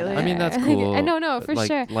money. or Really? I mean, that's whatever. cool. I know, no, for like,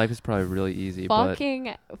 sure. Life is probably really easy,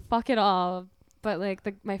 Fuck it all. But like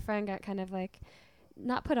my friend got kind of like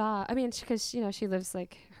not put off. I mean, because you know she lives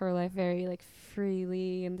like her life very like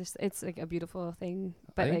freely and just it's like a beautiful thing.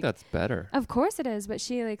 but But I think like, that's better. of course it is. But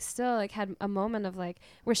she like still like had a moment of like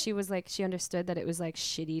where she was like she understood that it was like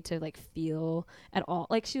shitty to like feel at all.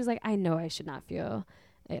 Like she was like, I know I should not feel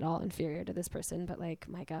at all inferior to this person, but like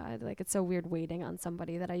my God, like it's so weird waiting on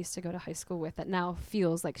somebody that I used to go to high school with that now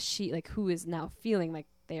feels like she like who is now feeling like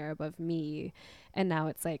they are above me, and now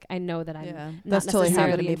it's like I know that I'm Yeah, not that's totally happened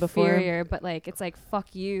to necessarily me before. inferior, but like it's like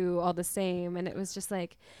fuck you all the same, and it was just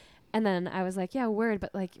like, and then I was like, yeah, word,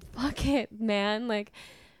 but like fuck it, man, like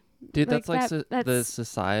Dude, that's like that- the that's-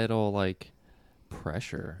 societal like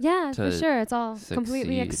pressure. yeah, for to sure, it's all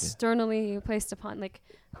completely succeed. externally placed upon like.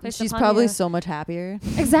 Placed She's upon probably you. so much happier.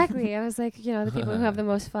 Exactly. I was like, you know, the people who have the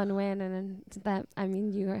most fun win, and then that I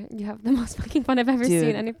mean, you have the most fucking fun I've ever Dude,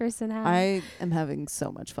 seen any person have. I am having so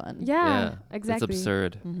much fun. yeah, exactly. It's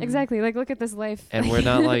absurd. Mhm. Exactly. Like, look at this life. And we're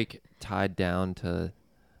not like tied down to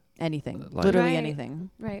Anything. Like- Literally Right. anything.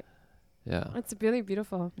 Right. yeah. It's really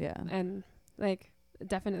beautiful, Yeah. and like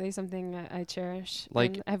definitely something I cherish.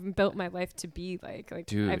 Like- and I've built my life to be like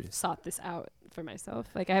Dude. I've sought this out for myself.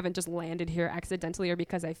 Like I haven't just landed here accidentally or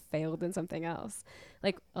because I failed in something else.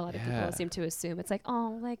 Like a lot of Yeah. people seem to assume it's like,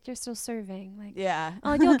 oh, like you're still serving. Like, Yeah.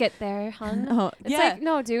 oh, you'll get there, hun. Oh, It's yeah. like,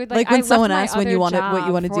 no, dude. Like I when left someone my asks when you other want what you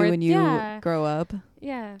job want to do for- when you yeah, grow up.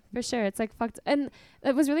 yeah, for sure. It's like fucked. And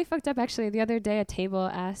it was really fucked up actually. The other day, a table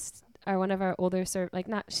asked one of our older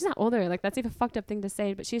she's not older. Like that's even a fucked up thing to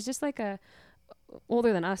say, but she's just like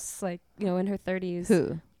older than us, like, you know, in her 30s.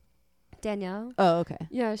 Who? Danielle. Oh, okay.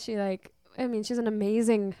 Yeah, she like. I mean, she's an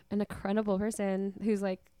amazing and incredible person who's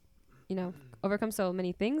like, you know, overcome so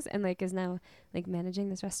many things and like is now like managing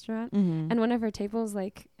this restaurant. Mm-hmm. And one of her tables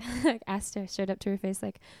like asked her straight up to her face,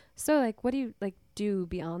 like, so like what do you like do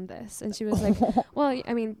beyond this? And she was like, well,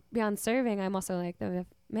 I mean, beyond serving, I'm also like the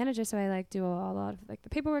manager, so I like do a lot of like the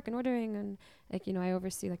paperwork and ordering, and like, you know, I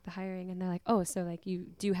oversee like the hiring. And they're like, oh, so like you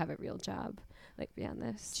do have a real job like beyond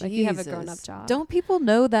this, like you have a grown up Jesus. job. Don't people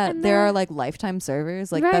know that And there they're- are like lifetime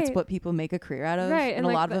servers? Like that's Right. what people make a career out of. Right, And and, a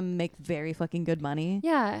like, lot of the- them make very fucking good money.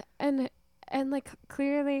 Yeah, and like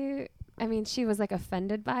clearly, I mean, she was like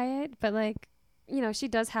offended by it, but like, you know, she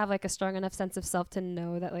does have like a strong enough sense of self to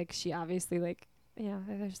know that like she obviously like, you know,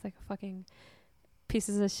 they're just like fucking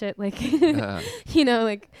pieces of shit, like you know,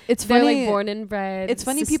 like It's they're funny. like born and bred. It's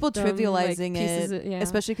funny people system, trivializing like, pieces it, of- yeah.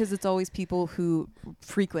 especially because it's always people who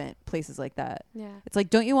frequent places like that. Yeah, It's like,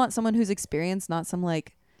 don't you want someone who's experienced, not some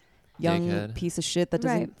like young Dickhead. piece of shit that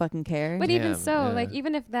doesn't Right. fucking care? but even Damn, so, yeah. like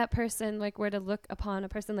even if that person like were to look upon a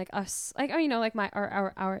person like us, like, or you know, like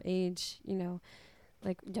our age, you know,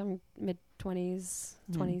 like young mid 20s,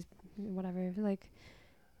 Mhm. 20s, whatever, like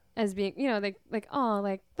as being, you know, like oh,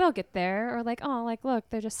 like they'll get there, or like oh, like look,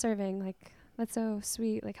 they're just serving, like that's so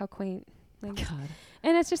sweet, like how quaint, like, God.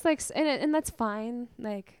 and it's just like and that's fine,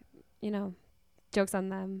 like, you know, jokes on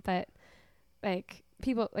them, but like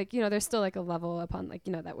people like, you know, there's still like a level upon like,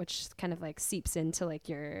 you know, that which kind of like seeps into like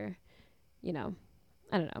your, you know,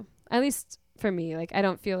 I don't know, at least for me, like I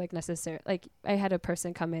don't feel like necessary, like I had a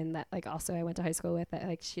person come in that like also I went to high school with, that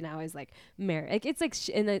like she now is like married, like it's like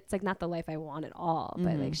and it's like not the life I want at all,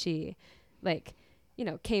 but like she like, you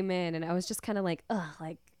know, came in and I was just kind of like, ugh,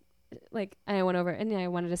 like I went over and I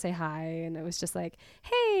wanted to say hi, and it was just like,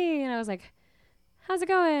 hey, and I was like, how's it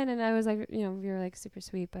going? And I was like, you know, we were like super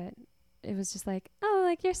sweet, but it was just like, oh,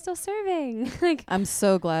 like you're still serving. Like I'm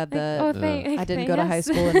so glad like, that oh, thank, I didn't go to high yes.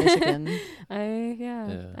 school in Michigan.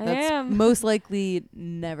 I That's am. most likely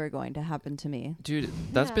never going to happen to me. Dude,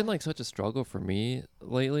 that's Yeah. been like such a struggle for me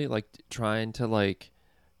lately, like trying to like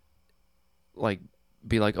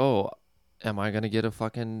be like, oh, am I gonna get a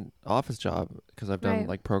fucking office job because I've done Right.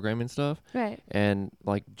 like programming stuff, Right. and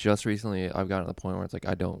like just recently I've gotten to the point where it's like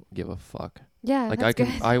I don't give a fuck. Yeah. Like that's good.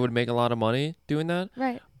 I would make a lot of money doing that,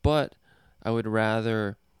 Right. but I would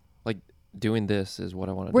rather like doing this is what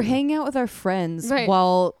I want to do. We're hanging out with our friends Right.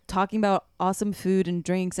 while talking about awesome food and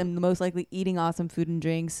drinks, and most likely eating awesome food and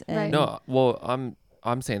drinks. And Right. No, well,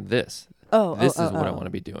 I'm saying this. oh, This oh, is what I oh. want to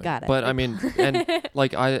be doing. Got it. But I mean, and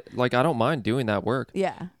I don't mind doing that work,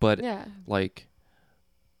 Yeah, but Yeah. like,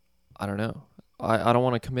 I don't know. I don't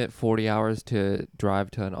want to commit 40 hours to drive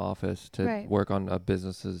to an office to Right. work on a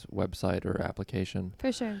business's website or application.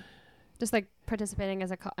 For sure. Just like participating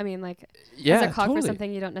as a I mean, like Yeah, as a cog totally. for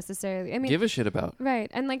something you don't necessarily. I mean, Give a shit about. right.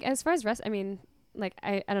 And like as far as rest, I mean, like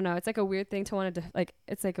I don't know. It's like a weird thing to want to like.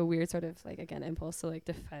 It's like a weird sort of like, again, impulse to like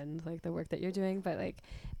defend like the work that you're doing. But like,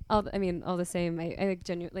 all the same, I like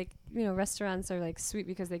genuine, like, you know, restaurants are like sweet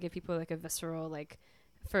because they give people like a visceral like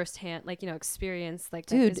firsthand, like, you know, experience, like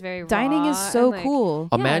that dude, is very dining raw is so and, like, cool.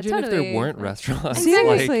 Yeah, Imagine if totally. there weren't Like- restaurants.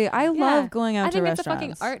 Seriously, I love Yeah. going out I to think it's a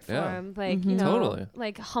restaurants. fucking art Yeah. form, like Mhm. you know, Totally.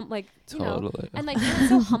 like like you Like, know, totally. and like it's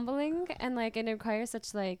so humbling, and like it requires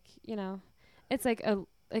such like, you know, it's like a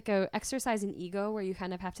exercise in ego where you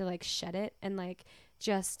kind of have to like shed it and like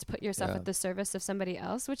just put yourself Yeah. at the service of somebody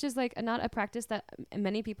else, which is like not a practice that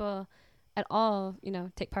many people at all, you know,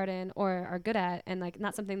 take part in or are good at, and like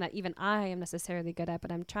not something that even I am necessarily good at, but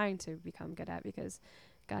I'm trying to become good at, because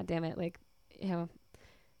god damn it, like, you know,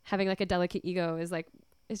 having like a delicate ego is like,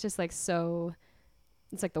 it's just like so,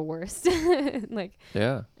 it's like the worst. Like,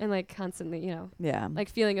 Yeah. and like constantly, you know, Yeah, like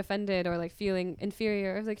feeling offended or like feeling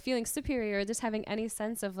inferior or like feeling superior, or just having any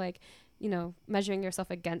sense of like, you know, measuring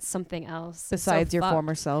yourself against something else. It's so besides your fucked.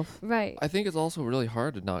 former self. Right. I think it's also really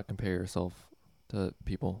hard to not compare yourself to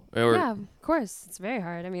people. Or Yeah, of course. It's very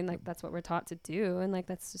hard. I mean, like that's what we're taught to do, and like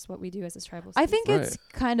that's just what we do as a tribal I species. think Right. it's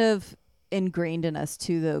kind of ingrained in us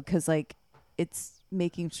too, though, because like it's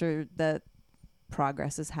making sure that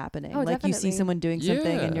progress is happening. Oh, like you see definitely. someone doing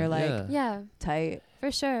something and you're like yeah. Yeah, tight.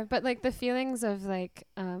 for sure. But like the feelings of like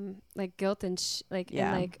guilt and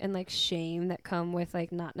Yeah. and like shame that come with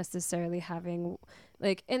like not necessarily having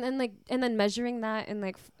like and then measuring that in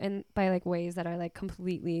like and by like ways that are like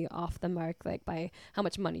completely off the mark, like by how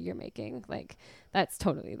much money you're making, like that's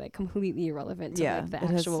totally like completely irrelevant to like the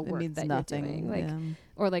actual work that you're doing, like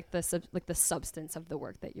or like the substance of the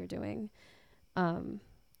work that you're doing.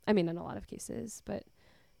 I mean, in a lot of cases, but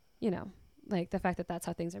you know, like the fact that that's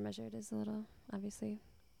how things are measured is a little, obviously,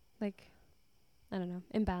 like, I don't know,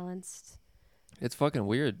 imbalanced. It's fucking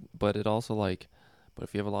weird, but it also like, but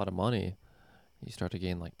if you have a lot of money, you start to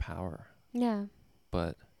gain like power. Yeah.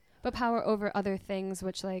 But But power over other things,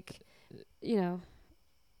 which like, you know,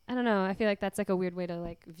 I don't know. I feel like that's like a weird way to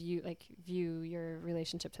like view your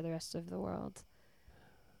relationship to the rest of the world.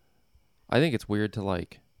 I think it's weird to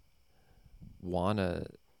like wanna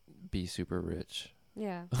be super rich.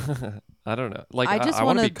 Yeah. I don't know. Like I just I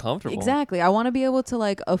want to wanna- be comfortable. Exactly. I want to be able to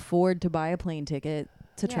like afford to buy a plane ticket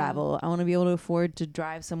to Yeah. travel. I want to be able to afford to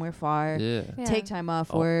drive somewhere far, Yeah. Yeah. take time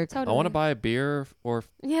off Oh, work. Totally. I want to buy a beer or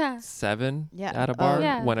Yeah. 7 Yeah. at a Oh, bar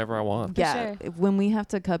yeah. whenever I want. For Yeah, sure. when we have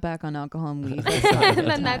to cut back on alcohol and weed, that's not a good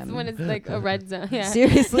Then that's time. when it's like a red zone. Yeah.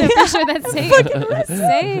 Seriously. Yeah, for sure. That's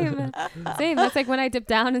same. Same. That's like when I dip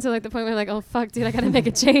down into like the point where like, oh fuck, dude, I gotta make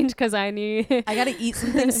a change because I need. I gotta eat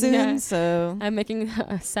something soon, Yeah. so. I'm making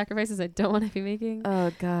sacrifices I don't want to be making.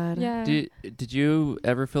 Oh God. Yeah. Did you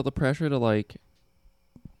ever feel the pressure to like?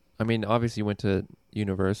 I mean, obviously you went to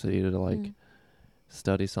university to like Mm.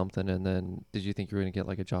 study something, and then did you think you were gonna get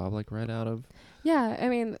like a job like right out of? Yeah, I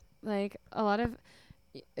mean, like a lot of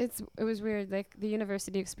it was weird, like the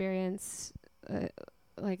university experience,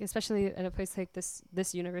 like especially at a place like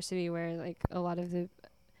this university where like a lot of the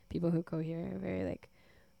people who go here are very like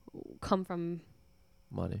come from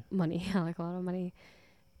Money. money, like a lot of money,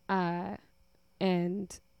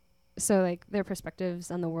 and so like their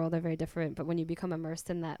perspectives on the world are very different, but when you become immersed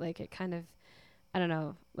in that, like it kind of, I don't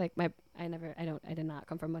know, like I did not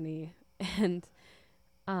come from money. And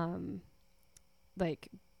like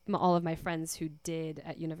all of my friends who did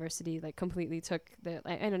at university like completely took the,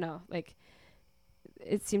 I don't know, like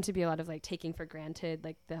it seemed to be a lot of like taking for granted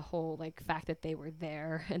like the whole like fact that they were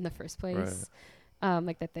there in the first place.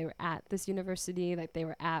 Like that they were at this university, like they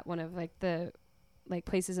were at one of like the like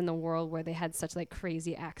places in the world where they had such like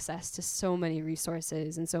crazy access to so many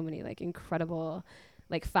resources and so many like incredible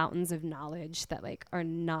like fountains of knowledge that like are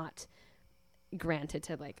not granted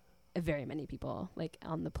to like very many people like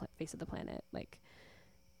on the face of the planet. Like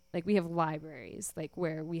we have libraries like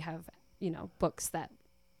where we have, you know, books that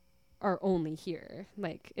are only here.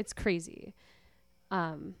 Like it's crazy.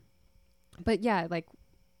 But yeah, like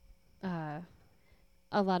a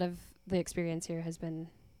lot of the experience here has been,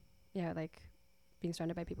 yeah, like being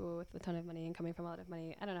surrounded by people with a ton of money and coming from a lot of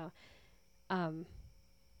money. I don't know.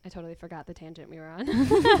 I totally forgot the tangent we were on.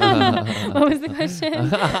 What was the question?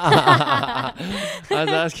 I was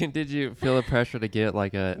asking, did you feel the pressure to get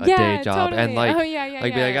like a day job totally. and like, be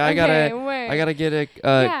like, I gotta get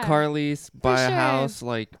a car lease, buy a sure. house,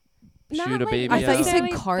 like Not shoot a like baby I thought you out. said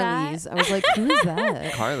necessarily Carly's. I was like, who is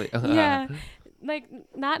that? Carly. Yeah, like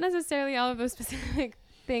not necessarily all of those specific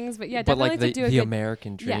things, but yeah, but definitely like to do a the good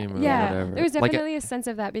American dream or yeah. whatever. There was Like definitely a sense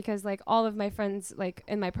of that because like all of my friends like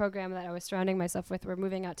in my program that I was surrounding myself with were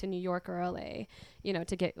moving out to New York or LA, you know,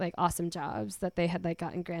 to get like awesome jobs that they had like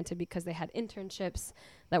gotten granted because they had internships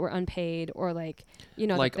that were unpaid or like, you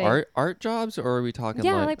know, like that art jobs, or are we talking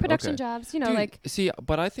like production okay. jobs, you know, Dude, like see,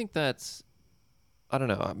 but I think that's, I don't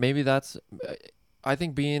know, maybe that's, I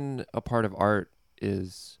think being a part of art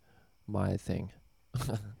is my thing.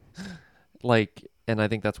 Like, and I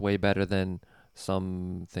think that's way better than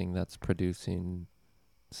something that's producing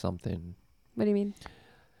something. what do you mean?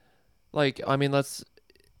 Like, I'm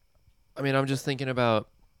just thinking about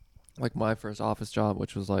like my first office job,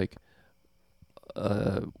 which was like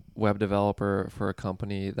a web developer for a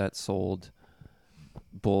company that sold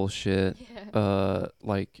bullshit,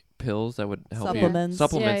 like pills that would help Supplements. you,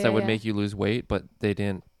 supplements Yeah, that would yeah. make you lose weight, but they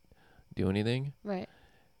didn't do anything. Right.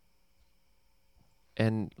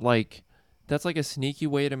 And like, that's like a sneaky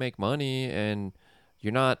way to make money, and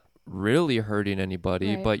you're not really hurting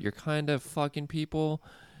anybody, Right. but you're kind of fucking people.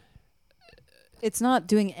 It's not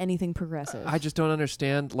doing anything progressive. I just don't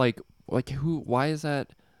understand, like why is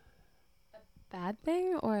that? Bad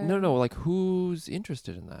thing or No, like who's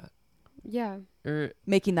interested in that? Yeah. Or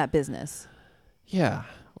making that business. yeah,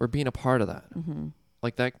 or being a part of that. Mm-hmm.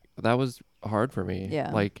 Like that was hard for me.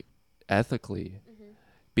 Yeah. Like ethically,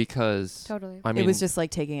 because Totally. I mean, it was just like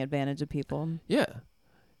taking advantage of people. yeah.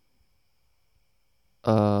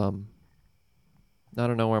 I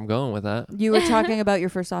don't know where I'm going with that. You were talking about your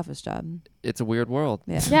first office job. It's a weird world.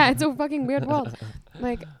 Yeah. Yeah, it's a fucking weird world.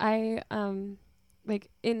 Like I like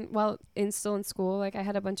still in school, like I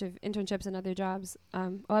had a bunch of internships and other jobs. A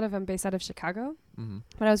lot of them based out of Chicago. Mm-hmm.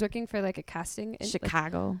 But I was working for like a casting in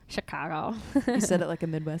Chicago. Chicago. You said it like a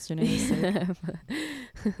Midwesterner.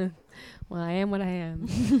 Well, I am what I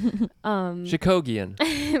am. Chicagoan.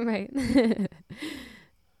 Right.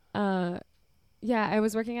 Yeah, I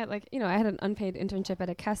was working at like, you know, I had an unpaid internship at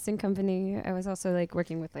a casting company. I was also like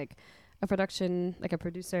working with like a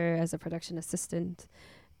producer as a production assistant.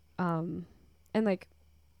 And like,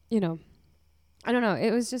 you know, I don't know. It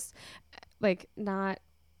was just like not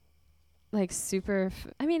like super,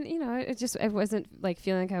 I mean, you know, I wasn't like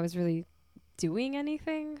feeling like I was really doing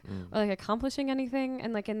anything or like accomplishing anything.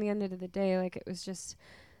 And like in the end of the day, like it was just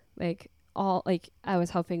like all like I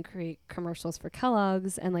was helping create commercials for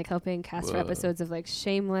Kellogg's and like helping cast for episodes of like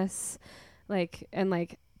Shameless, like, and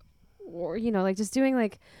like, or, you know, like just doing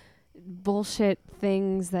like bullshit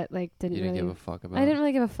things that like You didn't give a fuck about. I didn't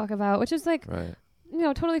really give a fuck about, which is like, Right. you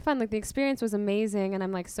know, totally fun. Like the experience was amazing and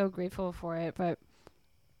I'm like so grateful for it, but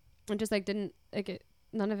it just like didn't like it,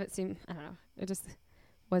 none of it seemed, I don't know, it just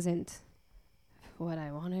wasn't what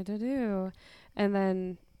I wanted to do. And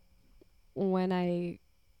then when I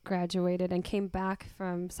graduated and came back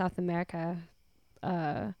from South America,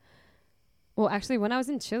 well, actually, when I was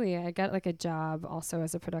in Chile, I got like a job also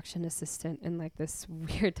as a production assistant in like this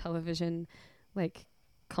weird television, like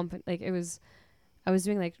company. Like I was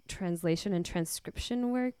doing like translation and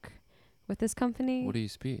transcription work with this company. What do you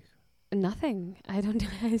speak? Nothing. I don't know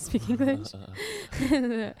how to speak English.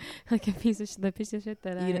 Like the piece of shit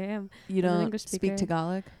that I am. You I'm an don't English speak speaker.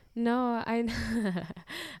 Tagalog? No, I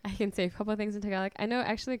can say a couple of things in Tagalog. I know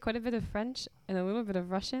actually quite a bit of French and a little bit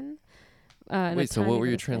of Russian. Wait, so what were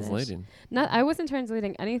you translating? I wasn't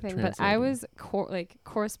translating anything, but I was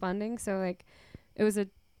corresponding. So like, it was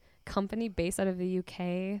company based out of the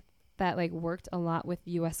UK that like worked a lot with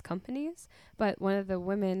US companies, but one of the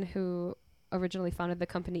women who originally founded the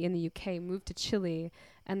company in the UK moved to Chile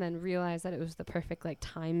and then realized that it was the perfect like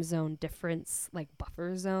time zone difference, like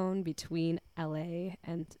buffer zone between LA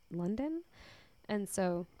and London, and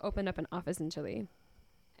so opened up an office in Chile,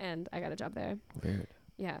 and I got a job there. Weird.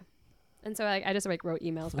 Yeah. And so I just like wrote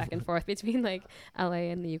emails back and forth between like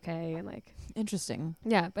LA and the UK and like Interesting.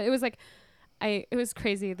 yeah, but it was like it was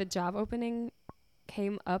crazy. The job opening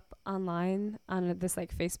came up online on this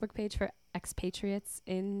like Facebook page for expatriates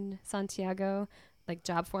in Santiago, like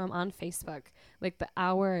job forum on Facebook. Like the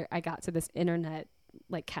hour I got to this internet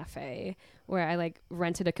like cafe where I like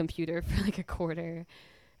rented a computer for like a quarter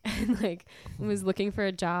and like was looking for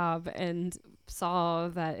a job and saw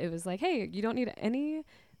that it was like, hey, you don't need any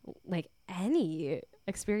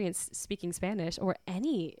experience speaking Spanish or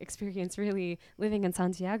any experience really living in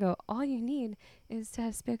Santiago. All you need is to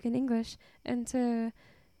have spoken English and to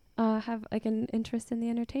have like an interest in the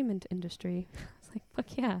entertainment industry. It's like,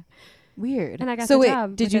 fuck yeah. Weird. And I got so the wait,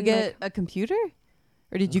 job did you within, get a computer?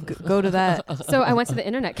 Or did you go to that? So I went to the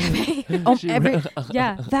internet cafe.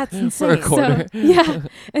 Yeah. That's For a insane. quarter. So, yeah.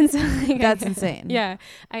 And so like, That's insane. Yeah.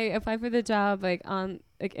 I applied for the job like on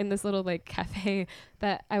like in this little like cafe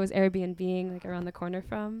that I was Airbnb-ing like around the corner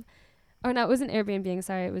from. Oh no, it wasn't Airbnb,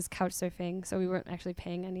 sorry, it was couch surfing, so we weren't actually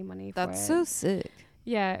paying any money for it. That's so sick.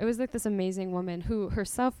 Yeah, it was like this amazing woman who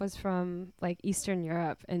herself was from like Eastern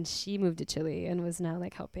Europe, and she moved to Chile and was now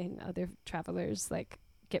like helping other travelers like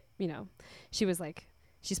get, you know, she was like,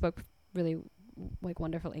 she spoke really like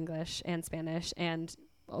wonderful English and Spanish and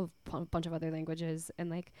a bunch of other languages, and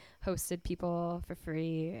like hosted people for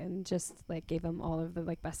free and just like gave them all of the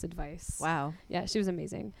like best advice. Wow. Yeah, she was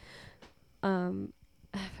amazing.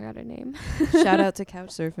 I forgot her name. Shout out to couch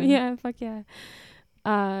surfing. Yeah, fuck yeah.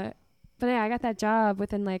 But yeah, I got that job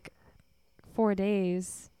within like 4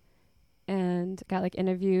 days and got like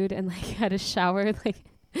interviewed and like had a shower like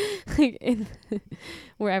like in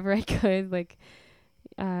wherever I could. Like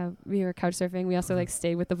we were couch surfing. We also like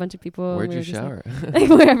stayed with a bunch of people. Where'd we you were just, shower?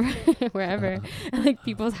 Like wherever. And, like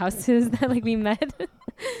people's houses that like we met.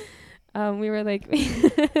 We were like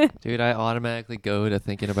Dude, I automatically go to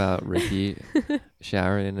thinking about Ricky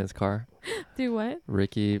showering in his car. do what?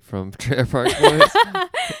 Ricky from Trailer Park Boys.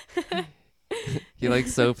 He like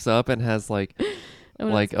soaps up and has like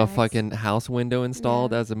a fucking house window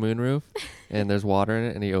installed as a moonroof, and there's water in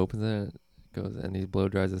it, and he opens it, goes and he blow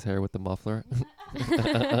dries his hair with the muffler.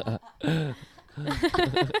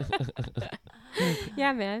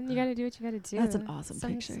 Yeah, man, you gotta do what you gotta do. That's an awesome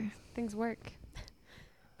Some picture. Things work.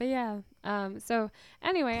 But yeah, so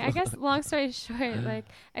anyway, I guess long story short, like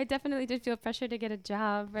I definitely did feel pressure to get a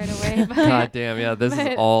job right away. But God damn, yeah, this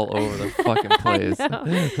is all over the fucking place.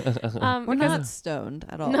 We're not stoned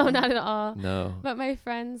at all. No, not at all. No. But my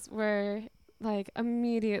friends were like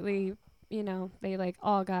immediately, you know, they like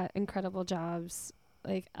all got incredible jobs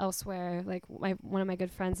like elsewhere. Like one of my good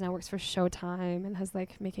friends now works for Showtime and has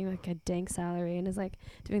like making like a dank salary and is like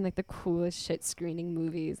doing like the coolest shit, screening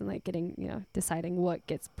movies and like getting, you know, deciding what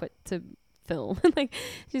gets put to film. Like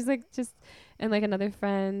she's like just, and like another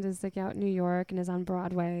friend is like out in New York and is on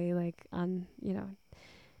Broadway, like on, you know,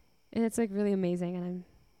 and it's like really amazing. And I'm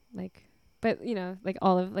like, but you know, like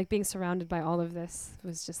all of like being surrounded by all of this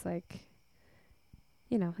was just like,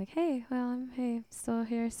 you know, like, hey, well, I'm still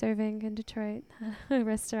here serving in Detroit, a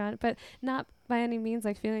restaurant, but not by any means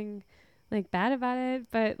like feeling like bad about it,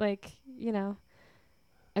 but like, you know,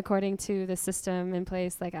 according to the system in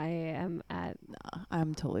place, like I am at. No,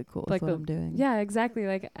 I'm totally cool like with what I'm doing. Yeah, exactly.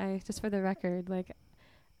 Like just for the record, like,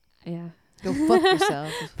 yeah. Go fuck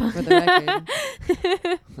yourself for the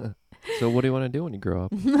record. So what do you want to do when you grow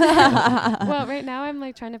up? Well, right now I'm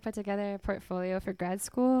like trying to put together a portfolio for grad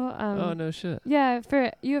school. Oh, no shit. Yeah,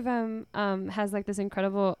 for U of M has like this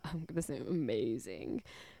incredible, this amazing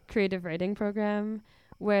creative writing program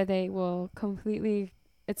where they will completely.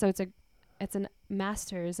 It's a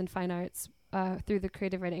master's in fine arts through the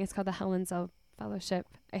creative writing. It's called the Helen Zell Fellowship,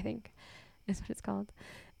 I think, is what it's called,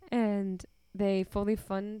 and they fully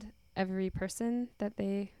fund every person that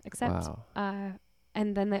they accept. Wow.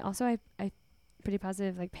 And then they also, I pretty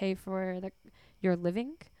positive, like pay for your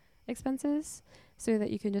living expenses so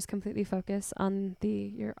that you can just completely focus on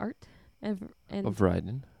your art and Of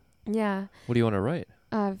writing? Yeah. What do you want to write?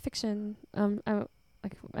 Fiction. I mean,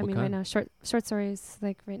 kind? right now, short stories,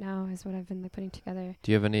 like right now is what I've been like putting together.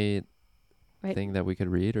 Do you have anything that we could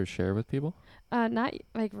read or share with people? Not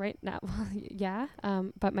like right now. Well, yeah.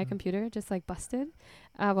 But my computer just like busted.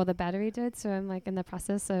 Well, the battery did. So I'm like in the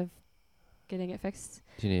process of getting it fixed.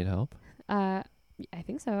 Do you need help? I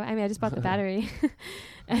think so. I mean, I just bought the battery,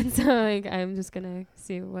 and so like I'm just gonna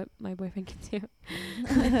see what my boyfriend can do.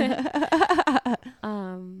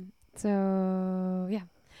 So yeah.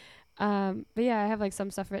 But yeah, I have like some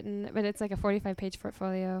stuff written, but it's like a 45-page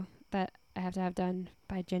portfolio that I have to have done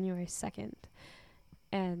by January 2nd.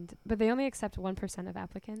 But they only accept 1% of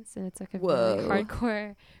applicants, and it's like a really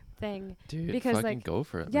hardcore thing. Dude, because fucking like go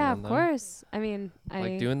for it. yeah, man, of though. course. I mean,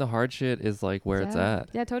 Like doing the hard shit is like where it's at.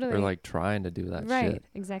 Yeah, totally. Or like trying to do that right, shit.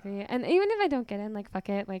 exactly. And even if I don't get in, like fuck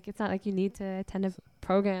it. Like it's not like you need to attend a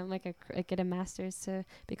program, like get a master's to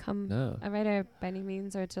become a writer by any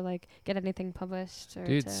means, or to like get anything published. Or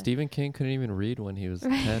Dude, Stephen King couldn't even read when he was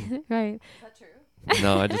 10. Right. Is that true?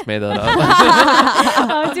 No, I just made that up.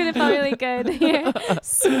 Oh, dude, it felt really good. Yeah.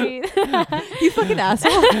 Sweet. You fucking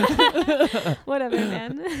asshole. Whatever,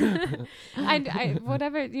 man. I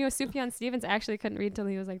whatever. You know, Sufjan Stevens actually couldn't read till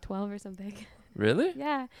he was like 12 or something. Really?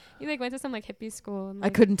 Yeah, he like went to some like hippie school. And, I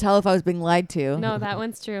like, couldn't tell if I was being lied to. No, that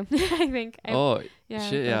one's true. I think.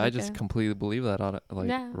 Shit, yeah, I just completely believe that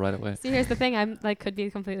right away. See, here's the thing. I'm like could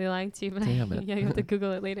be completely lying to you, but Damn it. yeah, you have to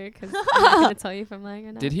Google it later because I'm not gonna tell you if I'm lying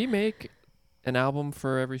or not. Did he make an album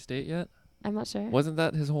for every state yet? I'm not sure. Wasn't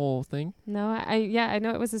that his whole thing? No, I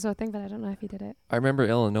know it was his whole thing, but I don't know if he did it. I remember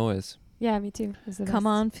Illinois. Yeah, me too. Come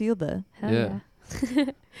on, feel the. Hell yeah.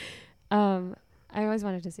 I always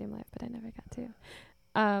wanted to see him live, but I never got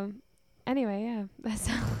to. Anyway, yeah. That's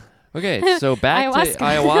Okay, so back to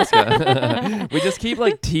ayahuasca. We just keep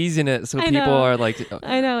like teasing it so people are like,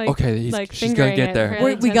 I know, like, okay, like she's gonna get there.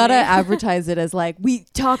 We gotta advertise it as like we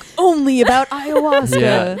talk only about ayahuasca.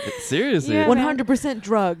 Yeah, seriously. Yeah, 100%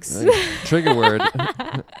 drugs. Trigger word.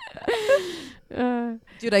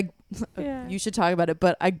 Dude, yeah. you should talk about it,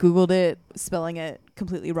 but I Googled it, spelling it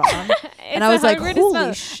completely wrong. And I was like,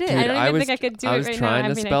 holy shit. Dude, I don't even think I could do it right now. I was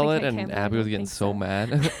trying to spell it, I and Abby was getting so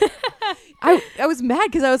mad. I was mad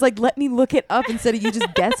because I was like, let me look it up instead of you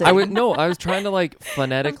just guessing. I was trying to like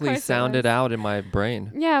phonetically sound it out in my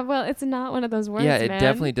brain. Yeah, well, it's not one of those words. Yeah, it man.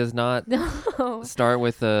 definitely does not start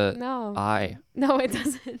with a I. No, it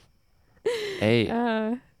doesn't.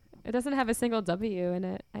 A. It doesn't have a single W in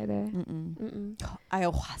it either.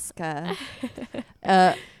 Ayahuasca.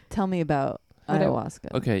 Tell me about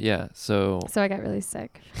ayahuasca. Okay, yeah. So I got really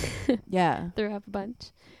sick. Yeah. Threw up a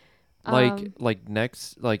bunch. Like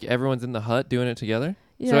everyone's in the hut doing it together.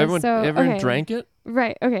 Yeah, so everyone drank it.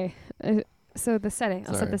 Right. Okay. So the setting.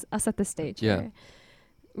 I'll set the stage. Yeah. Here.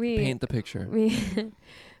 We paint the picture.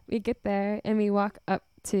 We get there and we walk up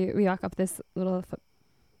this little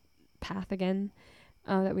path again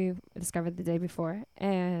that we discovered the day before,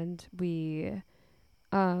 and we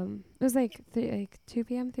it was like 2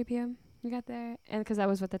 p.m. 3 p.m. we got there, and because that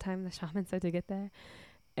was what the time the shaman said to get there,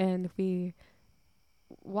 and we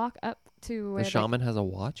walk up to where the shaman has a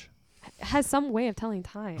watch. Has some way of telling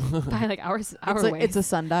time by like hours. It's a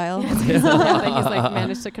sundial. Yeah, it's a sundial that he's like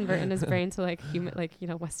managed to convert in his brain to like human, like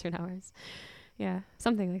Western hours. Yeah,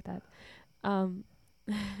 something like that.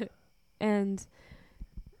 And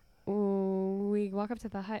we walk up to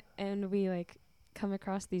the hut and we like come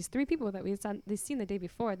across these 3 people that we've seen the day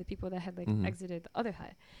before, the people that had like exited the other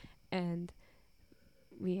hut, and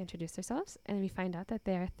we introduce ourselves and we find out that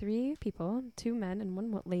there are 3 people, 2 men and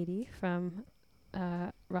 1 lady from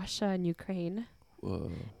Russia and Ukraine.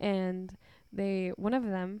 Whoa. And one of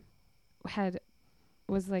them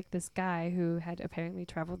was like this guy who had apparently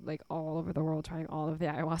traveled like all over the world trying all of the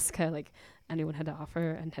ayahuasca like anyone had to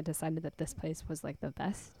offer, and had decided that this place was like the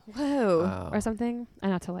best. Whoa. Wow. Or something.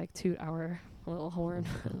 And not to like toot our little horn.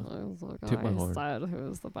 I was like, Toot my horn. Said who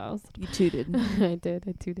was the best. You tooted. I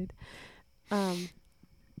tooted.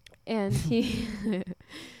 And he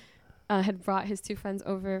had brought his 2 friends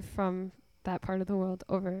over from that part of the world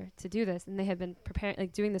over to do this, and they had been preparing,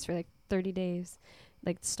 like doing this for like 30 days,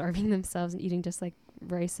 like starving themselves and eating just like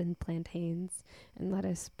rice and plantains and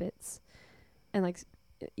lettuce bits, and like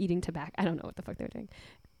eating tobacco. I don't know what the fuck they were doing,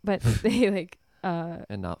 but they like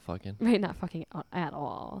and not fucking. Right, not fucking at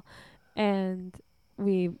all. And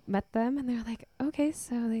we met them, and they were like, okay,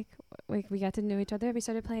 so like we got to know each other. We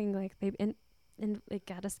started playing like and like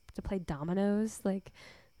got us to play dominoes, like,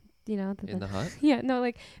 you know, in the hut. Yeah, no,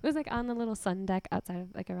 like it was like on the little sun deck outside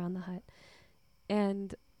of like around the hut,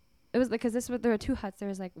 and it was like, because there were 2 huts. There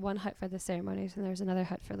was like 1 hut for the ceremonies, and there was another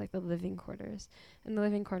hut for like the living quarters, and the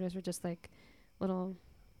living quarters were just like little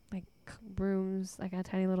like rooms, like a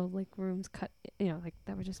tiny little like rooms cut, you know, like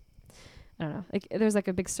that were just, I don't know, like there was like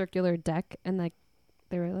a big circular deck, and like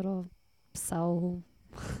there were little cell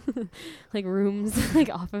like rooms like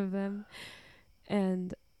off of them,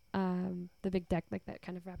 and the big deck like that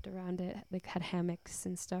kind of wrapped around it like had hammocks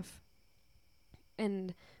and stuff,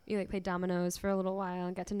 and we like played dominoes for a little while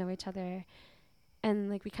and got to know each other. And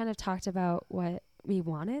like we kind of talked about what we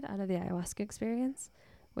wanted out of the ayahuasca experience,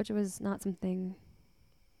 which was not something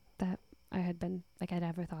that I'd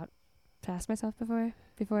ever thought to ask myself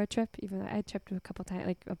before a trip. Even though I tripped a couple times,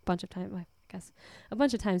 like a bunch of times, I guess a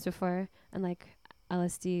bunch of times before, and like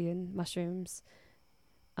LSD and mushrooms,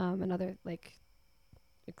 and other like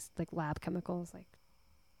lab chemicals like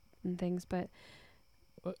and things, but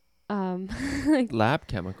What? like Lab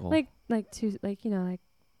chemical. like 2C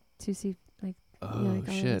like oh like all of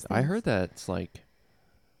shit! those I things. heard that's like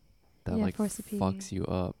that Yeah, like 4CP. fucks you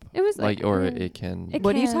up. It was Like or yeah, it can it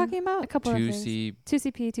What are you can. talking a about? couple of things. 2C.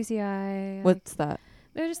 2CP, 2CI. like, What's that?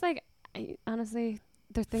 they're just like honestly,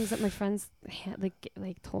 they're things that my friends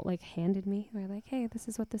handed me. They're like, hey, this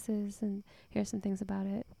is what this is, and here's some things about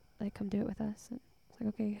it. Like, come do it with us. And it's like,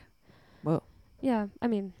 okay. Whoa. Yeah, I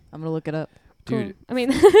mean, I'm gonna look it up. Dude, cool. I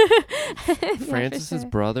mean, Francis's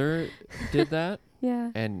brother did that,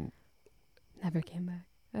 Yeah. and Never came back.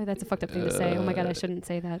 That's a fucked up thing to say. Oh my god, I shouldn't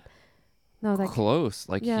say that. No, like close.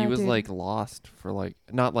 Like yeah, he was dude. like lost for like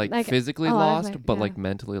not like, Like, physically a lot of lost, my- but yeah. like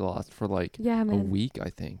mentally lost for like yeah, a man. week, I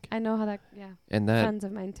think. I know how that. Yeah, And that friends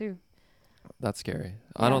of mine too. that's scary.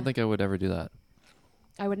 I don't Yeah. think I would ever do that.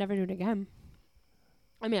 I would never do it again.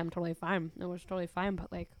 I mean, I'm totally fine. It was totally fine,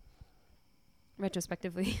 but like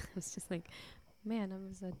retrospectively, I was just like, man, I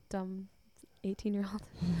was a dumb 18-year-old.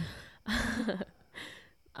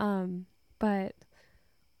 But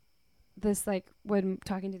this like when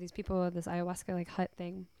talking to these people, this ayahuasca like hut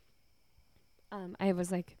thing, I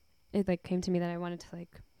was like, it like came to me that I wanted to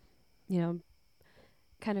like,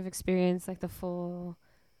 kind of experience like the full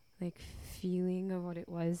like feeling of what it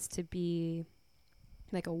was to be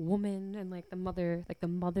like a woman and like the mother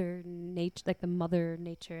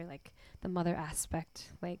nature, like the mother aspect,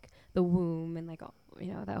 like the womb and like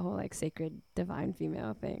that whole like sacred divine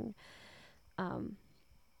female thing.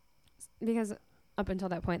 Because up until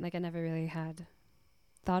that point, like I never really had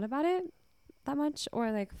thought about it that much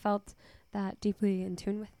or like felt that deeply in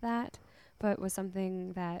tune with that, but was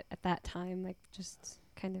something that at that time like just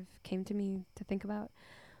kind of came to me to think about.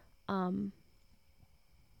 And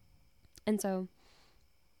so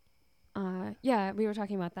yeah, we were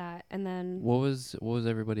talking about that, and then What was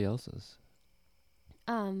everybody else's?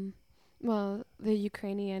 well, the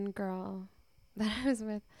Ukrainian girl that I was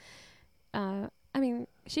with, I mean,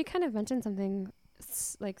 she kind of mentioned something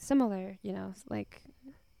like similar, like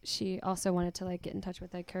she also wanted to like get in touch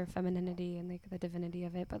with like her femininity and like the divinity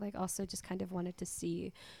of it, but like also just kind of wanted to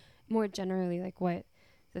see more generally like what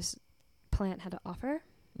this plant had to offer,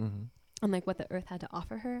 Mm-hmm. and like what the earth had to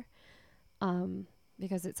offer her,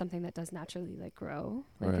 because it's something that does naturally like grow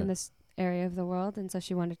like Right. in this area of the world, and so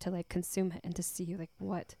she wanted to like consume it and to see like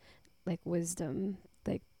what like wisdom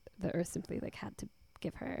like the earth simply like had to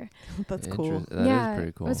give her. That's cool. That yeah, is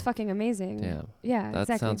pretty cool. it was fucking amazing. Damn. Yeah, That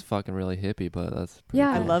exactly. sounds fucking really hippie, but that's pretty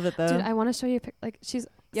Yeah. I cool. love it though. Dude, I want to show you a pic. Like she's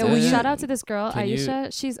Yeah, will you- shout out to this girl can you-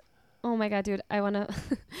 Aisha. She's oh my god, dude, I want to.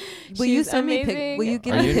 Will you send me will you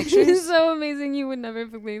give Are me you- pictures? She's so amazing. You would never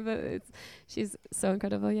believe that. She's so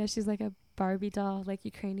incredible. Yeah, she's like a Barbie doll, like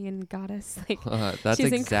Ukrainian goddess. Like That's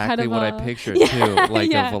she's exactly what I incredible. pictured Yeah, too. Like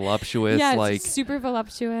yeah. a voluptuous, yeah, like it's super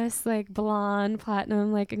voluptuous, like blonde,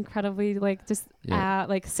 platinum, like incredibly, like just Yeah.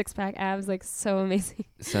 like 6-pack abs, like so amazing.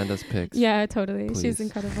 send us pics. Yeah, totally. She's Please.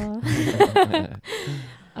 incredible.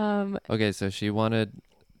 Okay, so she wanted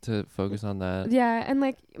to focus on that. Yeah, and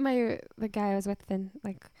like the guy I was with, Finn,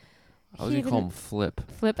 like I was he gonna call him didn't Flip.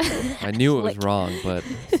 flip. I knew it was Flick. wrong, but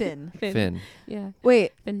Finn. Finn. Yeah,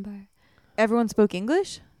 Wait, Finn Bar. everyone spoke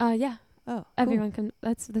English? Yeah. Oh, cool. Everyone can.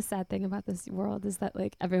 That's the sad thing about this world is that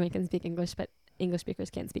like everyone can speak English, but English speakers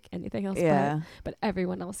can't speak anything else. Yeah. But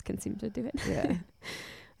everyone else can seem to do it. Yeah.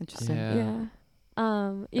 Interesting. Yeah. Yeah.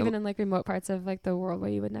 Even in like remote parts of like the world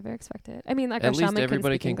where you would never expect it. I mean, like At our least shaman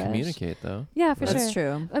everybody can can speak English. communicate, though. Yeah, for That's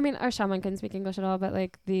sure. true. I mean, our shaman couldn't speak English at all, but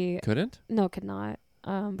like Couldn't? no, could not.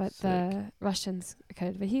 But Sick. the Russians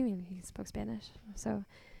could. But he spoke Spanish, so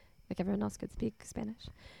like everyone else could speak Spanish,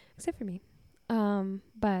 except for me.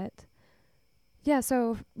 But yeah,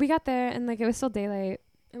 so we got there and like it was still daylight,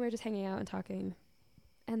 and we were just hanging out and talking,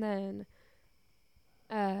 and then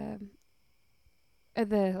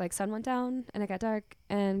the like sun went down and it got dark,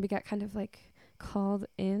 and we got kind of like called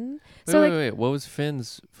in. Wait. What was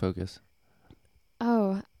Finn's focus?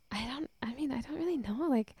 Oh, I don't really know.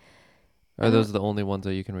 Like, Are those the only ones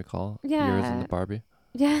that you can recall? Yeah. Yours and the Barbie?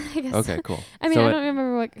 yeah, I guess. Okay, cool. I mean, So I it- don't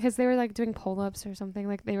remember what, because they were like doing pull-ups or something.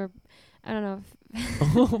 Like they were, I don't know.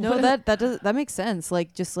 No, that makes sense.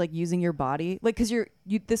 Like just like using your body, like because you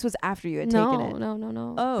this was after you had taken it.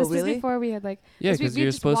 No. Oh, this really? was before we had like. Yeah, 'cause because we you're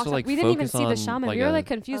just supposed walked to up. like We didn't even focus see the on, shaman. like We were a- like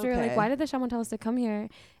confused. We were like, Okay. why did the shaman tell us to come here?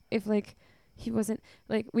 If like he wasn't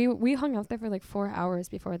like we hung out there for like 4 hours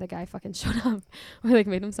before the guy fucking showed up. We like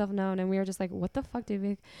made himself known, and we were just like, what the fuck did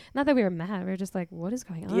we? Not that we were mad. We were just like, what is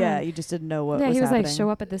going on? Yeah, you just didn't know what yeah, was he was happening. like, show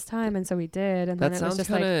up at this time, and so we did, and That then it was sounds just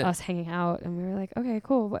like kinda- us hanging out, and we were like, okay,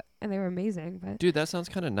 cool, and they were amazing, but Dude, that sounds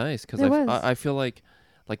kind of nice because It was. I feel like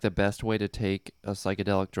the best way to take a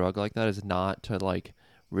psychedelic drug like that is not to like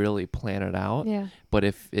really plan it out, yeah, but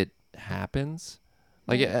if it happens,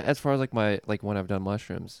 like Yeah. as far as like my like when I've done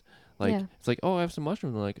mushrooms, like Yeah. it's like, oh, I have some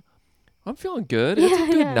mushrooms, and like I'm feeling good. It's a Yeah,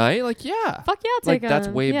 good yeah. night. Like yeah, fuck yeah, I'll like take that's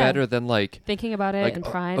 'em. way Yeah. better than like Thinking about it like and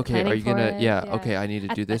okay, planning are you for gonna it. okay, I need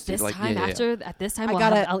to do this. At this like time, yeah, at this time,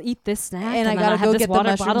 I I'll eat this snack, and I then gotta I'll have go this get the water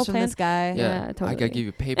mushrooms bottle from plan. this guy. Yeah, I totally. gotta give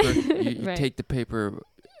you paper. You Right. take the paper.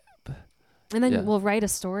 And then Yeah. we'll write a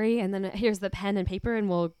story, and then here's the pen and paper, and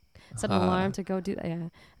we'll set an alarm to go do that. Yeah,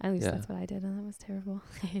 at least Yeah. that's what I did, and that was terrible.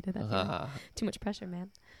 I hated that. feeling. Uh, Too much pressure, man.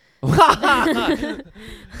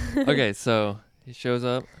 okay, so he shows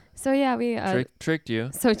up, So yeah, we tricked you.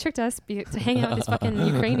 so he tricked us to hang out with these fucking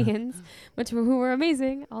Ukrainians, who were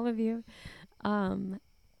amazing, all of you.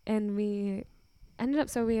 And we ended up,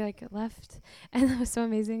 so we like left, and it was so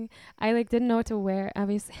amazing. I like didn't know what to wear.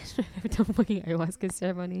 Obviously, I don't fucking ayahuasca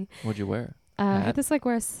ceremony. What'd you wear? I Hat? just like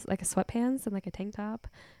wear like a sweatpants and like a tank top,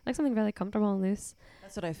 like something really comfortable and loose.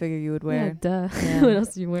 That's what I figured you would Yeah, wear. duh. Yeah. What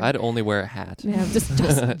else do you wear? I'd only wear a hat. yeah, just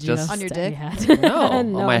Just- On your a dick? hat. No,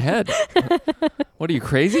 on No. my head. What are you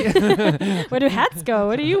crazy? Where do hats go?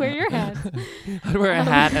 Where do you wear your hats? I'd wear a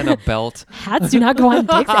hat and a belt. Hats do not go on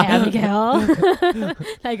dicks, Abigail.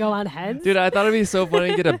 They go on heads. Dude, I thought it'd be so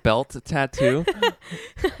funny to get a belt tattoo.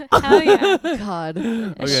 Hell yeah. God.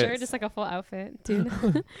 A Okay. shirt, just like a full outfit, dude.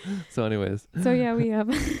 So anyways. So yeah, we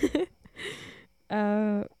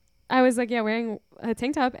I was like, yeah, wearing a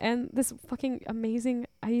tank top and this fucking amazing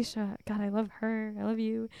Aisha. God, I love her. I love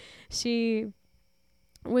you. She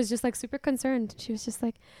was just like super concerned. She was just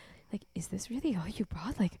like, is this really all you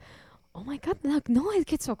brought? Like, oh my God, like, no, it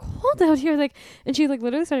gets so cold out here. Like, and she like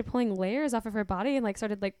literally started pulling layers off of her body and like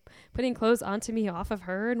started like putting clothes onto me off of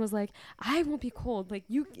her and was like, I won't be cold. Like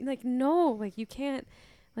you, like, no, like you can't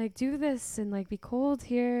like do this and like be cold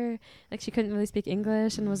here. Like she couldn't really speak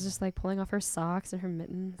English and was just like pulling off her socks and her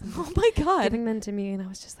mittens and Oh my God. giving them to me, and I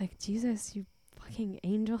was just like, Jesus, you fucking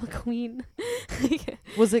angel queen. Like,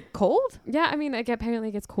 Was it cold? yeah, I mean, like apparently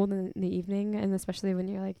it gets cold in the evening, and especially when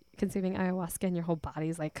you're like consuming ayahuasca and your whole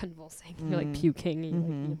body's like convulsing, you're like puking, and you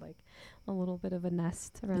like need like a little bit of a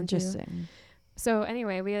nest around you. Interesting. So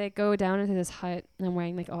anyway, we like go down into this hut, and I'm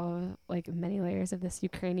wearing like all like many layers of this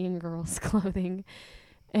Ukrainian girl's clothing,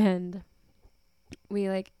 and we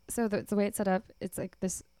like, so the way it's set up, it's like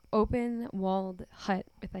this open walled hut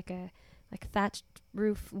with like a thatched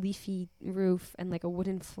roof, leafy roof, and like a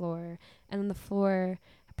wooden floor, and then the floor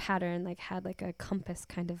pattern like had like a compass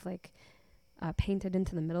kind of like painted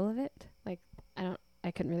into the middle of it. Like I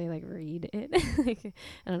couldn't really like read it. Like,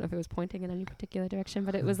 I don't know if it was pointing in any particular direction,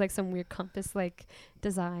 but it was like some weird compass like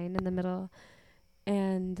design in the middle,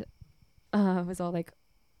 and it was all like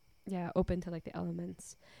open to like the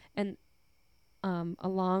elements, and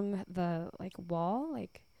along the like wall,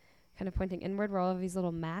 like kind of pointing inward, were all of these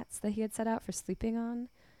little mats that he had set out for sleeping on,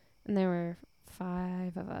 and there were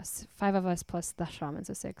five of us plus the shaman,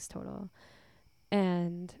 so 6 total,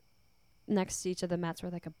 and next to each of the mats were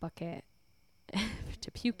like a bucket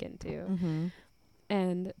to puke into. Mm-hmm.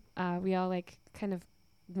 And we all like kind of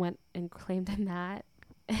went and claimed a mat,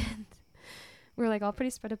 and we were like all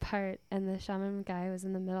pretty spread apart, and the shaman guy was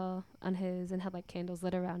in the middle on his and had like candles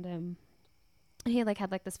lit around him, and he like had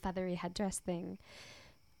like this feathery headdress thing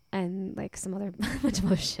and like some other bunch of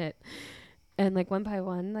other shit, and like one by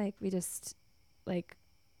one, like we just like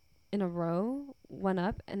in a row went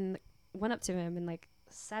up to him and like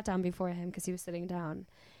sat down before him because he was sitting down,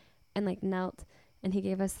 and like knelt, and he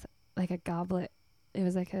gave us like a goblet. It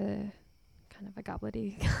was like a kind of a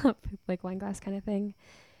goblet-y cup, like wine glass kind of thing,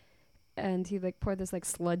 and he like poured this like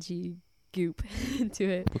sludgy goop into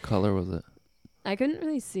it. What color was it? I couldn't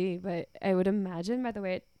really see, but I would imagine by the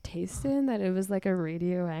way it tasted that it was like a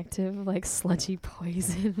radioactive, like sludgy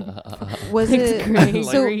poison. Was Like it gray,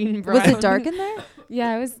 so? green, Was brown. it dark in there?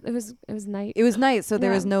 Yeah, it was night. It was night, so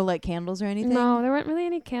there Yeah. was no like candles or anything. No, there weren't really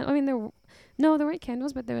any candles. I mean, there weren't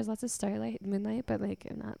candles, but there was lots of starlight, moonlight, but like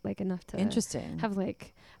not like enough to Interesting. have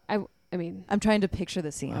like I mean, I'm trying to picture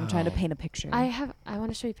the scene. I'm trying to Wow. paint a picture. I want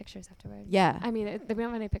to show you pictures afterwards. Yeah. I mean, we don't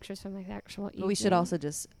have any pictures from like the actual But we should evening. also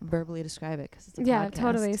just verbally describe it because it's a Yeah, podcast.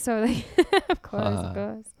 totally. So like, of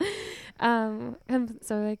course. And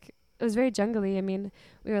so like, it was very jungly. I mean,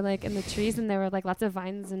 we were like in the trees, and there were like lots of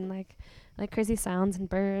vines and like crazy sounds and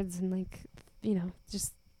birds and like, you know,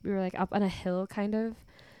 just we were like up on a hill kind of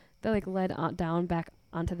that like led down back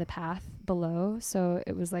onto the path below. So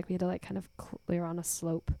it was like we had to like kind of we were on a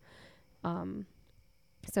slope.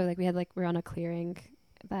 So like we were on a clearing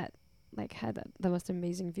that like had the most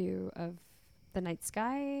amazing view of the night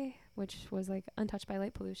sky, which was like untouched by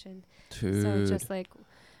light pollution. Dude, So just like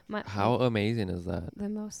how amazing is that? the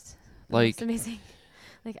most Like, amazing,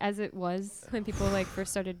 like as it was when people like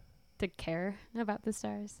first started to care about the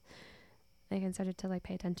stars, like and started to like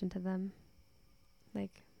pay attention to them,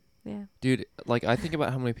 like yeah. dude, like I think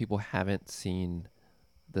about how many people haven't seen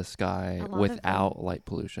the sky A lot of without light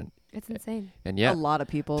pollution, It's insane. and yeah, A lot of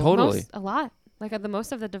people. Totally. A lot. Like the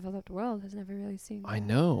most of the developed world has never really seen. I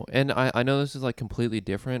know. And I know this is like completely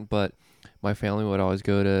different, but my family would always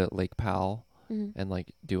go to Lake Powell Mm-hmm. and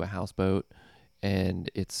like do a houseboat, and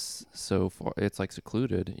it's so far, it's like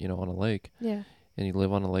secluded, you know, on a lake, Yeah. and you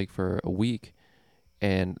live on a lake for a week.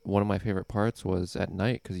 And one of my favorite parts was at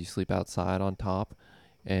night, because you sleep outside on top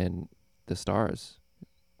and the stars,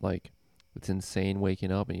 like it's insane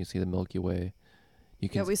waking up and you see the Milky Way. You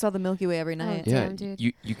Yeah, we saw the Milky Way every night. yeah, Damn, dude.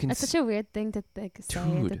 you can It's such a weird thing to like say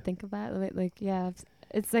and to Dude. think about. Like yeah,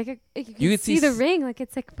 it's like you can could see see the s- ring. Like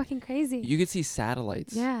it's like fucking crazy. you could see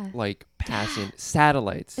satellites, Yeah. like passing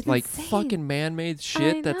satellites, It's like insane. fucking man-made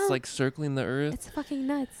shit that's know. like circling the earth. It's fucking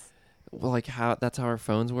nuts. Well, like that's how our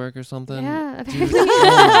phones work or something. Yeah. Dude, oh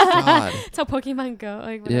my god. It's how Pokemon Go.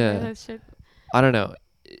 Like whatever Yeah. that shit. I don't know.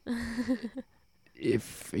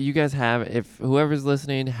 If you guys if whoever's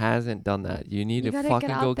listening hasn't done that, you need You to gotta fucking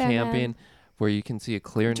get go out there, man. camping where you can see a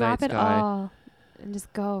clear Drop night it sky. all and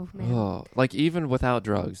just go, man. Oh, like even without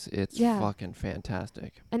drugs, it's Yeah. fucking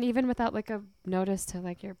fantastic. And even without like a notice to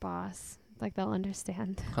like your boss, like they'll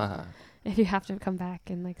understand Haha. if you have to come back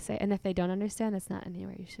and like say. And if they don't understand, it's not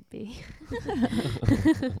anywhere you should be.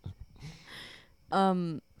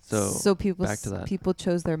 So people back to that. people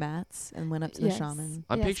chose their mats and went up to Yes. the shaman.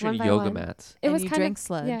 I'm Yes, picturing one by yoga one. mats. It and was you kind drank of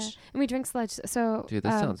sludge. Yeah, and we drank sludge. So Dude,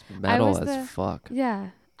 this sounds I metal was as the- fuck. yeah,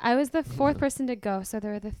 I was the fourth person to go. So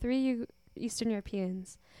there were the three Eastern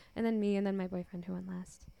Europeans, and then me, and then my boyfriend who went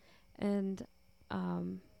last. And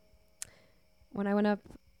when I went up,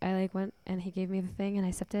 I like went and he gave me the thing, and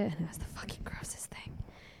I sipped it, and it was the fucking grossest thing.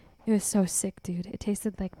 It was so sick, dude. It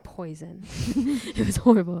tasted like poison. It was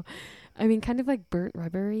horrible. I mean, kind of like burnt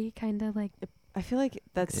rubbery, kind of like I feel like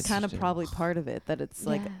that's kind of Interesting. probably part of it, that it's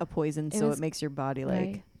like Yeah. a poison, It so was- it makes your body like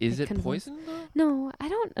right. Is Like it convulsed. poison though? No, I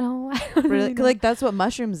don't know. I don't really, really know. like that's what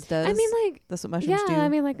mushrooms does. I mean, like that's what mushrooms do. I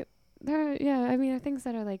mean, like there are things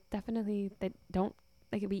that are like definitely that don't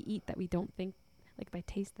like we eat that we don't think like by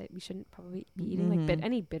taste that we shouldn't probably be eating like Mhm.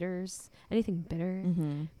 any bitters, anything bitter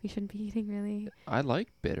Mm-hmm. we shouldn't be eating really. I like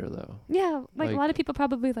bitter though. Yeah, like a Like- lot of people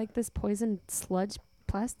probably like this poison sludge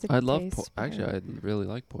plastic. I love taste, actually but- I really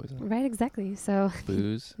like poison. right, exactly. So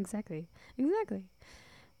Booze. exactly.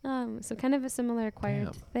 So kind of a similar acquired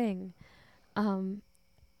Damn. thing.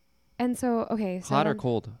 And so okay, so Hot or then,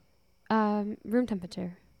 cold? room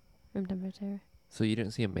temperature. So you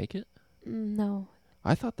didn't see him make it? No.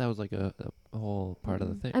 I thought that was like a whole part of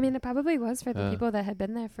the Mm. thing. I mean, it probably was for the people that had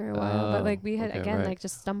been there for a while, but like Oh, we had okay, again right. like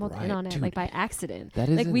just stumbled Right. in on it Dude, like by accident. that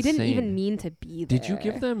is Like we didn't even insane. mean to be there. Did you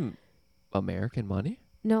give them American money?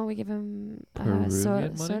 No, we give them Peruvian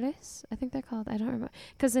money? soles. I think they're called. I don't remember.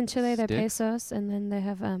 Because in Chile they're Sticks? pesos, and then they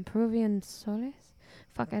have Peruvian soles.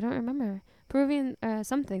 Fuck, I don't remember. Peruvian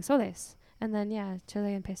something soles, and then yeah,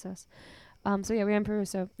 Chilean pesos. So yeah, we were in Peru,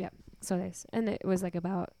 so yeah, soles, and it was like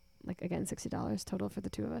about like again $60 total for the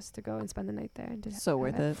two of us to go and spend the night there and just So have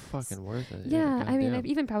worth it. Fucking worth it. Yeah, I mean, goddamn. it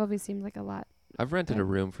even probably seemed like a lot. I've rented a yeah.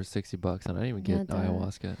 room for $60 and I didn't even Yeah, get duh.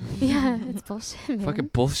 ayahuasca. Yeah, it's bullshit, man.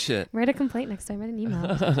 Fucking bullshit. Write a complaint next time. Write an email.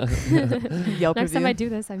 Yelp Next review. time I do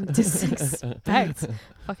this, I'm just expect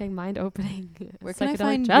fucking mind opening. Where can I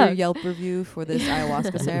find your Yelp review for this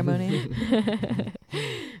ayahuasca ceremony?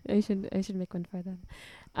 I should make one for them.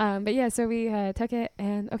 But yeah, so we took it,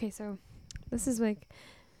 and okay, so this is like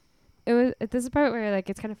it was. This is the part where like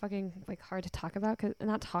it's kind of fucking like hard to talk about,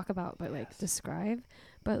 not talk about, but like describe.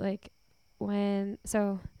 But like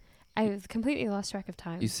I completely lost track of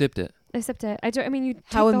time. You sipped it I sipped it. I mean, you. How take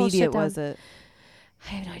the whole immediate shit down. was it? I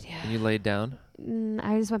have no idea. and you laid down.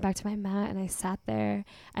 I just went back to my mat and I sat there.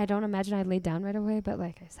 I don't imagine I laid down right away, but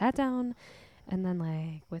like I sat down, and then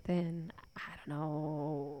like within I don't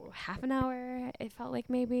know half an hour, it felt like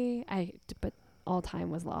maybe but all time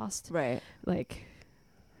was lost. Right. Like,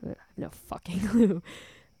 I have no fucking clue.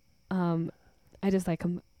 I just like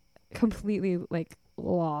completely like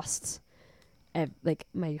lost like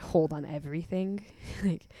my hold on everything.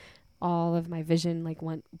 Like all of my vision like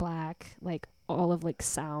went black, like all of like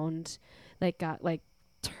sound like got like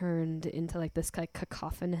turned into like this like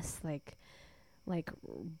cacophonous like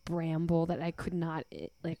bramble that I could not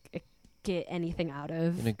get anything out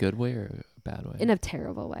of. In a good way or a bad way? In a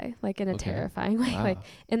terrible way, like in a terrifying way. Wow. Like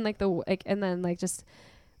in like the like, and then like just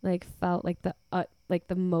like felt like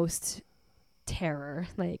the most terror,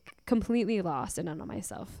 like completely lost in on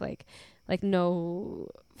myself, like no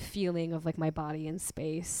feeling of like my body in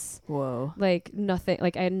space. Whoa. Like nothing,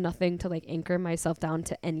 like I had nothing to like anchor myself down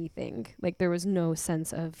to anything. Like there was no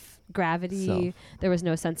sense of gravity. Self. There was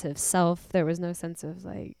no sense of self. There was no sense of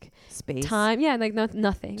like Space. time. Yeah, like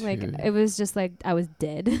nothing. Dude. Like it was just like I was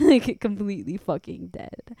dead, like completely fucking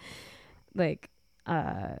dead. Like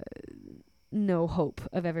no hope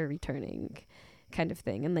of ever returning, kind of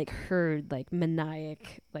thing. And like heard like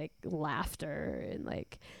maniac like laughter and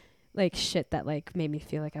like shit that like made me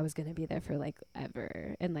feel like I was gonna be there for like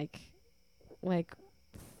ever. And like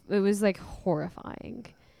it was like horrifying.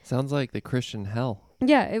 Sounds like the Christian hell.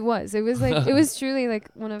 Yeah, it was like it was truly like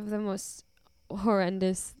one of the most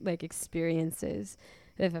horrendous like experiences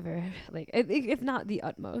I've ever, like if not the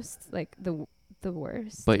utmost, like the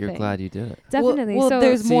worst. But you're thing. glad you did it. Definitely. Well, so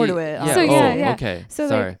there's more to it. Yeah. So oh, yeah. Okay. So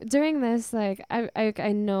Sorry. like during this, like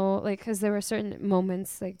I know, like, because there were certain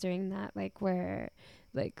moments like during that, like where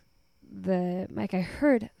like I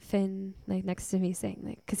heard Finn like next to me saying,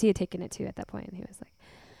 like, because he had taken it too at that point, and he was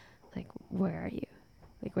like where are you?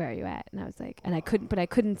 Like, where are you at? And I was like, and I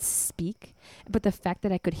couldn't speak, but the fact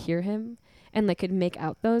that I could hear him and like could make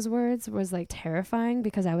out those words was like terrifying,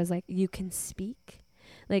 because I was like, you can speak,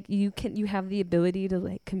 like you have the ability to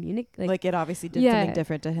like communicate. Like it obviously did Yeah. something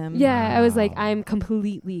different to him. Yeah, I was like, Wow. I'm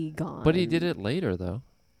completely gone. But he did it later, though.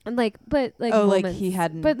 And like, but like, Oh, like moments. he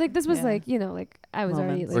hadn't. But like this was yeah. like, you know, like I was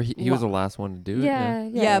already Moments. like, Or he was the last one to do it.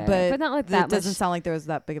 yeah, but not like It that doesn't much. sound like there was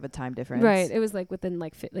that big of a time difference. Right. It was like within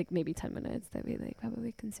like maybe 10 minutes that we like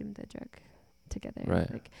probably consumed the drug together. Right.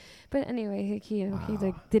 Like, but anyway, like, you know, he Wow.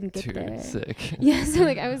 like didn't get Dude, there. sick. Yeah. So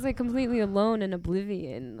like I was like completely alone in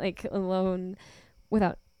oblivion, like alone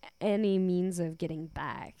without any means of getting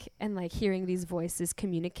back, and like hearing these voices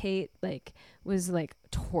communicate like was like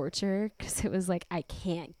torture, because it was like I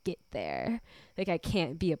can't get there, like I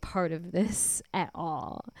can't be a part of this at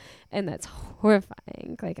all, and that's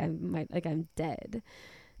horrifying. Like I'm dead,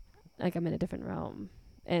 like I'm in a different realm.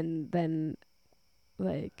 And then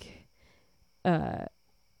like I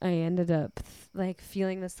ended up like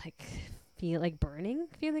feeling this like burning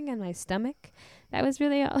feeling in my stomach that was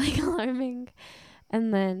really like alarming.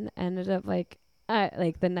 And then ended up like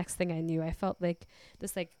the next thing I knew, I felt like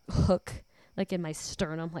this like hook like in my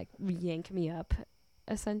sternum, like yank me up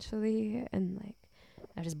essentially, and like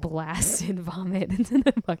I just blasted vomit into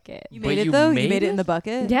the bucket. You But made it you though. You made made it in it? the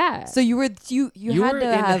bucket. Yeah. So you had were to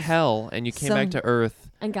in have hell, and you came back some- to Earth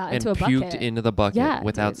and got and into a puked bucket. into the bucket Yeah,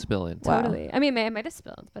 without dude. spilling. Wow. Totally. I mean, I might have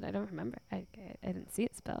spilled, but I don't remember. I didn't see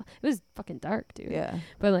it spill. It was fucking dark, dude. Yeah.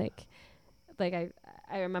 But like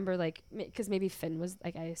I remember like because maybe Finn was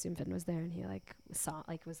like, I assume Finn was there, and he like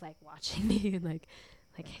was like watching me and like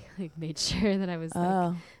made sure that I was like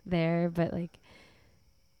Oh. there. But like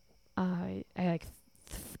I like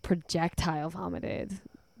projectile vomited,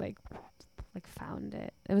 like found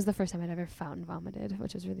it. It was the first time I'd ever found vomited,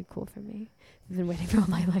 which was really cool for me. I've been waiting for all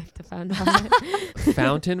my life to found vomit.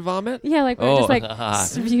 Fountain vomit? Yeah, like where it Oh, just like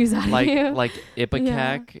spews out of you. like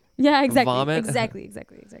Ipecac. Yeah, exactly. vomit? Exactly.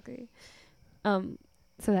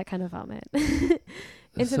 So that kind of vomit into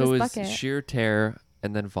So this it was bucket. sheer terror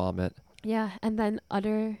and then vomit. Yeah, and then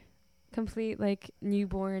utter, complete like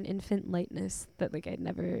newborn infant lightness that like I'd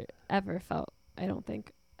never ever felt. I don't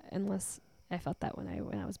think, unless I felt that when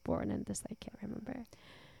I was born, and just I can't remember.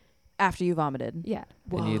 After you vomited. Yeah,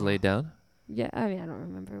 And you laid down? yeah. I mean, I don't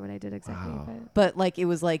remember what I did exactly, Wow. But like it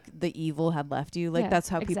was like the evil had left you. Like Yeah, that's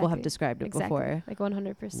how people have exactly. described it exactly, before. like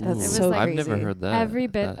 100%. That's It was so like I've never crazy. heard that. every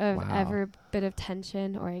bit Wow. of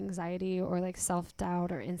tension or anxiety or like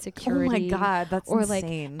self-doubt or Oh insecurity. my god, that's or, like,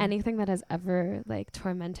 insane. Anything that has ever like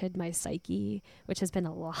tormented my psyche, which has been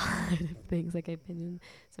a lot of things. Like I've been in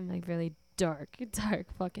some like really dark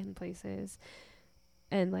fucking places,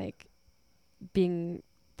 and like being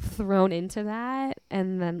thrown into that,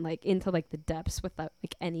 and then like into like the depths without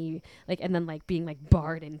like any like, and then like being like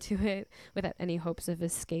barred into it without any hopes of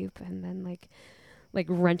escape, and then like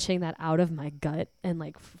wrenching that out of my gut and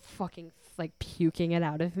like fucking like puking it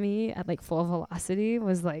out of me at like full velocity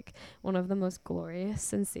was like one of the most glorious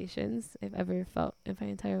sensations I've ever felt in my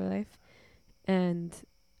entire life. And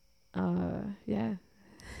yeah,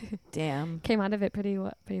 Damn. came out of it pretty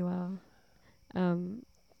well.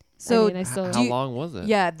 So I mean, I still How long was it?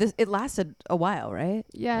 yeah, it lasted a while, right?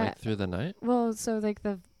 yeah. Like through the night? Well, so like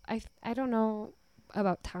I don't know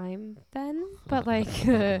about time then, but like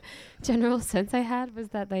the general sense I had was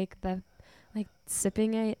that like the like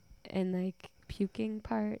sipping it and like puking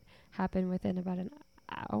part happened within about an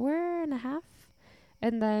hour and a half,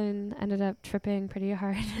 and then ended up tripping pretty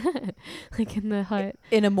hard like in the hut.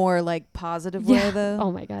 In a more like positive way though.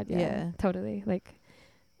 Oh my god, yeah. Yeah. Totally.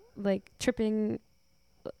 Like tripping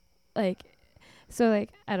like so like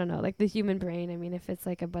I don't know, like the human brain, I mean, if it's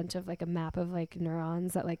like a bunch of like a map of like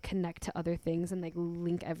neurons that like connect to other things and like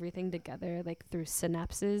link everything together like through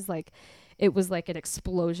synapses, like it was like an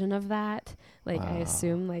explosion of that. Like I Wow.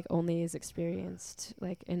 assume like only is experienced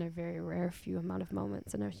like in a very rare few amount of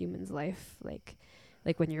moments in a human's life, like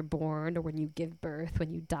when you're born or when you give birth,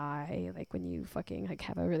 when you die, like when you fucking like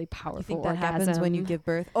have a really powerful You think that orgasm. happens when you give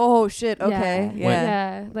birth? Oh shit. Okay. Yeah. Yeah.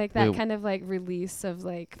 Yeah. Like that Wait. kind of like release of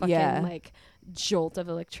like fucking Yeah. like jolt of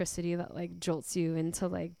electricity that like jolts you into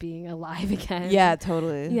like being alive again. Yeah,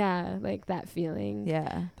 totally. Yeah. Like that feeling.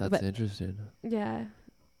 Yeah. That's But- interesting. Yeah.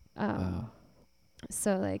 Wow.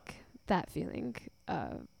 So like that feeling.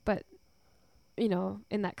 But you know,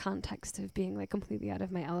 in that context of being like completely out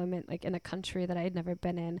of my element, like in a country that I had never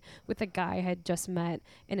been in, with a guy I had just met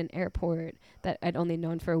in an airport that I'd only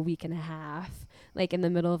known for a week and a half, like in the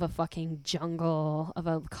middle of a fucking jungle of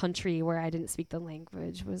a country where I didn't speak the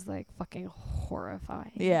language, was like fucking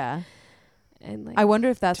horrifying. Yeah. And like I wonder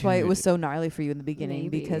if that's why it was Dude. so gnarly for you in the beginning,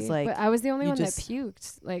 maybe. because like but I was the only you one that just-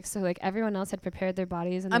 puked. Like so like everyone else had prepared their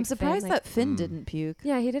bodies and I'm like, Finn, surprised like, that Finn Mm. didn't puke.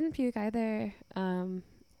 yeah, he didn't puke either.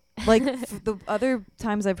 Like the other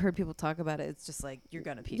times I've heard people talk about it, it's just like you're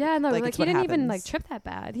gonna puke. Yeah, no, like it's he what didn't even like happens. trip that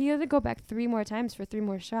bad. He had to go back 3 more times for 3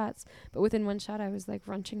 more shots. But within one shot, I was like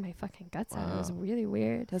wrenching my fucking guts out. It was Wow. really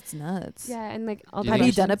weird. That's nuts. Yeah, and like all Do the you Had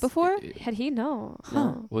you think- done it questions- before? Had he? No, Huh.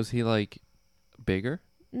 no, Was he like bigger?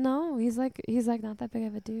 no. He's like not that big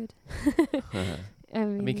of a dude. I I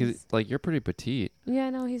mean, mean, cause like you're pretty petite.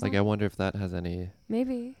 yeah, no, he's Like not, I wonder if that has any.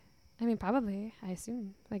 maybe. I mean, probably. I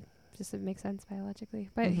assume like just it makes sense biologically.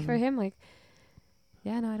 But Mhm. for him, like,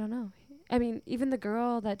 yeah, no, I don't know. I mean, even the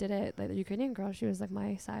girl that did it, like the Ukrainian girl, she was like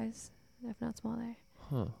my size, if not smaller.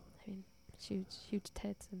 Huh. Huge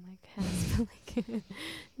tits and like has like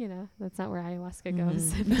you know, that's not where ayahuasca Mhm.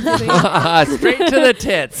 goes. Straight to the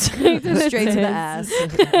tits. Straight to the Straight to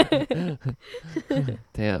the tits. ass.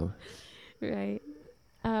 Damn. Right.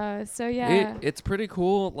 So yeah, It's pretty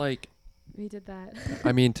cool. Like, we did that.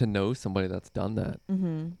 I mean, to know somebody that's done that.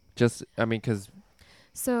 Mm-hmm. Just, I mean, cause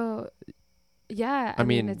So yeah, I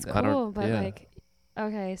mean, it's I don't- cool, but yeah. like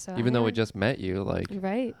okay, so even I though we had- just met you, like,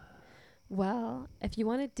 right. Well, if you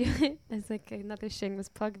want to do it as like another shameless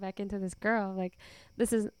plug back into this girl, like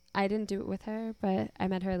this is I didn't do it with her, but I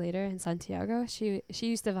met her later in Santiago. She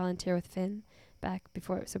used to volunteer with Finn back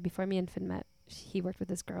before me and Finn met. He worked with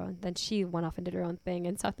this girl, and then she went off and did her own thing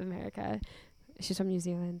in South America. She's from New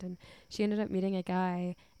Zealand, and she ended up meeting a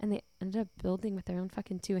guy, and they ended up building with their own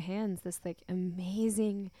fucking 2 hands this like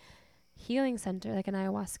amazing healing center, like an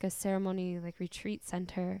ayahuasca ceremony, like retreat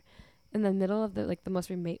center in the middle of the like the most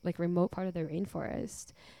remote part of the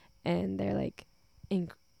rainforest. And they're like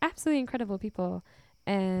absolutely incredible people,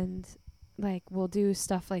 and like we'll do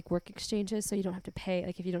stuff like work exchanges, so you don't have to pay,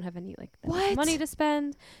 like if you don't have any like that much What? money to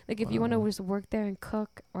spend, like if you want to Wow. just work there and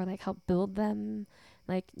cook or like help build them,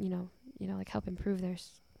 like you know like help improve their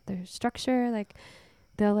structure, like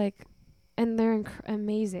they'll like, and they're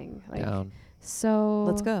amazing, like down. so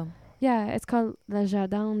Let's go. yeah, it's called Le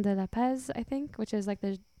Jardin de la Paix, I think, which is like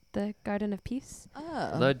the Garden of Peace.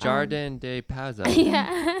 Oh. Le Jardin de Paz.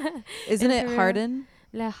 Yeah. Isn't in it Peru. Hardin?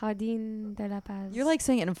 Le Jardin de la Paix. You're like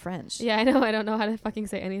saying it in French. Yeah, I know. I don't know how to fucking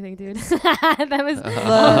say anything, dude. That was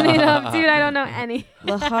all made up, dude. I don't know any.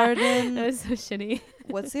 Le That Hardin. was so shitty.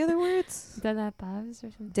 What's the other words? De la Paz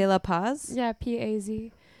or something. De la Paz? Yeah, Paz.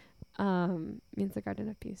 Means the Garden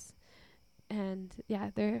of Peace. And yeah,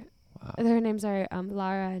 their names are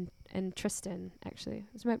Lara and Tristan, actually,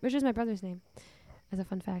 which is my brother's name. As a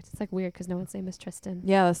fun fact, it's like weird because no one's name is Tristan.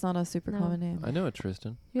 Yeah, that's not a super No. common name. I know a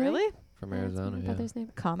Tristan Really? from Yeah, that's Arizona. my Yeah. brother's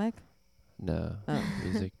name, Comic? No, Oh.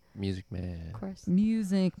 music man. of course.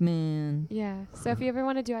 Music man. Yeah. So if you ever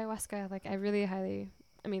want to do ayahuasca, like I really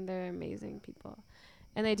I mean, they're amazing people,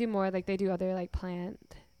 and they do more. Like they do other like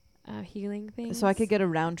plant healing things. So I could get a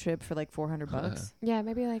round trip for like $400. Yeah,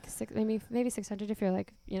 maybe like maybe 600 if you're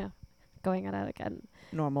like going at a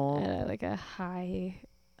Normal. like a high,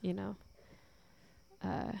 you know,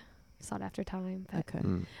 sought after time. But Okay.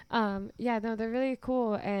 yeah, no, they're really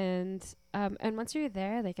cool, and once you're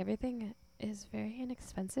there, like everything is very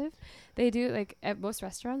inexpensive. They do, like, at most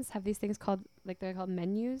restaurants have these things called, like, they're called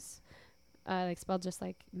menus, like spelled just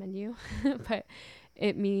like menu, but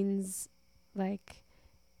it means like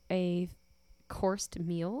a coursed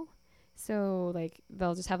meal. So like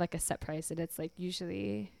they'll just have like a set price, and it's like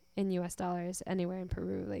usually in US dollars. Anywhere in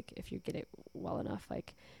Peru, like if you get it well enough,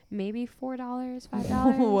 like maybe $4,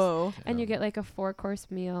 $5. Whoa. And you get like a 4-course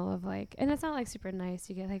meal of like, and it's not like super nice.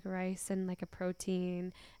 You get like rice and like a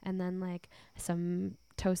protein, and then like some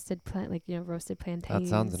toasted roasted plantains.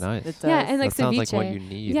 That sounds nice. It does. Yeah, and like that sounds like ceviche. what you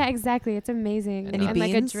need. Yeah, exactly. It's amazing. Any and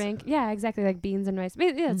like a beans? drink. Yeah, exactly. Like beans and rice.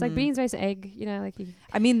 But yeah, it's like Mhm. beans, rice, egg. You know, like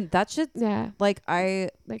I mean, that shit. yeah, Like I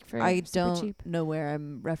for I super don't cheap. know where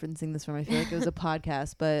I'm referencing this from. I feel like it was a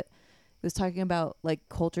podcast, but it was talking about like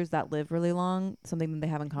cultures that live really long. Something that they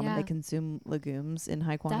have in common: Yeah. they consume legumes in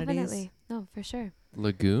high quantities, Definitely. No, for sure.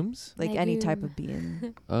 Legumes? like any type Legume. of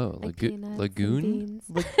bean. Oh, Like peanuts and lagoon?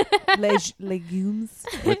 beans. Legumes.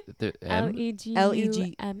 With the M? Legumes. Oh,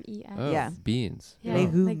 Yeah. beans. Yeah,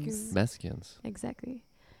 Legumes. legumes. Mexicans. Exactly.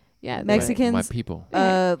 Yeah. Mexicans. My people.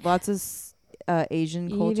 Lots of Asian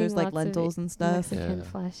Eating cultures like lots of lentils and stuff. Mexican Yeah.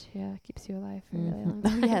 flesh. Yeah, keeps you alive for a really Mhm. long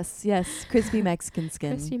Oh time. yes, crispy Mexican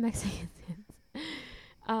skin. Crispy Mexican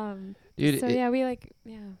skins. Dude, So yeah, we like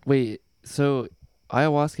wait, so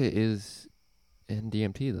ayahuasca is in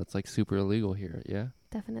DMT. That's like super illegal here, yeah?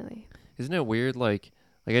 definitely. Isn't it weird? Like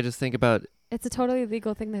I just think about It's a totally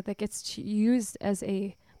legal thing that gets used as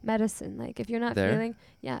a medicine. Like if you're not There? feeling,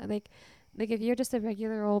 like if you're just a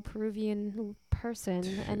regular old Peruvian person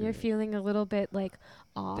and you're Dude. feeling a little bit like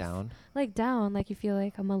off, down. like down, like you feel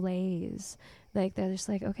like a malaise, like they're just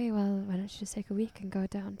like, okay, well, why don't you just take a week and go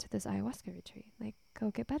down to this ayahuasca retreat, like go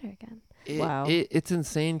get better again. Wow. It's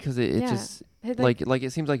insane because it Yeah. just It, like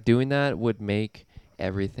it seems like doing that would make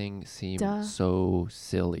everything seem Duh. so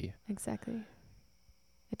silly, exactly,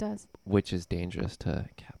 it does. which is dangerous to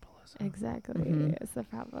capitalism. Exactly, Mhm. it's the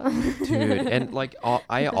problem, Dude, and like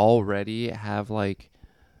I already have like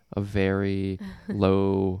a very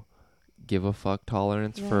low give a fuck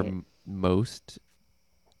tolerance for Right. most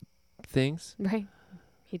things. right?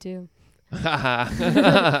 You do.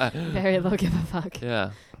 Yeah. Very low give a fuck.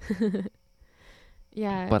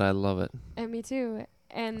 Yeah. But I love it. And me too.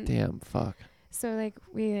 And Damn, fuck. so like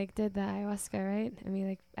we like did the ayahuasca, right? And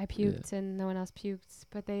we I puked and no one else puked.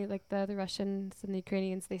 But they like the other Russians and the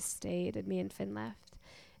Ukrainians, they stayed and me and Finn left.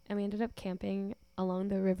 And we ended up camping along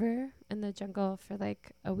the river in the jungle for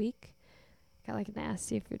like a week. Got like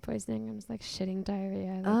nasty food poisoning. I was like shitting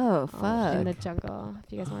diarrhea. Like, Oh, all in fuck. the jungle.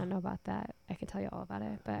 If you guys want to know about that, I can tell you all about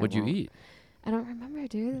it. But What'd I you won't. eat? I don't remember,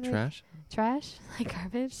 dude. Like, Trash? Trash? Like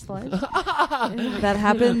garbage? Sludge? That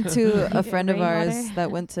happened to a Like friend of ours rainwater.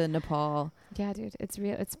 that went to Nepal. Yeah, dude. It's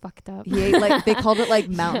real. It's fucked up. He ate like they called it like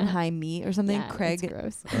mountain high meat or something. Yeah, it's Craig.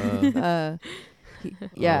 gross.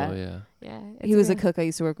 Yeah. Oh, yeah. Yeah. He was a real. cook I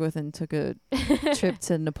used to work with and took a trip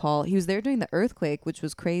to Nepal. He was there during the earthquake, which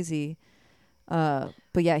was crazy.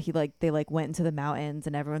 But yeah, they went into the mountains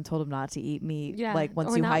and everyone told him not to eat meat. Yeah, Like once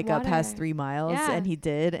or you not hike up past water. 3 miles, Yeah. and he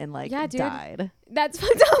did, and like Yeah, dude. died. That's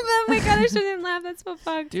fucked up. Oh my god, I shouldn't laugh. That's so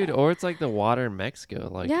fucked. Dude, or it's like the water in Mexico.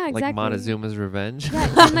 Like, Yeah, like exactly. Montezuma's Revenge. Yeah,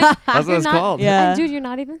 and like That's what you're it's not- called. Yeah. And dude, you're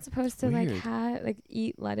not even supposed to Weird.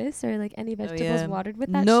 eat lettuce or like any vegetables yeah. watered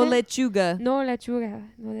with that No shit. lechuga. No lechuga.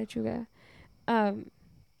 No lechuga.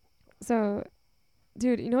 So,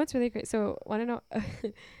 dude, you know what's really great? So, want to know,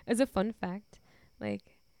 as a fun fact,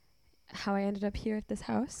 like, how I ended up here at this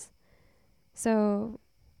house. So,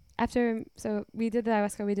 so we did the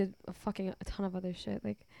ayahuasca, we did a ton of other shit.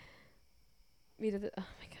 Like, we did, oh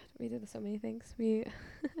my god, we did so many things. We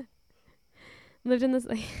lived in this,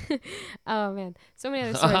 like, oh man, so many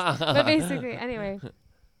other stories. But basically, anyway,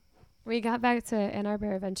 we got back to Ann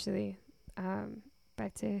Arbor eventually,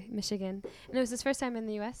 back to Michigan. And it was his first time in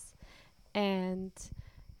the U.S. And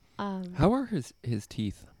How are his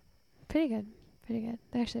teeth? pretty good.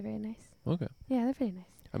 They're actually very nice. Okay. Yeah, they're pretty nice.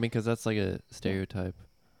 I mean, because that's like a stereotype.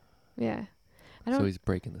 Yeah. I So don't. he's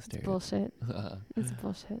breaking the It's stereotype. bullshit. It's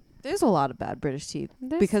bullshit. There's a lot of bad British teeth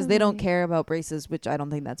There's because so they don't many. care about braces, which I don't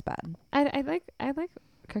think that's bad. I like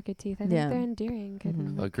crooked teeth. I think Yeah. they're endearing. Mhm. And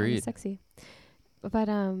kinda Agreed. sexy. But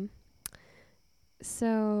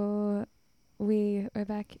so we were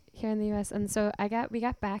back here in the U.S. and so we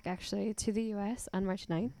got back actually to the U.S. on March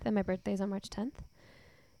 9th, and my birthday's on March 10th.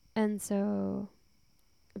 And so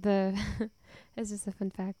it's just a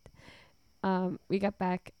fun fact. We got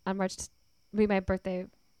back on my birthday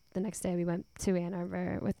the next day we went to Ann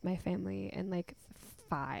Arbor with my family and like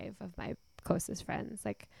 5 of my closest friends,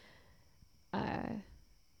 like,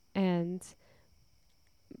 and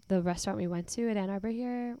the restaurant we went to at Ann Arbor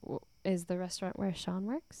here is the restaurant where Sean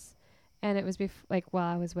works. And it was like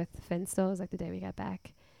while I was with Finn still, it was like the day we got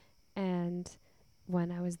back. And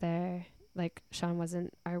when I was there, like Sean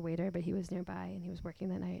wasn't our waiter, but he was nearby and he was working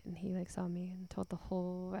that night, and he like saw me and told the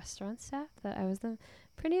whole restaurant staff that I was the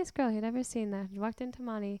prettiest girl he'd ever seen. That walked into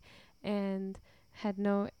Monty and had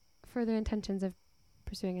no further intentions of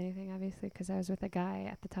pursuing anything, obviously, because I was with a guy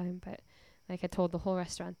at the time, but like I told the whole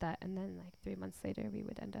restaurant that, and then like 3 months later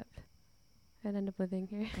I'd end up living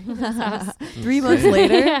here in this house. 3 months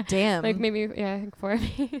later? Yeah. Damn. Like maybe, yeah, I think 4.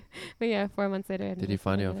 But yeah, 4 months later. Did you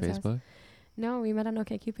find you on Facebook? No, we met on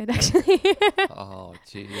OkCupid actually. Oh,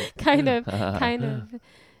 gee. kind of.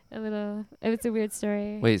 A little. It was a weird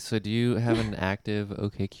story. Wait, so do you have an active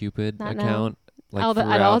OkCupid Not now. account? Like At all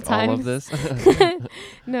throughout all times. of this?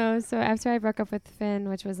 No, so after I broke up with Finn,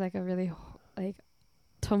 which was like a really like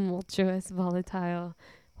tumultuous, volatile,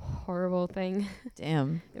 horrible thing.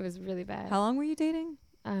 Damn. It was really bad. How long were you dating?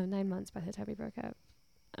 9 months by the time we broke up.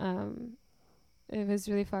 It was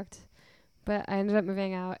really fucked. But I ended up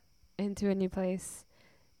moving out into a new place.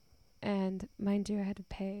 And mind you, I had to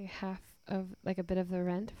pay half of like a bit of the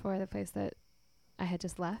rent for the place that I had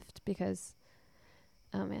just left because,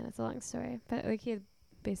 oh man, it's a long story. But like he had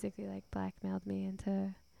basically like blackmailed me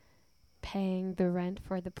into paying the rent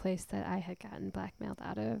for the place that I had gotten blackmailed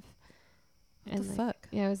out of. What the like, fuck?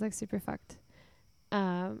 Yeah, it was like super fucked.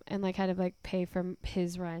 And like had to like pay for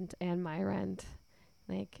his rent and my rent.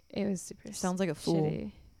 Like it was super Sounds like a fool.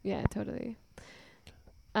 shitty. Yeah, totally.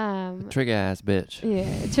 Trick ass bitch.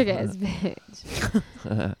 Yeah, trick ass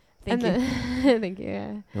bitch. Thank you. Thank you.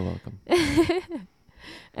 Yeah. You're welcome.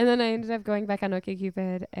 And then I ended up going back on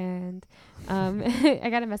OkCupid, and I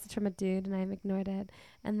got a message from a dude, and I ignored it.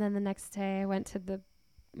 And then the next day, I went to the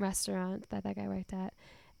restaurant that guy worked at,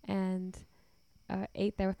 and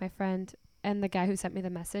ate there with my friend. And the guy who sent me the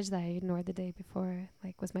message that I ignored the day before,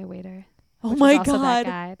 like, was my waiter. Oh which my was also that God.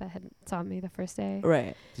 guy that had saw me the first day.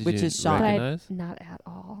 Right. Did Which you is Sean. recognize? Not at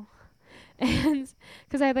all. And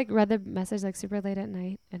because I like read the message like super late at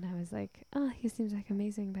night, and I was like, oh, he seems like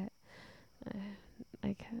amazing, but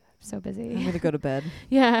like so busy. I'm gonna go to bed.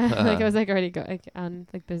 Yeah, like I was like already busy on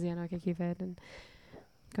OkCupid and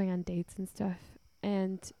going on dates and stuff.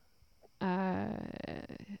 And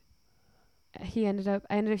he ended up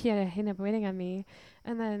waiting on me,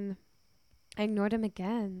 and then I ignored him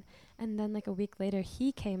again. And then like a week later,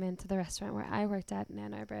 he came into the restaurant where I worked at in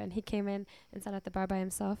Ann Arbor, and he came in and sat at the bar by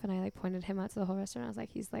himself, and I like pointed him out to the whole restaurant. I was like,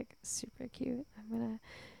 he's like super cute. I'm gonna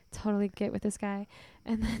totally get with this guy.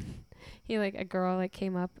 And then he like a girl like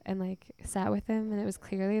came up and like sat with him, and it was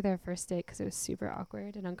clearly their first date because it was super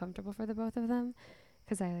awkward and uncomfortable for the both of them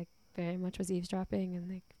because I like very much was eavesdropping and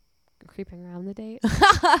like creeping around the date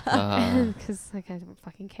because like I don't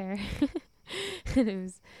fucking care. And it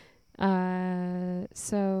was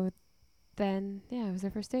so then yeah, it was their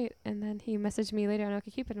first date. And then he messaged me later on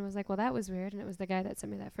OkCupid and was like, well, that was weird. And it was the guy that sent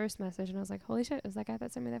me that first message. And I was like, holy shit, it was that guy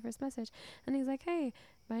that sent me that first message. And he's like, hey,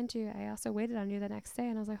 mind you, I also waited on you the next day.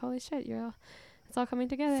 And I was like, holy shit, it's all coming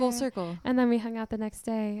together. Full circle. And then we hung out the next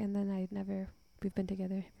day, and then we've been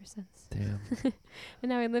together ever since. Damn. And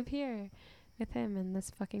now I live here with him in this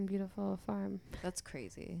fucking beautiful farm. That's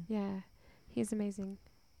crazy. Yeah. He's amazing.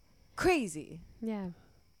 Crazy. Yeah.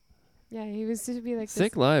 Yeah, he was to be like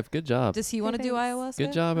Sick life. Good job. Does he want to do thanks. ayahuasca?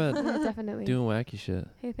 Good job at Yeah, definitely. doing wacky shit.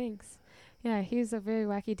 Hey, thanks. Yeah, he's a very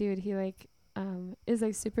wacky dude. He like is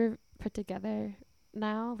like super put together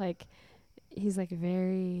now. Like he's like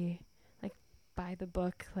very like by the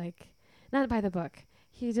book, like not by the book.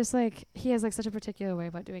 He just like he has like such a particular way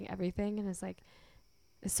about doing everything, and is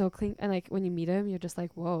so clean. And like when you meet him, you're just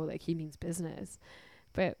like, whoa, like he means business.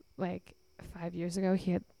 But like 5 years ago,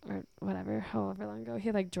 he had, or whatever, however long ago, he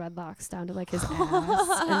had like dreadlocks down to like his ass,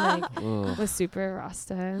 and like Whoa. was super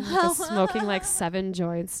Rasta, and like, was smoking like 7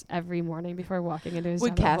 joints every morning before walking into his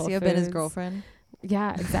Would job at Whole Cassie have been his Foods. girlfriend?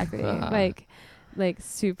 Yeah, exactly. like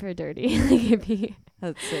super dirty. Like it'd be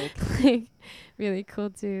That's sick. like really cool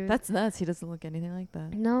dude. That's nuts. He doesn't look anything like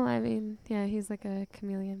that. No, I mean, yeah, he's like a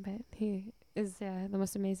chameleon, but he is the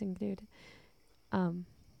most amazing dude.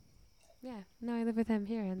 Yeah, no, I live with him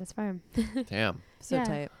here on this farm. Damn. So Yeah.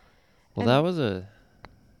 tight. Well, And- that was a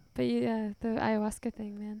But yeah, the ayahuasca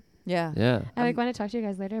thing, man. Yeah. yeah. I like want to talk to you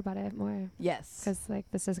guys later about it more Yes. because like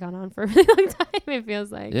this has gone on for a really long time. It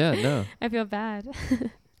feels like Yeah. No. I feel bad.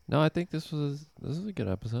 No, I think this was a good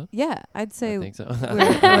episode. Yeah, I'd say I think so.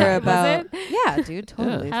 we're about. Yeah, dude,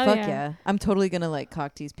 totally. Hell Fuck yeah. yeah. I'm totally gonna like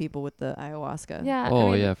cock tease people with the ayahuasca. Yeah. Oh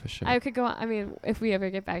I mean, yeah, for sure. I could go on. I mean, if we ever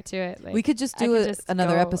get back to it, like we could just I do could just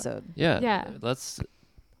another go- episode. yeah. Yeah. Let's.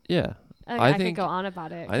 Yeah. I think- could go on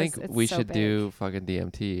about it. I think 'cause it's we so should big. do fucking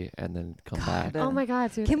DMT and then come back. God. Oh my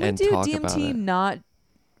god, dude. Can we And do talk about DMT it. not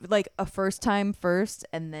like a first time first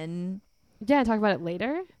and then Yeah, and talk about it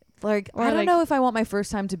later. like Or, I don't like- know if I want my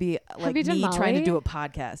first time to be like you done me trying to Molly? do a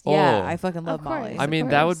podcast. Oh. Yeah, I fucking love Of course. Molly. I Of mean,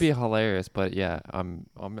 that would course. be hilarious, but yeah, I'm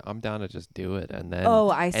down to just do it and then. Oh,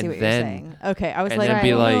 I see and what you're then- saying. Okay, I was and like, then I be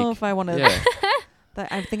don't know like- if I want to. Yeah.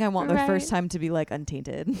 I think I want the first Right. time to be like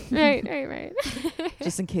untainted, right.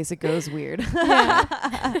 just in case it goes weird.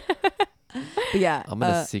 Yeah. But yeah, I'm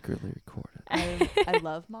gonna secretly record it. I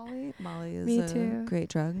love Molly. Molly is Me a too. great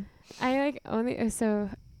drug. I like only so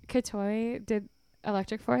Katoi did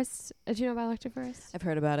Electric Forest. Did you know about Electric Forest? I've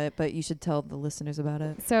heard about it, but you should tell the listeners about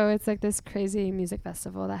it. So it's like this crazy music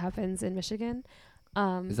festival that happens in Michigan.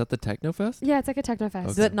 Is that the Techno Fest? Yeah, it's like a techno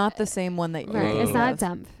fest. Is it not the same one that you Right. It's Oh. not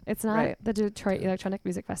love? DEMF. It's not Right. the Detroit Electronic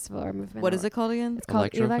Music Festival or movement. What is it called again? It's called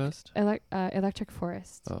Electrofest? Electric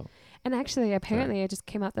Forest. Oh. And actually, apparently, it just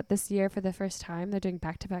came out that this year, for the first time, they're doing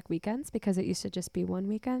back-to-back weekends because it used to just be one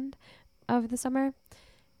weekend of the summer,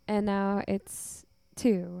 and now it's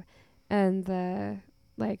two. And the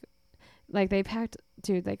like they packed,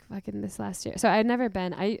 dude, like fucking this last year. So I'd never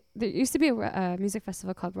been. There used to be a music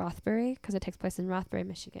festival called Rothbury because it takes place in Rothbury,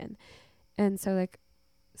 Michigan, and so like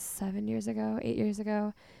 8 years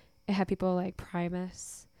ago, it had people like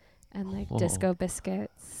Primus and like Whoa. Disco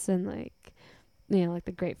Biscuits and like. You know, like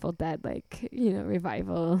the Grateful Dead, like, you know,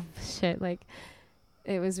 revival shit. Like,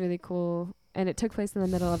 it was really cool. And it took place in the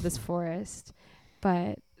middle of this forest.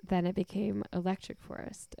 But then it became Electric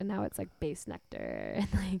Forest. And now it's like Bass Nectar and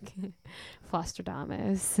like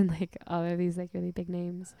Flostradamus and like all of these like really big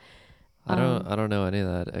names. I don't know any of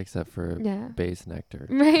that except for Yeah. Bass Nectar.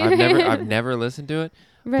 Right. I've never listened to it.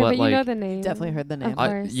 Right, but you know like, the name. Definitely heard the name. Of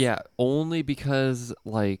course. Yeah, only because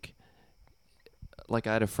like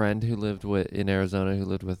I had a friend who lived in Arizona who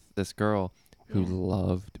lived with this girl who Yeah.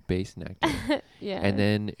 loved Bass Nectar. Yeah. And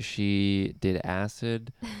then she did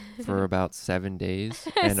acid for about 7 days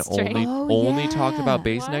and Straight. only talked yeah. about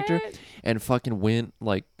Bass Nectar What? and fucking went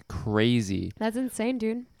like crazy. That's insane,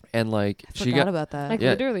 dude. And like I she forgot got about that. Like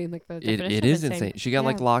Yeah. literally, like the definition it of is insane. She got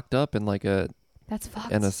like Yeah. locked up in like That's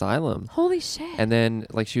fucked. an asylum. Holy shit. And then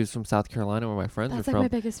like she was from South Carolina where my friends That's are like from. my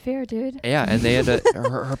biggest fear, dude. Yeah, and they had to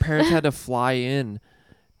her parents had to fly in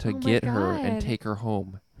to Oh my get her and God. take her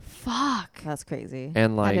home. Fuck. That's crazy.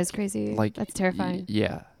 And like that is crazy. like That's terrifying.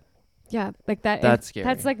 yeah. Yeah, like that. That's scary.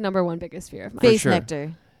 That's like number one biggest fear of mine. For Bass sure.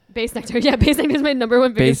 Nectar. Bass Nectar. Yeah, Bass Nectar is my number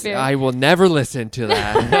one biggest Bass, fear. I will never listen to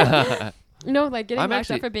that. No, like getting I'm locked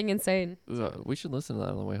actually- up for being insane. We should listen to that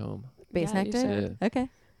on the way home. Bass Yeah, you Nectar. should. Okay.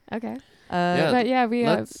 Okay. Yeah, But yeah, we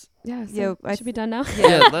Let's yeah. So Yo, we should be done now.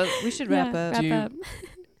 yeah, let, We should Yeah, wrap up. Do you- up.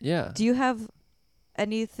 yeah. Do you have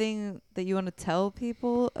anything that you want to tell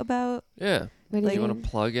people about? Yeah. What do Like- You you want mean? to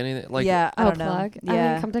plug anything? Like Oh, I don't know. plug. I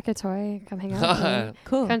Yeah. mean, come to Katoi. Come hang out. with me.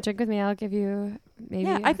 Cool. Come drink with me. I'll give you maybe.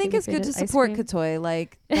 Yeah, I I'll think give you it's good to free ice support cream. Katoi.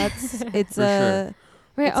 Like that's it's For sure.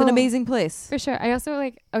 Right, it's an oh, amazing place. For sure. I also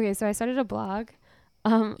like. Okay, so I started a blog.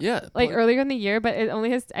 yeah. Like plug- earlier in the year, but I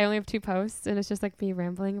only have 2 posts and it's just like me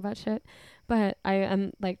rambling about shit. But I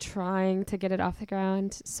am like trying to get it off the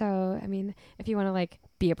ground. So I mean, if you want to like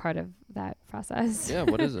be a part of that process. Yeah,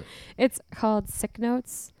 what is it? It's called Sick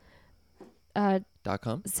Notes. .com?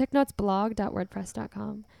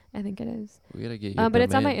 sicknotesblog.wordpress.com. I think it is. We gotta get you. But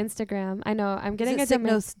it's on my Instagram. I know. I'm getting Is a it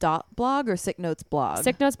domain. sicknotes.blog or sicknotesblog?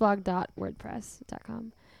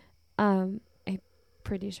 sicknotesblog.wordpress.com. I'm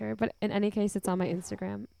pretty sure, but in any case, it's on my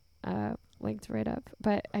Instagram, linked right up.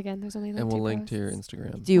 But again, there's only like and 2 we'll link to your posts.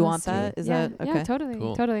 Instagram. Do you Let's want see. that? Is yeah, that okay? Yeah, totally,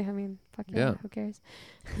 Cool. totally. I mean, fuck yeah, Yeah. who cares?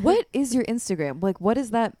 What is your Instagram? Like, what does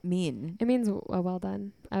that mean? It means well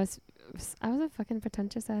done. I was a fucking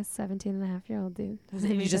pretentious ass 17-and-a-half-year-old dude. I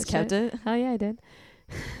You made just that kept shit. it? Hell yeah, I did.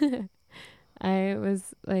 I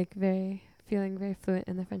was like feeling very fluent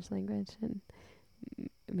in the French language and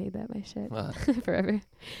made that my shit Wow. forever.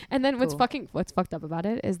 And then what's Cool. what's fucked up about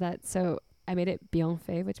it is that so I made it bien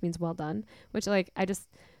fait, which means well done, which like I just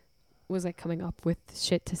was like coming up with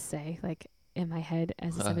shit to say like in my head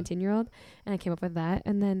as a 17-year-old, and I came up with that,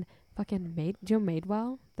 and then fucking do you know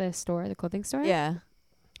Madewell, the store, the clothing store? Yeah.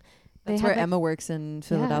 They That's had, where like- Emma works in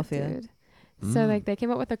Philadelphia. Yeah, dude. So Mm. like they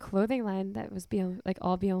came up with a clothing line that was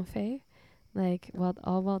all bien fait, like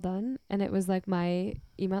all well done, and it was like my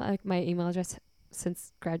email address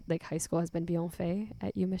since high school has been bien fait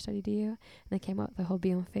at umich.edu, and they came out with the whole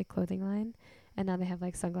bien fait clothing line, And now they have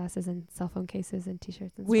like sunglasses and cell phone cases and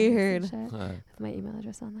t-shirts and Weird. sweaters and shit with my email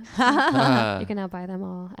address on them. Ah. You can now buy them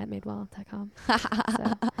all at madewell.com.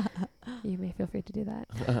 So you may feel free to do that.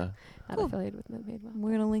 Not Cool. affiliated with Madewell.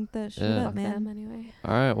 We're gonna link that shit Yeah. up, Fuck man. them anyway.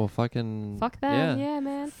 All right. Well, fucking. Fuck them. Yeah. Yeah,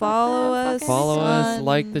 man. Fuck Follow them. us. Fuck Follow us. on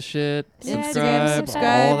Like the shit. Yeah, Subscribe.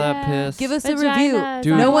 subscribe. All that piss. Give us a Vaginas, review.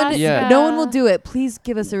 Dude, No one, yeah. no one will do it. Please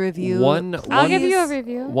give us a review. I'll give you a Please.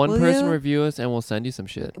 review. One Will person you? review us, and we'll send you some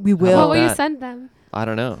shit. We How will. What about will you that? send them? I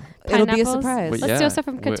don't know. It'll be a Pineapples? surprise. Wait, Let's yeah. steal stuff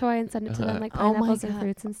from We're- Katoy and send it to them, like Oh my pineapples and God.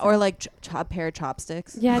 fruits and stuff. Or like a pair of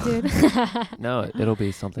chopsticks. yeah, dude. No, it'll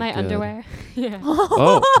be something. My good. underwear. Yeah.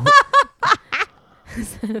 Oh,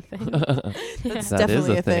 Is that a thing? That's That definitely is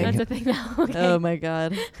a a thing. That's a thing now. Okay. Oh my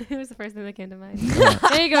god. It was the first thing that came to mind.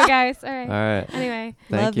 There you go, guys. All right. all right. Anyway.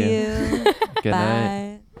 Thank Love you. you. Good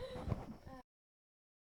night. Bye.